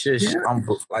 Today it's just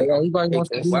everybody wants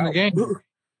to be in the game.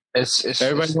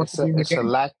 It's a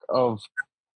lack of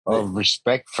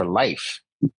respect for life.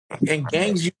 And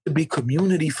gangs used to be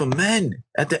community for men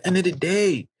at the end of the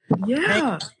day.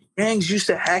 Yeah. Gangs used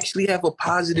to actually have a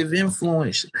positive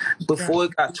influence before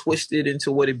it got twisted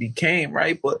into what it became,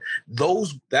 right? But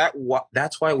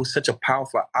that's why it was such a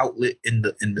powerful outlet in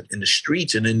the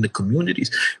streets and in the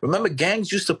communities. Remember,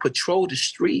 gangs used to patrol the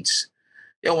streets.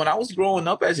 Yeah, when I was growing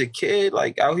up as a kid,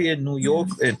 like out here in New York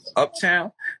and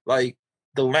Uptown, like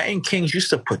the Latin Kings used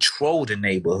to patrol the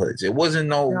neighborhoods. It wasn't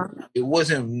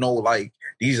no like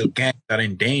these are gangs that are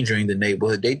endangering the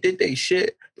neighborhood. They did their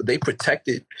shit, but they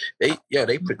protected the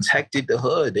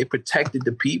hood. They protected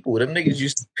the people. Them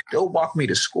niggas they'll walk me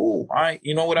to school, right?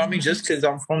 You know what I mean? Just because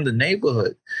I'm from the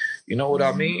neighborhood. You know what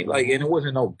I mean? Like, and it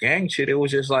wasn't no gang shit. It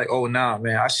was just like, oh nah,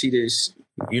 man, I see this,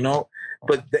 you know?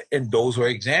 But and those were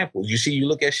examples. You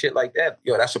look at shit like that,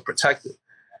 that's a protector.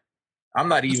 I'm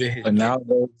not even his. But now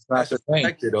it's not the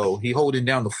thing. Though he holding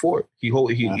down the fort. He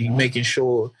making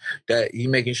sure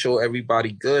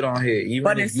everybody good on here. Even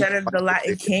but instead of the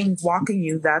Latin King walking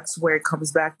you, that's where it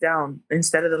comes back down.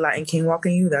 Instead of the Latin King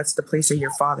walking you, that's the place of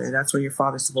your father. That's where your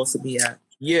father's supposed to be at.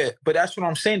 Yeah, but that's what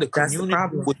I'm saying. The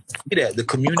community would see that. The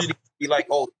community would be like,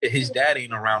 oh, his dad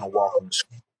ain't around to walk him to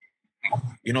school.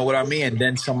 You know what I mean? And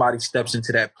then somebody steps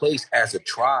into that place as a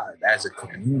tribe, as a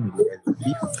community, as a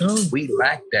people. We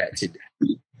lack that today.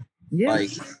 Yeah.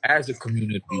 Like, as a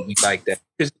community, we like that.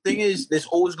 Because the thing is, there's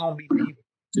always going to be people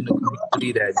in the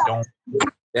community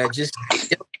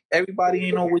everybody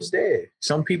ain't always there.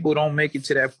 Some people don't make it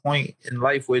to that point in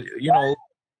life where,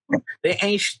 they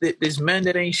ain't there's men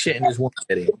that ain't shit and there's women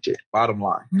that ain't shit. Bottom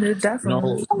line.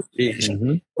 Definitely.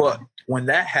 But when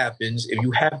that happens, if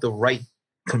you have the right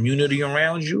community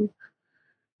around you,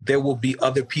 there will be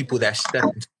other people that step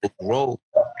into the role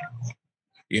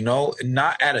You know,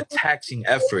 not at a taxing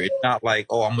effort. It's not like,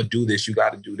 oh, I'm gonna do this. You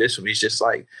got to do this. It's just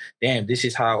like, damn, this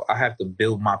is how I have to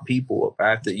build my people up.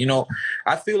 I have to, you know,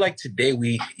 I feel like today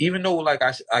even though like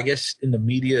I guess in the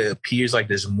media it appears like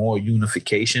there's more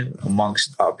unification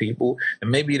amongst our people, and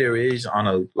maybe there is on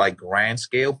a like grand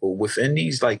scale, but within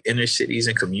these like inner cities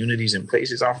and communities and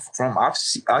places I'm from, I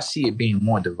see it being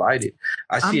more divided.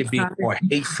 I see it being more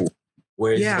hateful.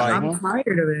 Where it's like, I'm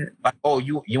tired of it. Like, oh,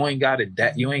 you ain't got a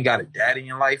dad, you ain't got a dad in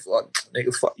your life,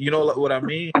 nigga. Fuck, you know what I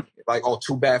mean? Like, oh,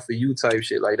 too bad for you type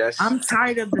shit. Like that's. I'm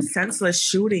tired of the senseless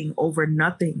shooting over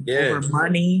nothing, over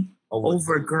money,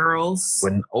 over girls,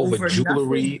 over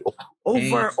jewelry,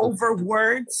 over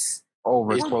words,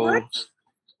 over clothes.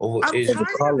 I'm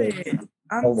tired of it.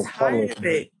 I'm tired of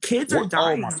it. Kids are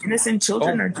dying. Innocent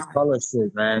children are dying. Color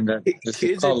shit, man.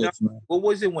 Kids are dying. What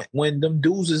was it when them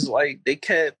dudes is like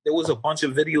there was a bunch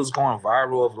of videos going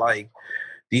viral of like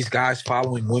these guys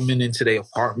following women into their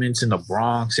apartments in the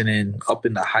Bronx and then up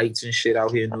in the Heights and shit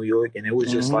out here in New York, and it was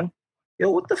just like,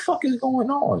 yo, what the fuck is going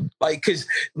on? Like, cause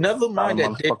never mind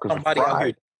that there's somebody out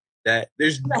here that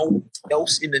there's no one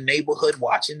else in the neighborhood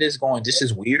watching this going, this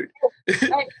is weird.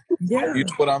 Yeah. You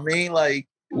know what I mean? Like,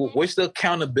 what's the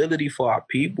accountability for our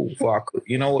people? For our,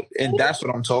 you know, and that's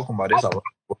what I'm talking about. There's a lot of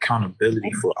accountability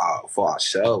for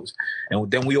ourselves, and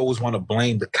then we always want to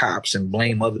blame the cops and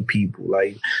blame other people.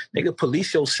 Like, nigga,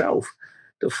 police yourself.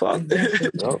 The fuck.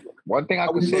 One thing I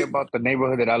could say about the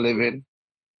neighborhood that I live in,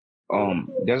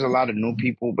 there's a lot of new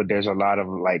people, but there's a lot of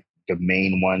like the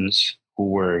main ones who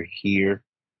were here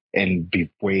and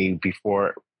way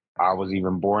before I was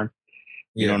even born.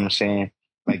 You know what I'm saying?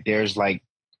 Like, there's like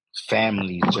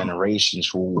families, generations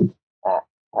who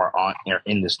are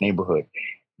in this neighborhood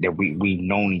that we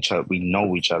know each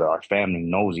other. Our family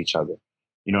knows each other.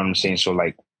 You know what I'm saying? So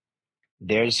like,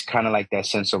 there's kind of like that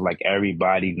sense of like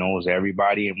everybody knows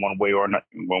everybody in one way or not,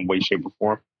 in one way, shape, or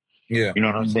form. Yeah, you know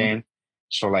what I'm saying?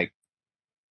 So like,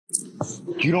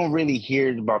 you don't really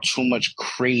hear about too much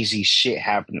crazy shit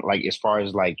happening. Like as far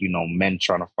as like, you know, men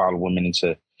trying to follow women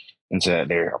into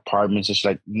their apartments and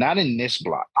shit. Like, not in this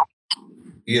block.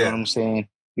 You know what I'm saying?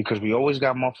 Because we always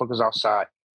got motherfuckers outside,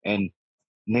 and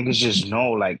niggas just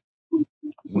know, like,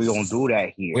 we don't do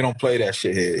that here. We don't play that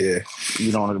shit here, yeah.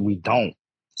 You know, we don't.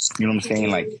 You know what I'm saying?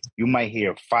 Like, you might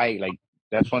hear a fight. Like,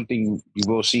 that's one thing you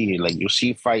will see here. Like, you'll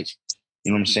see fights.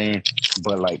 You know what I'm saying?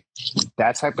 But, like,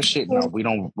 that type of shit, no, we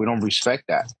don't respect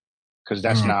that. Because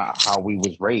that's not how we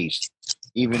was raised.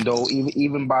 Even though,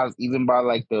 even by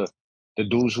like, the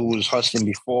dudes who was hustling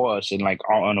before us and, like,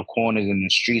 on the corners and the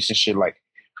streets and shit, like,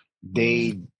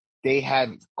 they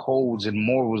had codes and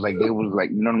morals, like they was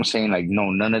like, you know what I'm saying? Like, no,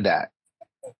 none of that.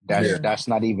 That's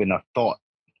not even a thought.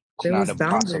 It's not a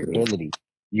possibility.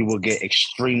 You will get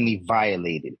extremely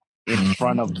violated in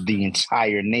front of the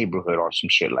entire neighborhood or some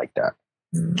shit like that.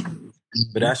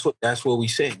 But that's what we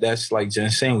say. That's like Jen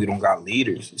saying, we don't got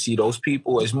leaders. See, those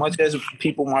people, as much as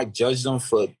people might judge them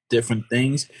for different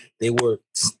things,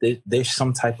 there's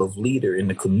some type of leader in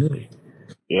the community.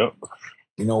 Yep.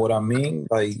 You know what I mean?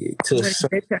 Like,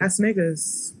 ass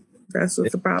niggas. That's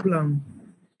what's the problem.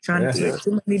 Trying to teach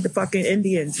too many the fucking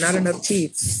Indians, not enough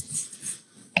chiefs.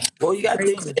 Well, you got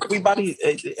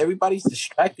everybody's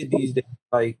distracted these days.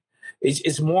 Like,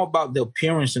 it's more about the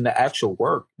appearance and the actual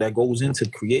work that goes into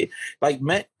create. Like,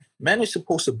 men are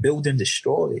supposed to build and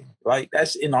destroy. Like,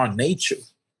 that's in our nature.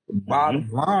 Bottom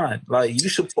line, like,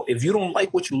 if you don't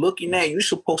like what you're looking at, you're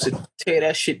supposed to tear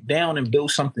that shit down and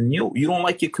build something new. You don't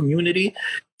like your community,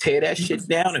 tear that shit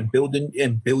down and build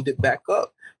it back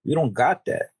up. We don't got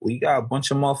that. We got a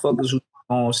bunch of motherfuckers who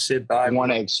gonna sit by,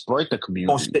 want to exploit the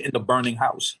community, gonna sit in the burning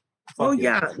house. We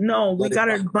got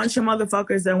a bunch of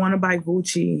motherfuckers that want to buy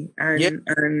Gucci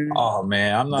and oh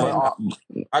man, I'm not.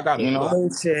 I got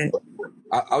bullshit.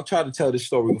 I'll try to tell this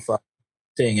story without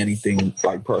saying anything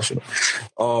like personal.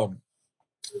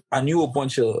 I knew a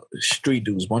bunch of street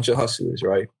dudes, bunch of hustlers,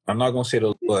 right? I'm not gonna say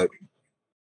but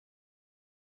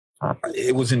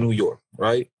it was in New York,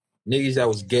 right? Niggas that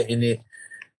was getting it,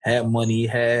 had money,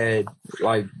 had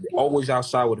like always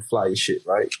outside with the flyer shit,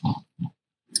 right?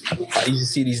 I used to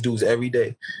see these dudes every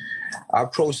day. I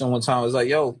approached them one time. I was like,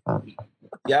 "Yo,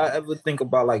 y'all ever think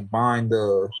about like buying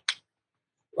the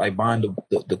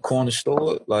corner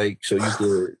store, like, so you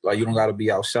could, like, you don't got to be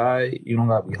outside, you don't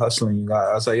got to be hustling.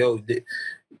 I was like, yo,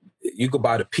 you could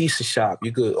buy the pizza shop,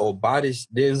 you could, or buy this.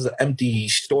 There's an empty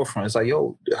storefront. It's like,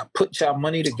 yo, put y'all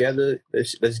money together.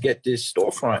 Let's get this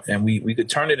storefront, and we could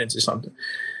turn it into something.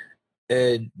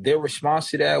 And their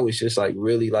response to that was just like,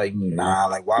 really, like, nah,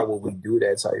 like, why would we do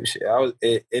that type of shit?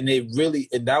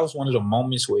 And that was one of the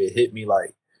moments where it hit me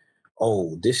like,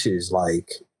 oh, this is like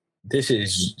this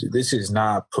is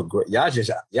not progress. Y'all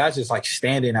just like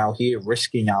standing out here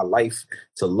risking our life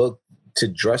to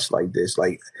dress like this.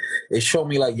 Like, it showed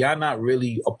me like y'all not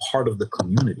really a part of the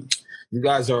community. You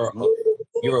guys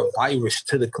you're a virus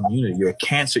to the community. You're a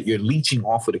cancer. You're leeching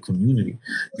off of the community.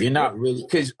 You're not really,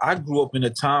 because I grew up in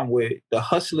a time where the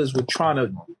hustlers were trying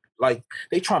to buy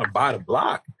the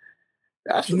block.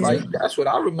 That's what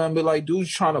I remember. Like, dudes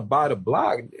trying to buy the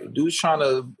block. Dudes trying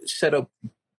to set up,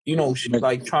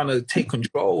 like trying to take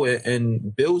control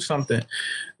and build something.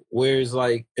 Whereas,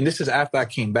 like, and this is after I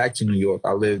came back to New York.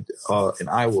 I lived in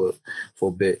Iowa for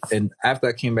a bit, and after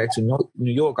I came back to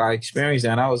New York, I experienced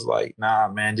that, and I was like, "Nah,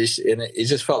 man, it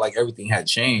just felt like everything had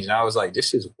changed." And I was like,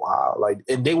 "This is wild!" Like,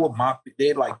 and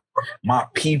they're like my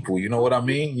people. You know what I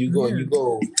mean? You go.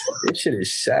 This shit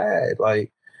is sad.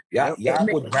 Like, y'all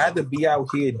would rather be out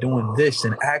here doing this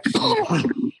than actually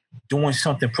doing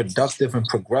something productive and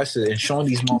progressive and showing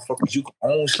these motherfuckers you can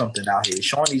own something out here.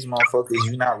 Showing these motherfuckers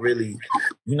you're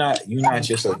not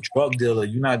just a drug dealer.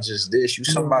 You're not just this. You're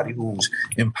somebody who's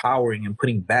empowering and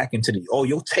putting back into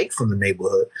you'll take from the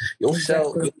neighborhood. You'll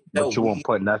sell, but you won't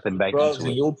put nothing back drugs into it.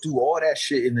 And you'll do all that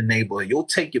shit in the neighborhood. You'll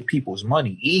take your people's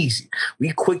money easy.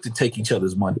 We quick to take each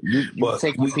other's money. You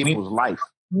take people's life.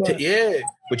 Yeah,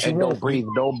 but you don't breathe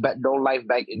no life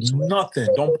back into nothing.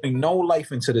 It. Don't bring no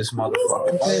life into this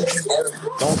motherfucker.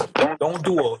 Don't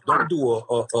do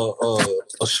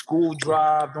a school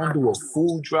drive. Don't do a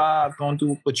food drive.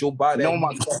 But you'll buy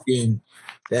that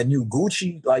that new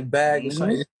Gucci like bag or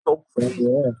something. It's so crazy.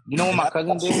 You know what my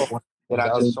cousin did? That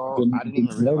I just saw. I didn't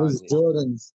even realize it.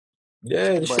 Jordans.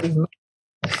 Yeah,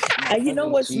 and you know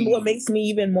what makes me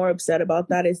even more upset about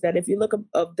that is that if you look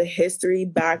up the history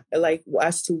back, like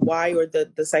as to why, or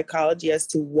the psychology as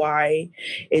to why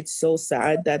it's so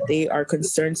sad that they are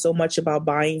concerned so much about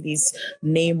buying these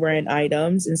name brand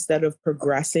items instead of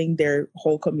progressing their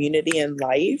whole community and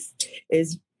life,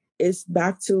 is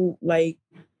back to like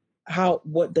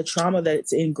what the trauma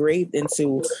that's engraved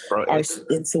into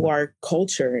our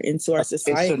culture, into our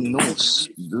society. It's a noose.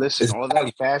 Listen, all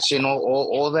that fashion,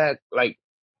 all that like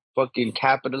fucking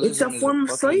capitalism. It's a form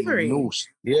of slavery. Noose.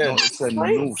 Yeah, no, it's a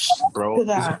noose, bro.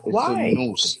 It's Why? a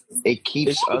noose. It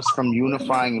keeps us from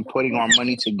unifying and putting our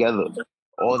money together.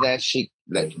 All that shit,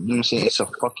 like, you know what I'm saying? It's a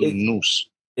fucking noose.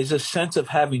 It's a sense of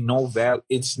having no value.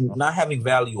 It's not having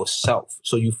value of self.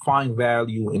 So you find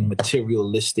value in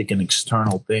materialistic and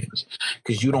external things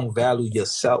because you don't value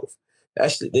yourself.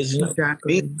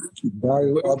 Exactly.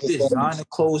 Designer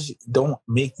clothes don't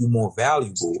make you more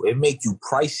valuable. It make you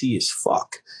pricey as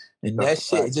fuck. And that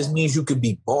shit, it just means you could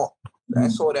be bought.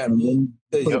 That's all that means.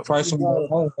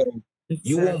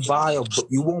 You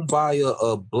won't buy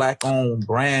a black owned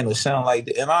brand or something like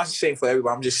that. And I'm not saying for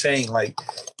everybody. I'm just saying, like,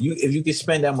 if you can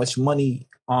spend that much money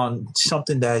on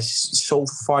something that's so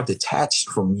far detached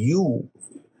from you,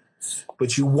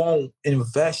 but you won't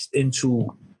invest into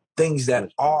things that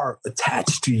are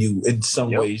attached to you in some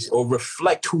ways or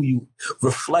reflect you.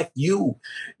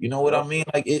 You know what I mean?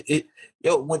 Like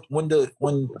when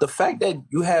the fact that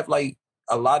you have like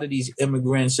a lot of these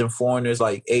immigrants and foreigners,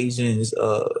 like Asians,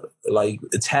 like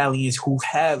Italians, who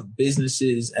have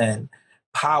businesses and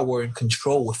power and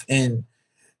control within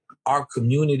our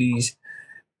communities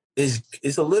is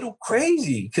a little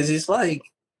crazy, because it's like,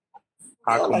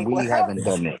 how come we haven't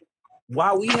done it?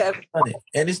 Why we haven't done it?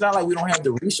 And it's not like we don't have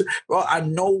the research. Well, I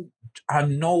know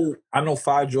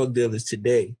 5 drug dealers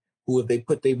today who, if they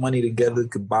put their money together,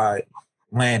 could buy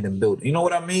land and build. You know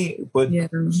what I mean? But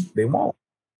they won't.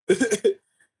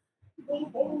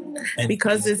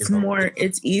 Because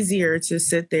it's easier to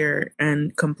sit there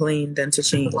and complain than to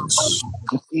change. It's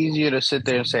easier to sit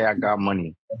there and say, I got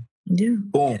money. Yeah.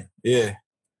 Boom. Yeah.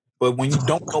 But when you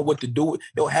don't know what to do,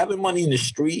 having money in the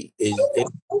street is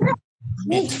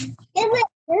you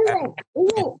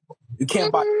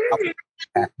can't buy.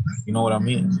 You know what I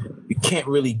mean? You can't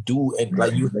really do it.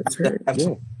 Like, you have to have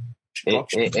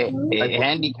it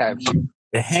handicaps you.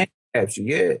 It handicaps you,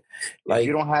 yeah. Like, if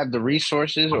you don't have the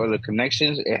resources or the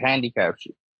connections, it handicaps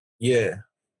you. Yeah.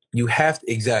 You have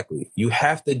to, exactly. You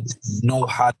have to know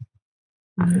how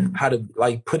to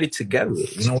like put it together.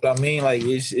 You know what I mean? Like,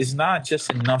 it's not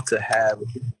just enough to have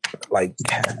like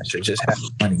cash or just have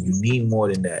money. You need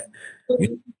more than that.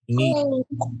 You need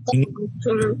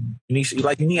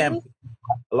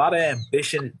a lot of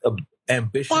ambition men.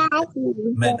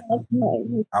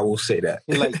 I will say that.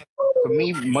 Like, for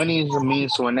me, money is a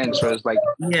means to an end. So it's like,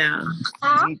 you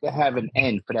need to have an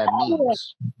end for that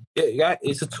means. Yeah,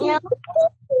 it's a tool.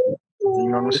 You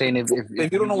know what I'm saying? If you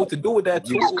don't know what to do with that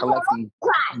tool, you're just collecting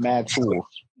mad tools.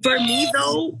 For me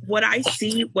though, what I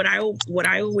see, what I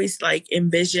always like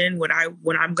envision, what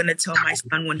I'm gonna tell my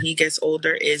son when he gets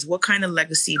older is, what kind of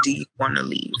legacy do you want to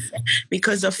leave?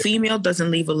 Because a female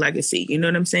doesn't leave a legacy. You know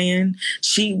what I'm saying?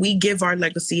 We give our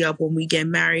legacy up when we get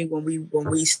married, when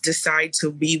we decide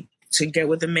to get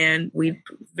with a man. We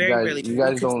you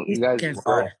guys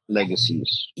birth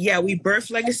legacies. Yeah, we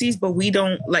birth legacies, but we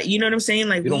don't, like, you know what I'm saying?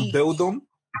 Like, we don't build them.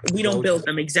 We don't build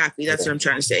them. Exactly. That's what I'm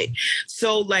trying to say.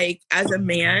 So, like, as a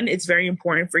man, it's very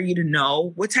important for you to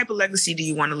know, what type of legacy do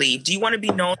you want to leave? Do you want to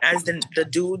be known as the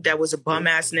dude that was a bum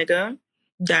ass nigga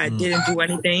that didn't do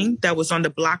anything, that was on the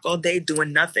block all day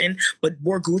doing nothing but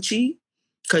wore Gucci?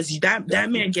 Because that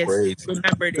man gets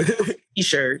remembered in a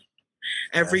t-shirt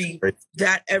every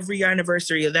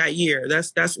anniversary of that year.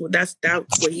 That's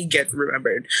what he gets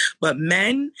remembered. But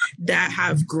men that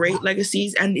have great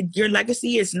legacies, and your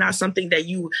legacy is not something that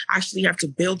you actually have to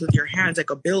build with your hands,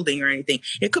 like a building or anything.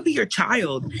 It could be your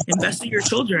child. Invest in your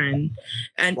children.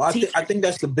 And I think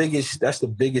that's the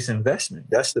biggest investment.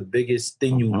 That's the biggest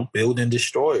thing you build and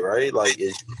destroy, right? Like,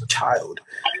 is your child,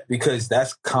 because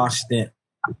that's constant.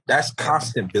 That's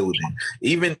constant building.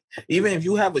 Even if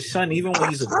you have a son, even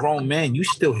when he's a grown man, you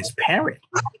still his parent.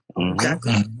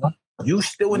 You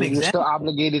still an example. You're still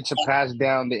obligated to pass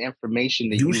down the information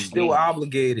that you still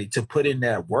obligated to put in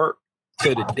that work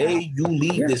to the day you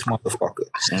leave this motherfucker.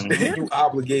 You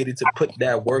obligated to put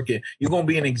that work in. You're gonna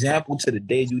be an example to the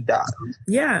day you die.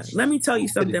 Yeah, let me tell you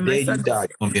something. To the day you die,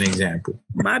 you're gonna be an example.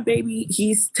 My baby,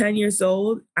 he's 10 years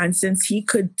old, and since he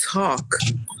could talk,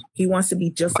 he wants to be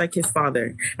just like his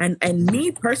father. And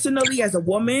me personally, as a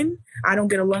woman, I don't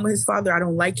get along with his father. I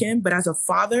don't like him. But as a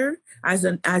father, as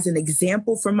an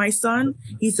example for my son,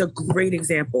 he's a great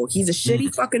example. He's a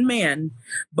shitty fucking man,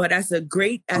 but as a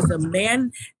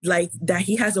man, like, that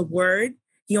he has a word.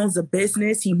 He owns a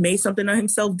business. He made something of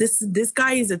himself. This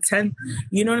guy is a 10.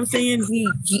 You know what I'm saying? He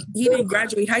didn't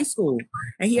graduate high school,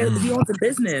 and he owns a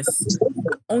business,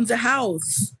 owns a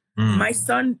house. My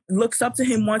son looks up to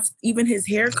him, wants even his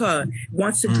haircut,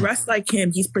 wants to dress like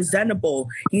him. He's presentable.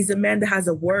 He's a man that has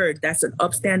a word. That's an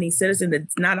upstanding citizen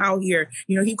that's not out here.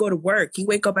 You know, he go to work. He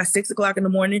wake up at 6 o'clock in the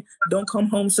morning, don't come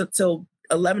home till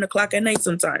 11 o'clock at night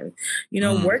sometimes. You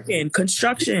know, working,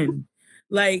 construction.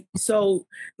 Like, so,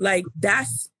 like,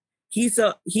 he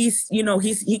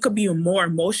could be more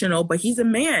emotional, but he's a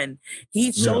man.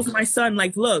 He shows my son,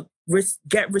 like, look,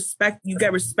 get respect. You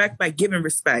get respect by giving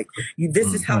respect.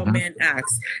 This is how a man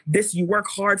acts. You work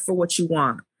hard for what you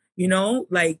want. You know,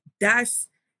 like, that's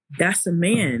a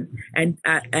man. And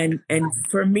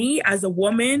for me, as a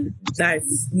woman,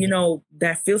 that's, you know,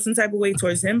 that feels some type of way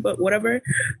towards him, but whatever.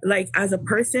 Like, as a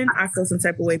person, I feel some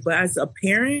type of way. But as a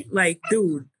parent, like,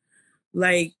 dude,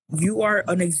 like, you are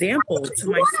an example to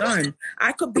my son.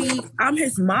 I'm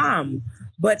his mom,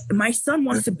 but my son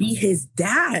wants to be his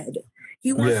dad.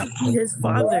 He wants to be his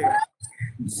father.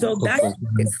 So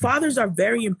fathers are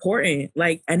very important.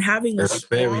 Like, and having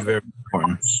very, very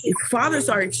important. Fathers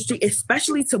are extreme,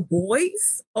 especially to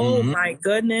boys. Oh my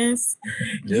goodness.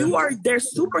 They're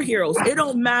superheroes. It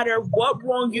don't matter what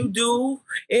wrong you do.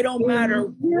 It don't matter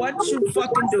what you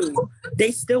fucking do.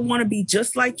 They still want to be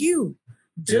just like you.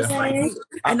 Just like you.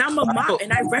 And I'm a mom,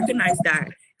 and I recognize that.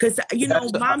 Because, you know,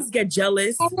 moms get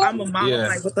jealous. I'm a mom. I'm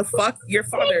like, what the fuck? Your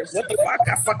father, what the fuck?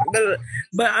 I fucking...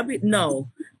 But I mean,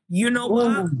 no. You know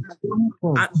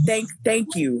what?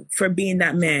 Thank you for being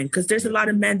that man. Because there's a lot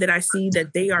of men that I see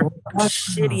that they are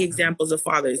shitty examples of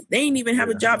fathers. They ain't even have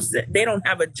a job. They don't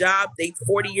have a job. They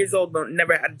 40 years old,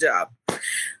 never had a job.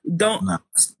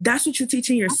 That's what you're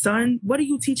teaching your son. What are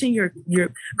you teaching your?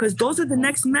 Because those are the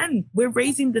next men. We're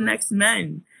raising the next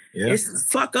men. Yeah. It's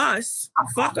fuck us.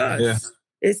 Yeah.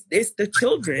 It's the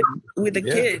children with the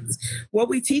kids. What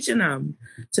we teaching them?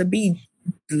 To be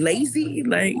lazy?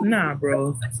 Like, nah,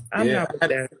 bro. I'm not with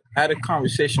that. I had a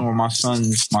conversation with my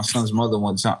son's mother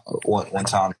one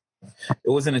time. It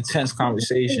was an intense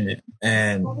conversation,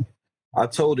 and I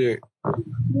told her,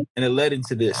 and it led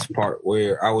into this part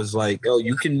where I was like, "Oh,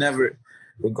 you can never,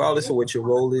 regardless of what your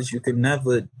role is, you can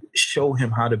never show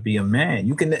him how to be a man.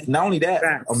 You can not only that,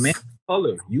 a man."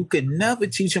 You could never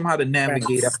teach him how to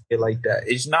navigate out there like that.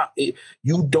 It's not.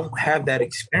 You don't have that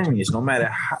experience. No matter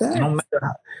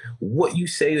what you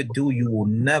say to do, you will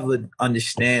never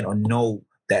understand or know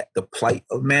that the plight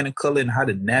of man of color and how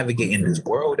to navigate in this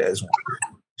world as one.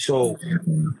 So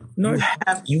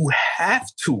you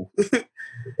have to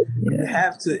you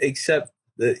have to accept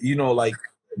that, you know, like,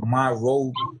 my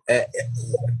role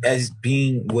as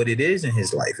being what it is in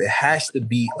his life. It has to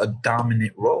be a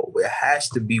dominant role. It has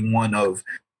to be one of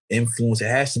influence. It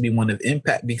has to be one of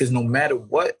impact, because no matter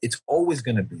what, it's always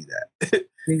going to be that.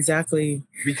 Exactly.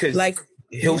 Because like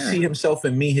he'll see himself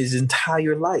in me his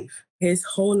entire life. His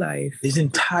whole life. His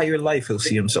entire life he'll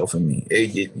see himself in me.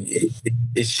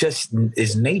 It's just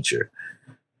his nature.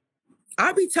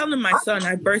 I be telling my son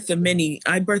I birthed a mini,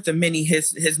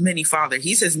 his mini father.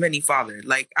 He's his mini father.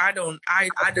 Like I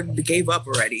gave up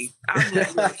already. I'm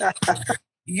like,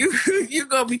 you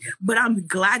gonna be, but I'm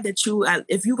glad that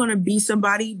if you're gonna be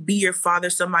somebody, be your father,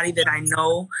 somebody that I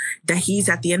know that he's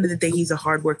at the end of the day, he's a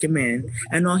hardworking man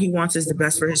and all he wants is the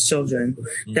best for his children.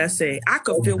 That's it. I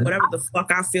could feel whatever the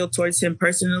fuck I feel towards him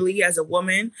personally as a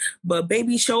woman, but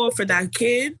baby, show up for that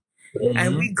kid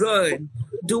and we good.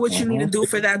 Do what you need to do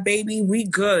for that baby. We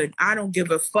good. I don't give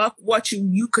a fuck what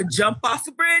you could jump off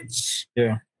a bridge.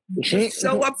 Yeah.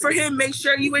 Show up for him. Make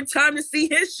sure you in time to see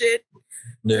his shit.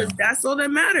 Yeah. That's all that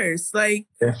matters. Like,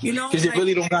 you know, because it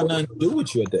really don't got nothing to do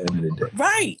with you at the end of the day.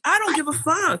 Right. I don't give a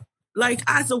fuck. Like,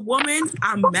 as a woman,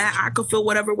 I'm mad. I could feel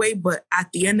whatever way, but at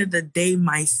the end of the day,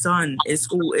 my son is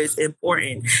who is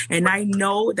important. And I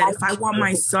know that if I want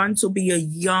my son to be a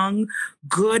young,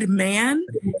 good man,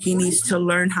 he needs to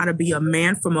learn how to be a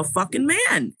man from a fucking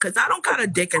man. Because I don't got a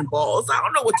dick and balls. I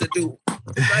don't know what to do.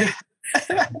 Like,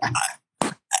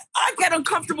 I get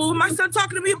uncomfortable with my son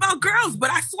talking to me about girls, but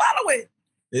I swallow it.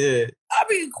 Yeah. I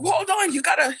mean, hold on. You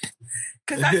got to...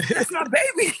 Because that's my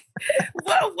baby.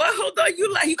 What? Hold on.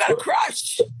 You got a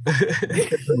crush.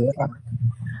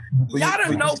 Y'all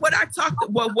don't know what I talked.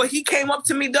 What he came up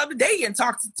to me the other day and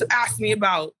asked me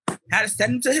about. How to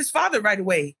send him to his father right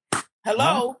away.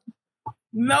 Hello?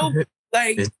 No,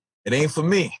 like it ain't for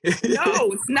me.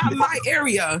 No, it's not my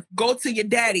area. Go to your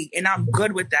daddy, and I'm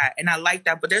good with that, and I like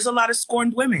that. But there's a lot of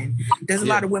scorned women. There's a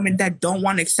lot of women that don't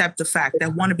want to accept the fact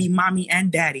that want to be mommy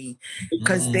and daddy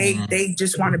because they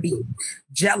just want to be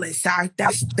jealous.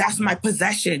 That's my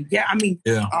possession. Yeah, I mean,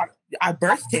 I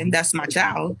birthed him. That's my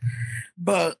child,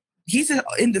 but he's an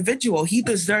individual. He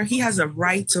has a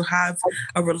right to have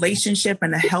a relationship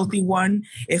and a healthy one.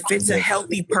 If it's a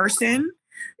healthy person,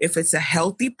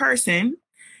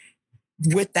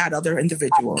 with that other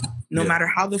individual, no matter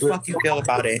how the fuck you feel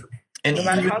about it. And no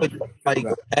matter like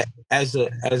as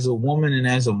a woman and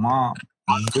as a mom,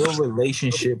 your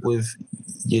relationship with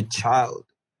your child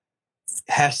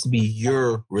has to be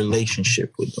your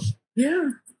relationship with them. Yeah.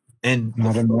 And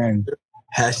not a man.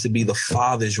 Has to be the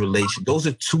father's relation. Those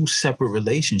are two separate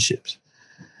relationships.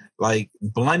 Like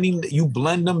you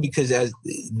blend them because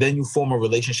then you form a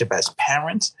relationship as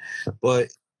parents, but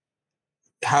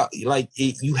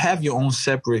you have your own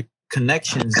separate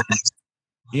connections and,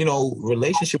 you know,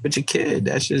 relationship with your kid.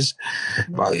 That's just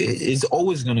it's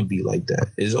always gonna be like that.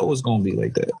 It's always gonna be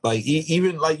like that. Like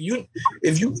even like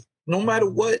no matter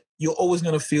what, you're always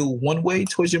gonna feel one way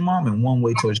towards your mom and one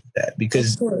way towards your dad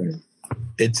because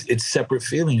it's separate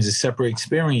feelings, it's separate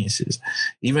experiences.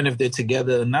 Even if they're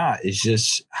together or not, it's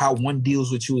just how one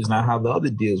deals with you is not how the other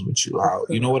deals with you.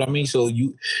 You know what I mean? So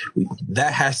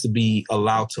that has to be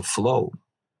allowed to flow.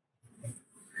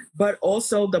 But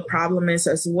also the problem is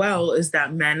that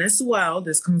men as well,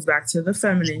 this comes back to the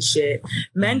feminine shit,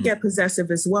 men get possessive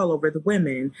as well over the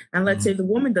women. And let's say the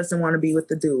woman doesn't want to be with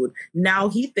the dude. Now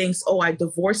he thinks, oh, I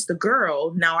divorced the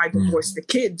girl. Now I divorced the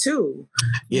kid too.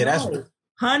 Yeah, that's...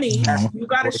 Honey, you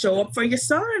got to show up for your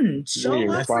son. Show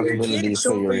up for your kid.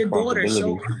 Show up for your daughter.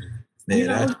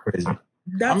 That's crazy.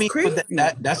 That's crazy.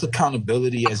 But that's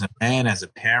accountability as a man, as a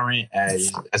parent,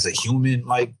 as a human.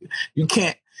 Like you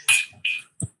can't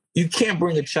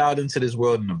bring a child into this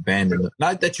world and abandon them.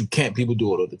 Not that you can't, people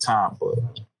do it all the time, but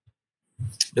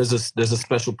there's a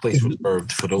special place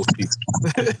reserved for those people.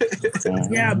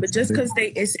 Yeah, but just because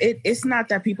it's not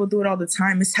that people do it all the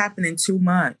time. It's happening too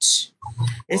much.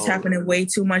 It's happening way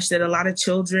too much that a lot of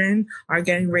children are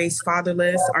getting raised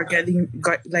fatherless,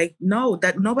 no,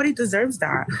 that nobody deserves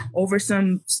that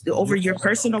over your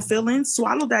personal feelings.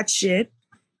 Swallow that shit.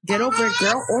 Get over it,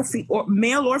 girl or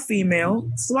male or female.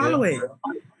 Swallow it.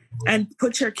 And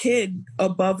put your kid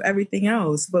above everything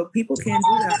else. But people can't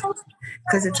do that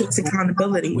because it takes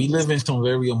accountability. We live in some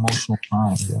very emotional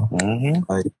times, yo.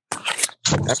 Like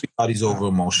everybody's over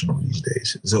emotional these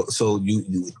days. So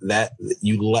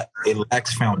it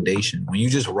lacks foundation. When you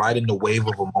just ride in the wave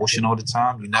of emotion all the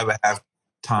time, you never have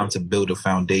time to build a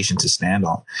foundation to stand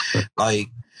on. Like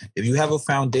if you have a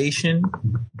foundation,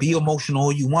 be emotional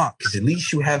all you want, because at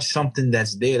least you have something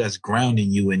that's there that's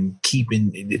grounding you and keeping,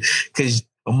 because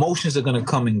emotions are going to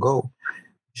come and go.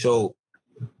 So,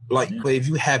 but if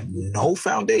you have no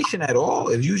foundation at all,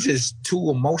 if you just two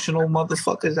emotional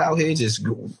motherfuckers out here just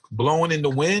blowing in the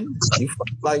wind,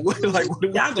 what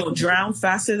y'all gonna drown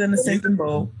faster than a sinking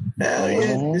boat. Hell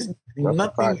yeah.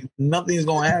 Nothing's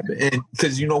going to happen. And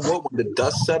because you know what? When the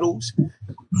dust settles,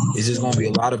 it's just going to be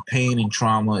a lot of pain and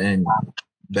trauma and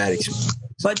bad experience.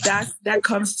 But that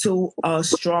comes to a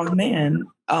strong man.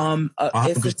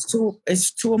 If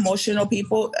it's too emotional,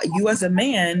 people, you as a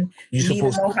man, you need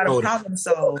to know how to problem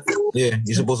solve. Yeah,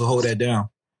 you're supposed to hold that down.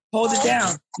 Hold it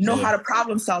down. Know how to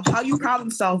problem solve. How you problem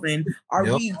solving? Are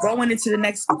we going into the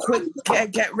next quick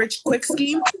get rich quick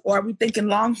scheme, or are we thinking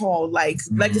long haul, like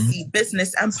legacy,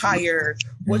 business, empire?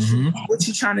 What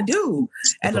you trying to do?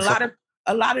 And a lot of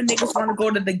niggas want to go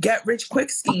to the get rich quick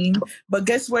scheme, but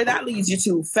guess where that leads you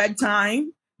to? Fed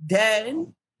time, dead.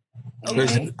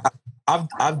 Okay.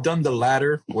 I've done the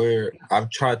latter where I've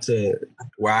tried to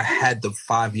where I had the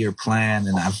 5-year plan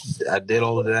and I did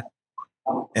all of that.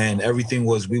 And everything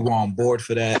was, we were on board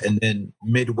for that. And then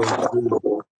midway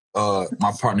through,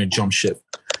 my partner jumped ship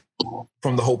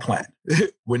from the whole plan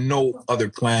with no other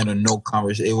plan or no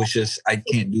conversation. It was just, I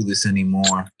can't do this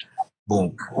anymore.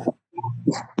 Boom.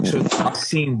 So I've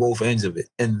seen both ends of it.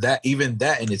 And that, even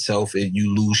that in itself,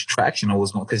 you lose traction on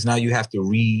what's going on. Because now you have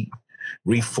to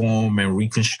reform and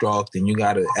reconstruct. And you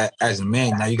got to, as a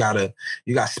man, now you got to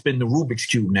spin the Rubik's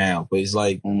Cube now. But it's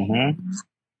like,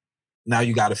 now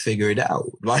you got to figure it out.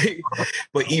 Like,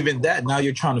 but even that, now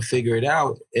you're trying to figure it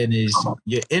out, and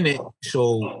you're in it.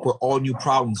 So where all new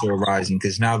problems are arising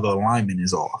because now the alignment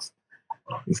is off.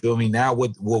 You feel me? Now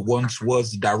what once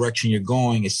was the direction you're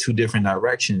going is 2 different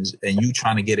directions, and you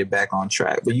trying to get it back on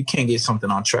track. But you can't get something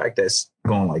on track that's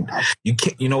going like that. You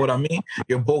can't. You know what I mean?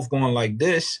 You're both going like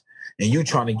this. And you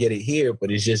trying to get it here, but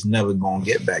it's just never gonna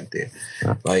get back there.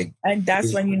 Like, and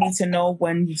that's when you need to know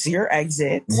when's your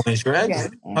exit. When's your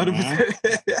exit?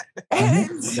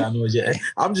 100%.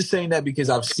 I'm just saying that because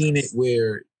I've seen it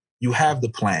where you have the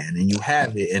plan and you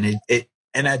have it, and it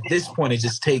and at this point it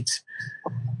just takes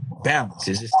balance.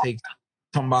 It just takes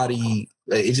somebody.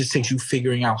 It just takes you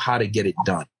figuring out how to get it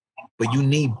done. But you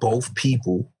need both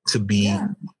people to be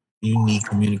unique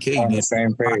communicating on the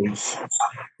same page.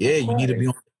 Yeah, you need to be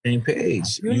on same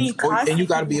page. And you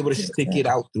got to be able to stick it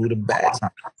out through the bad time.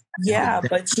 Yeah,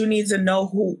 but you need to know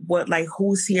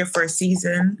who's here for a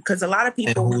season, because a lot of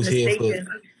people we mistake them.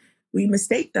 We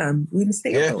mistake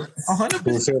them. 100%.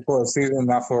 Who's here for a season,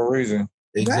 not for a reason.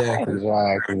 Exactly.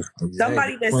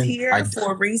 Somebody that's here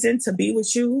for a reason to be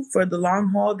with you for the long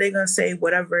haul, they're gonna say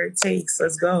whatever it takes.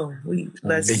 Let's go.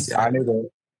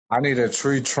 I need a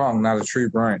tree trunk, not a tree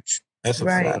branch. That's a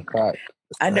fact.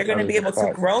 And they're going to be able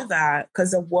to grow that,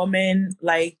 because a woman,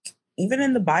 like, even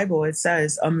in the Bible, it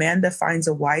says a man that finds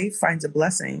a wife finds a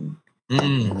blessing.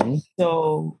 Mm-hmm.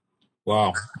 So,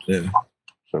 wow. Yeah.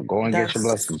 So go and get your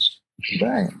blessings.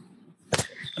 Right.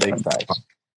 Big facts.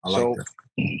 All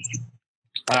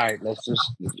right,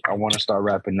 I want to start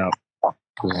wrapping up.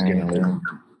 It's getting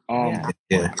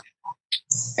late.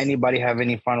 Anybody have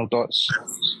any final thoughts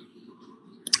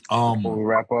before we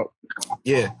wrap up?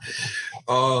 Yeah.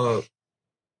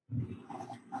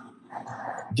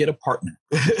 Get a partner.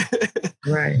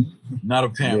 Right. Not a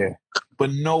parent.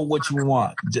 But know what you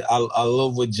want. I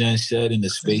love what Jen said in the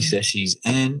space that she's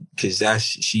in, because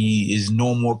she is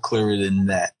no more clearer than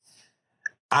that.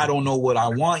 I don't know what I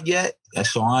want yet, and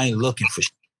so I ain't looking for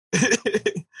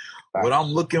shit. What I'm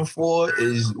looking for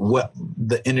is what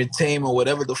the entertainment,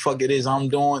 whatever the fuck it is I'm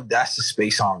doing, that's the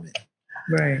space I'm in.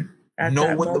 Right.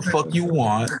 Know what the fuck you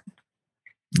want.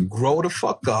 Grow the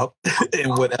fuck up in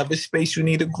whatever space you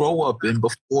need to grow up in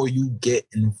before you get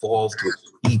involved with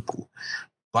people.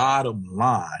 Bottom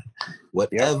line,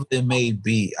 whatever it may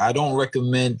be, I don't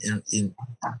recommend in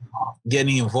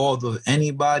getting involved with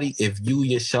anybody if you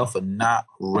yourself are not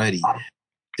ready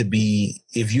to be.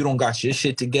 If you don't got your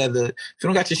shit together,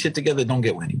 don't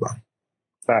get with anybody.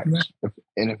 Facts.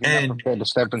 And if you're not prepared to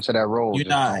step into that role, you're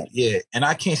not. Yeah, and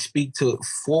I can't speak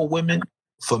for women.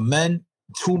 For men,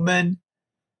 2 men.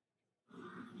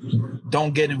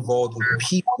 Don't get involved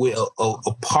with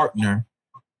a partner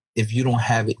if you don't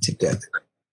have it together.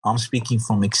 I'm speaking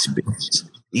from experience.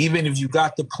 Even if you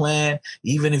got the plan,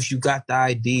 even if you got the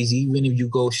ideas, even if you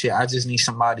go, shit, I just need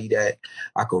somebody that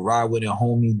I could ride with and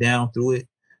hold me down through it.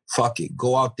 Fuck it.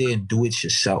 Go out there and do it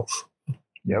yourself.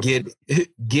 Get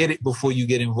it before you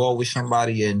get involved with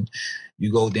somebody and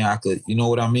you go down. You know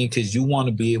what I mean? Because you want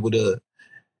to be able to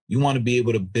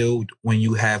build when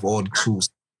you have all the tools.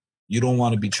 You don't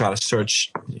want to be trying to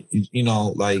search,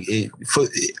 like it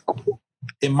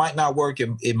might not work.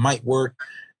 It might work,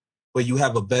 but you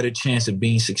have a better chance of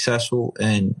being successful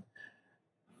and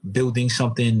building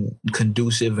something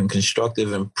conducive and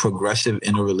constructive and progressive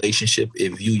in a relationship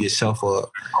if you yourself are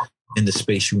in the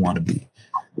space you want to be.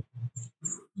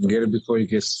 Get it before you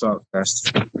get stuck. That's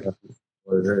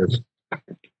what it is.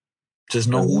 Just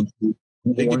know once you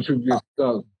get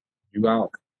stuck, you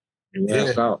out. You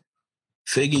ass out.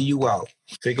 figure you out.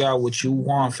 Figure out what you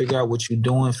want. Figure out what you're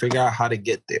doing. Figure out how to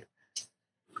get there.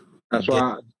 That's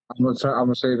why I'm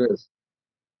gonna say this.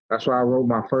 That's why I wrote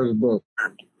my first book.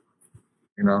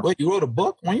 You know. Wait, you wrote a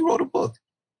book? When you wrote a book?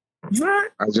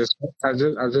 What? I just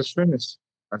finished.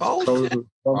 Come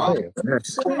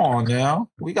on now.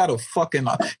 We got a fucking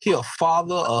he a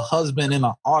father, a husband, and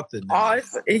an author now.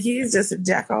 He's just a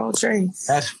jack of all trades.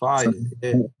 That's fire.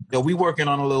 Yeah, we working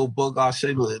on a little book. I'll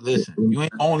say, listen, you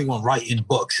ain't the only one writing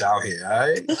books out here, all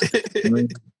right?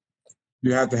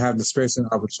 You have to have the space and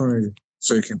opportunity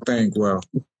so you can think well.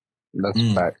 That's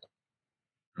a fact.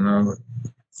 You know,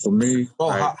 for me,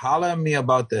 holler at me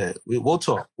about that. We'll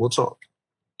talk.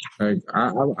 Like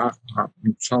I'm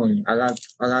telling you, I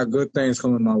got good things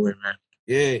coming my way, man.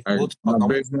 Yeah, like, we'll talk. my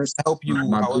business, help you.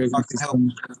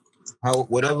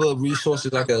 Whatever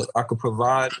resources I could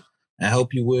provide and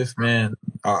help you with, man.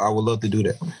 I would love to do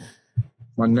that.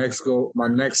 My next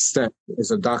step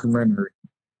is a documentary.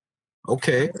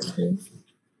 Okay.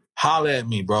 Holler at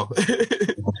me, bro.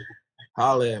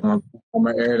 Holler at me. I'm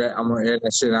gonna air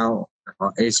that shit out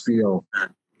on HBO.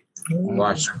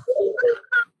 Watch.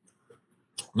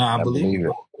 Nah, I believe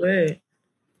it. Wait.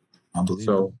 I believe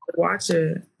so. Watch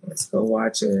it. Let's go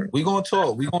watch it. We gonna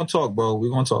talk, bro. We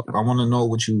gonna talk. I want to know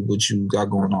what you got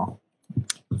going on.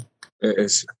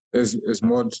 It's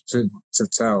more to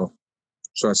tell.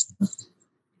 Trust me.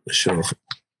 Sure.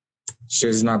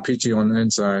 Shit's not peachy on the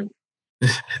inside.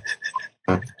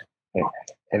 It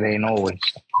ain't always.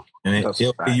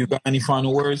 You got any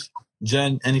final words,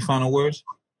 Jen? Any final words?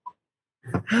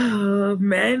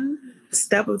 Men,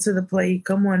 step up to the plate.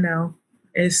 Come on now.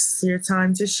 It's your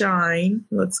time to shine.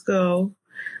 Let's go.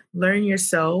 Learn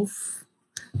yourself.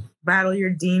 Battle your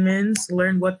demons.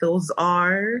 Learn what those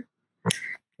are.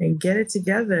 And get it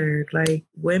together. Like,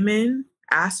 women,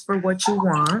 ask for what you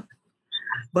want,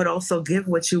 but also give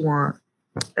what you want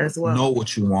as well. Know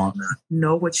what you want.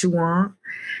 Know what you want.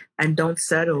 And don't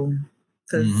settle.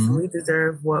 Because we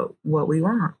deserve what we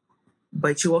want.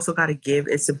 But you also got to give.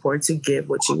 It's important to give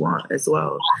what you want as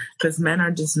well. Because men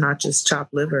are not just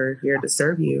chopped liver here to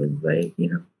serve you. Like,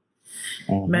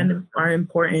 men are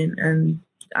important. And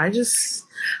I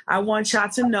want y'all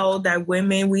to know that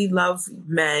women, we love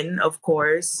men, of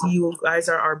course. You guys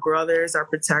are our brothers, our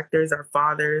protectors, our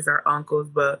fathers, our uncles.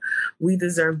 But we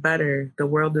deserve better. The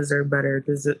world deserves better.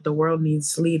 The world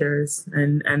needs leaders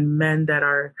and men that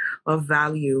are of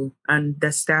value and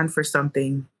that stand for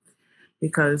something.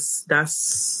 Because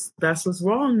that's what's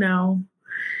wrong now.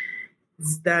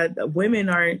 Is that women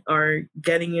are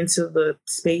getting into the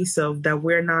space of that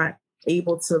we're not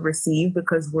able to receive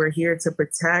because we're here to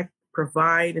protect,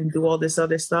 provide, and do all this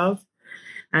other stuff,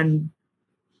 and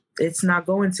it's not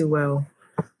going too well.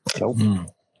 Nope.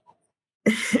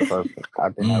 Perfect. I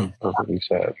think that was perfectly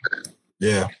said.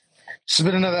 Yeah. This has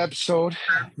been another episode,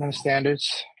 Men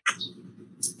Standards.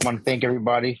 I want to thank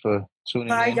everybody for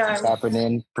tuning in, tapping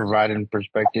in, providing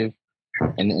perspective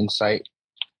and insight.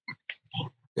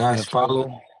 Guys,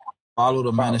 follow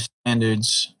the Men of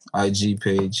Standards IG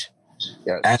page.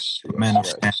 Yes. Men of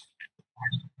Standards.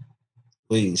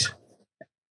 Please.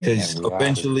 Because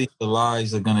eventually the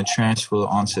lies are going to transfer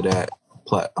onto that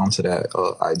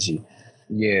IG.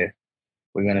 Yeah.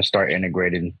 We're going to start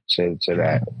integrating to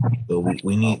that. So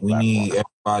we need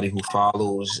everybody who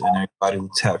follows and everybody who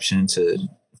taps in to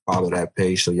follow that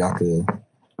page so y'all could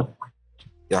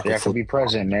be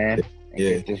present, man. And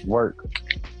get this work.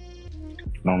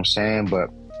 You know what I'm saying? But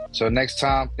so next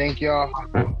time, thank y'all.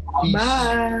 Peace.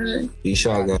 Bye. Peace,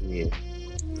 y'all guys.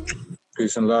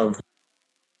 Peace and love.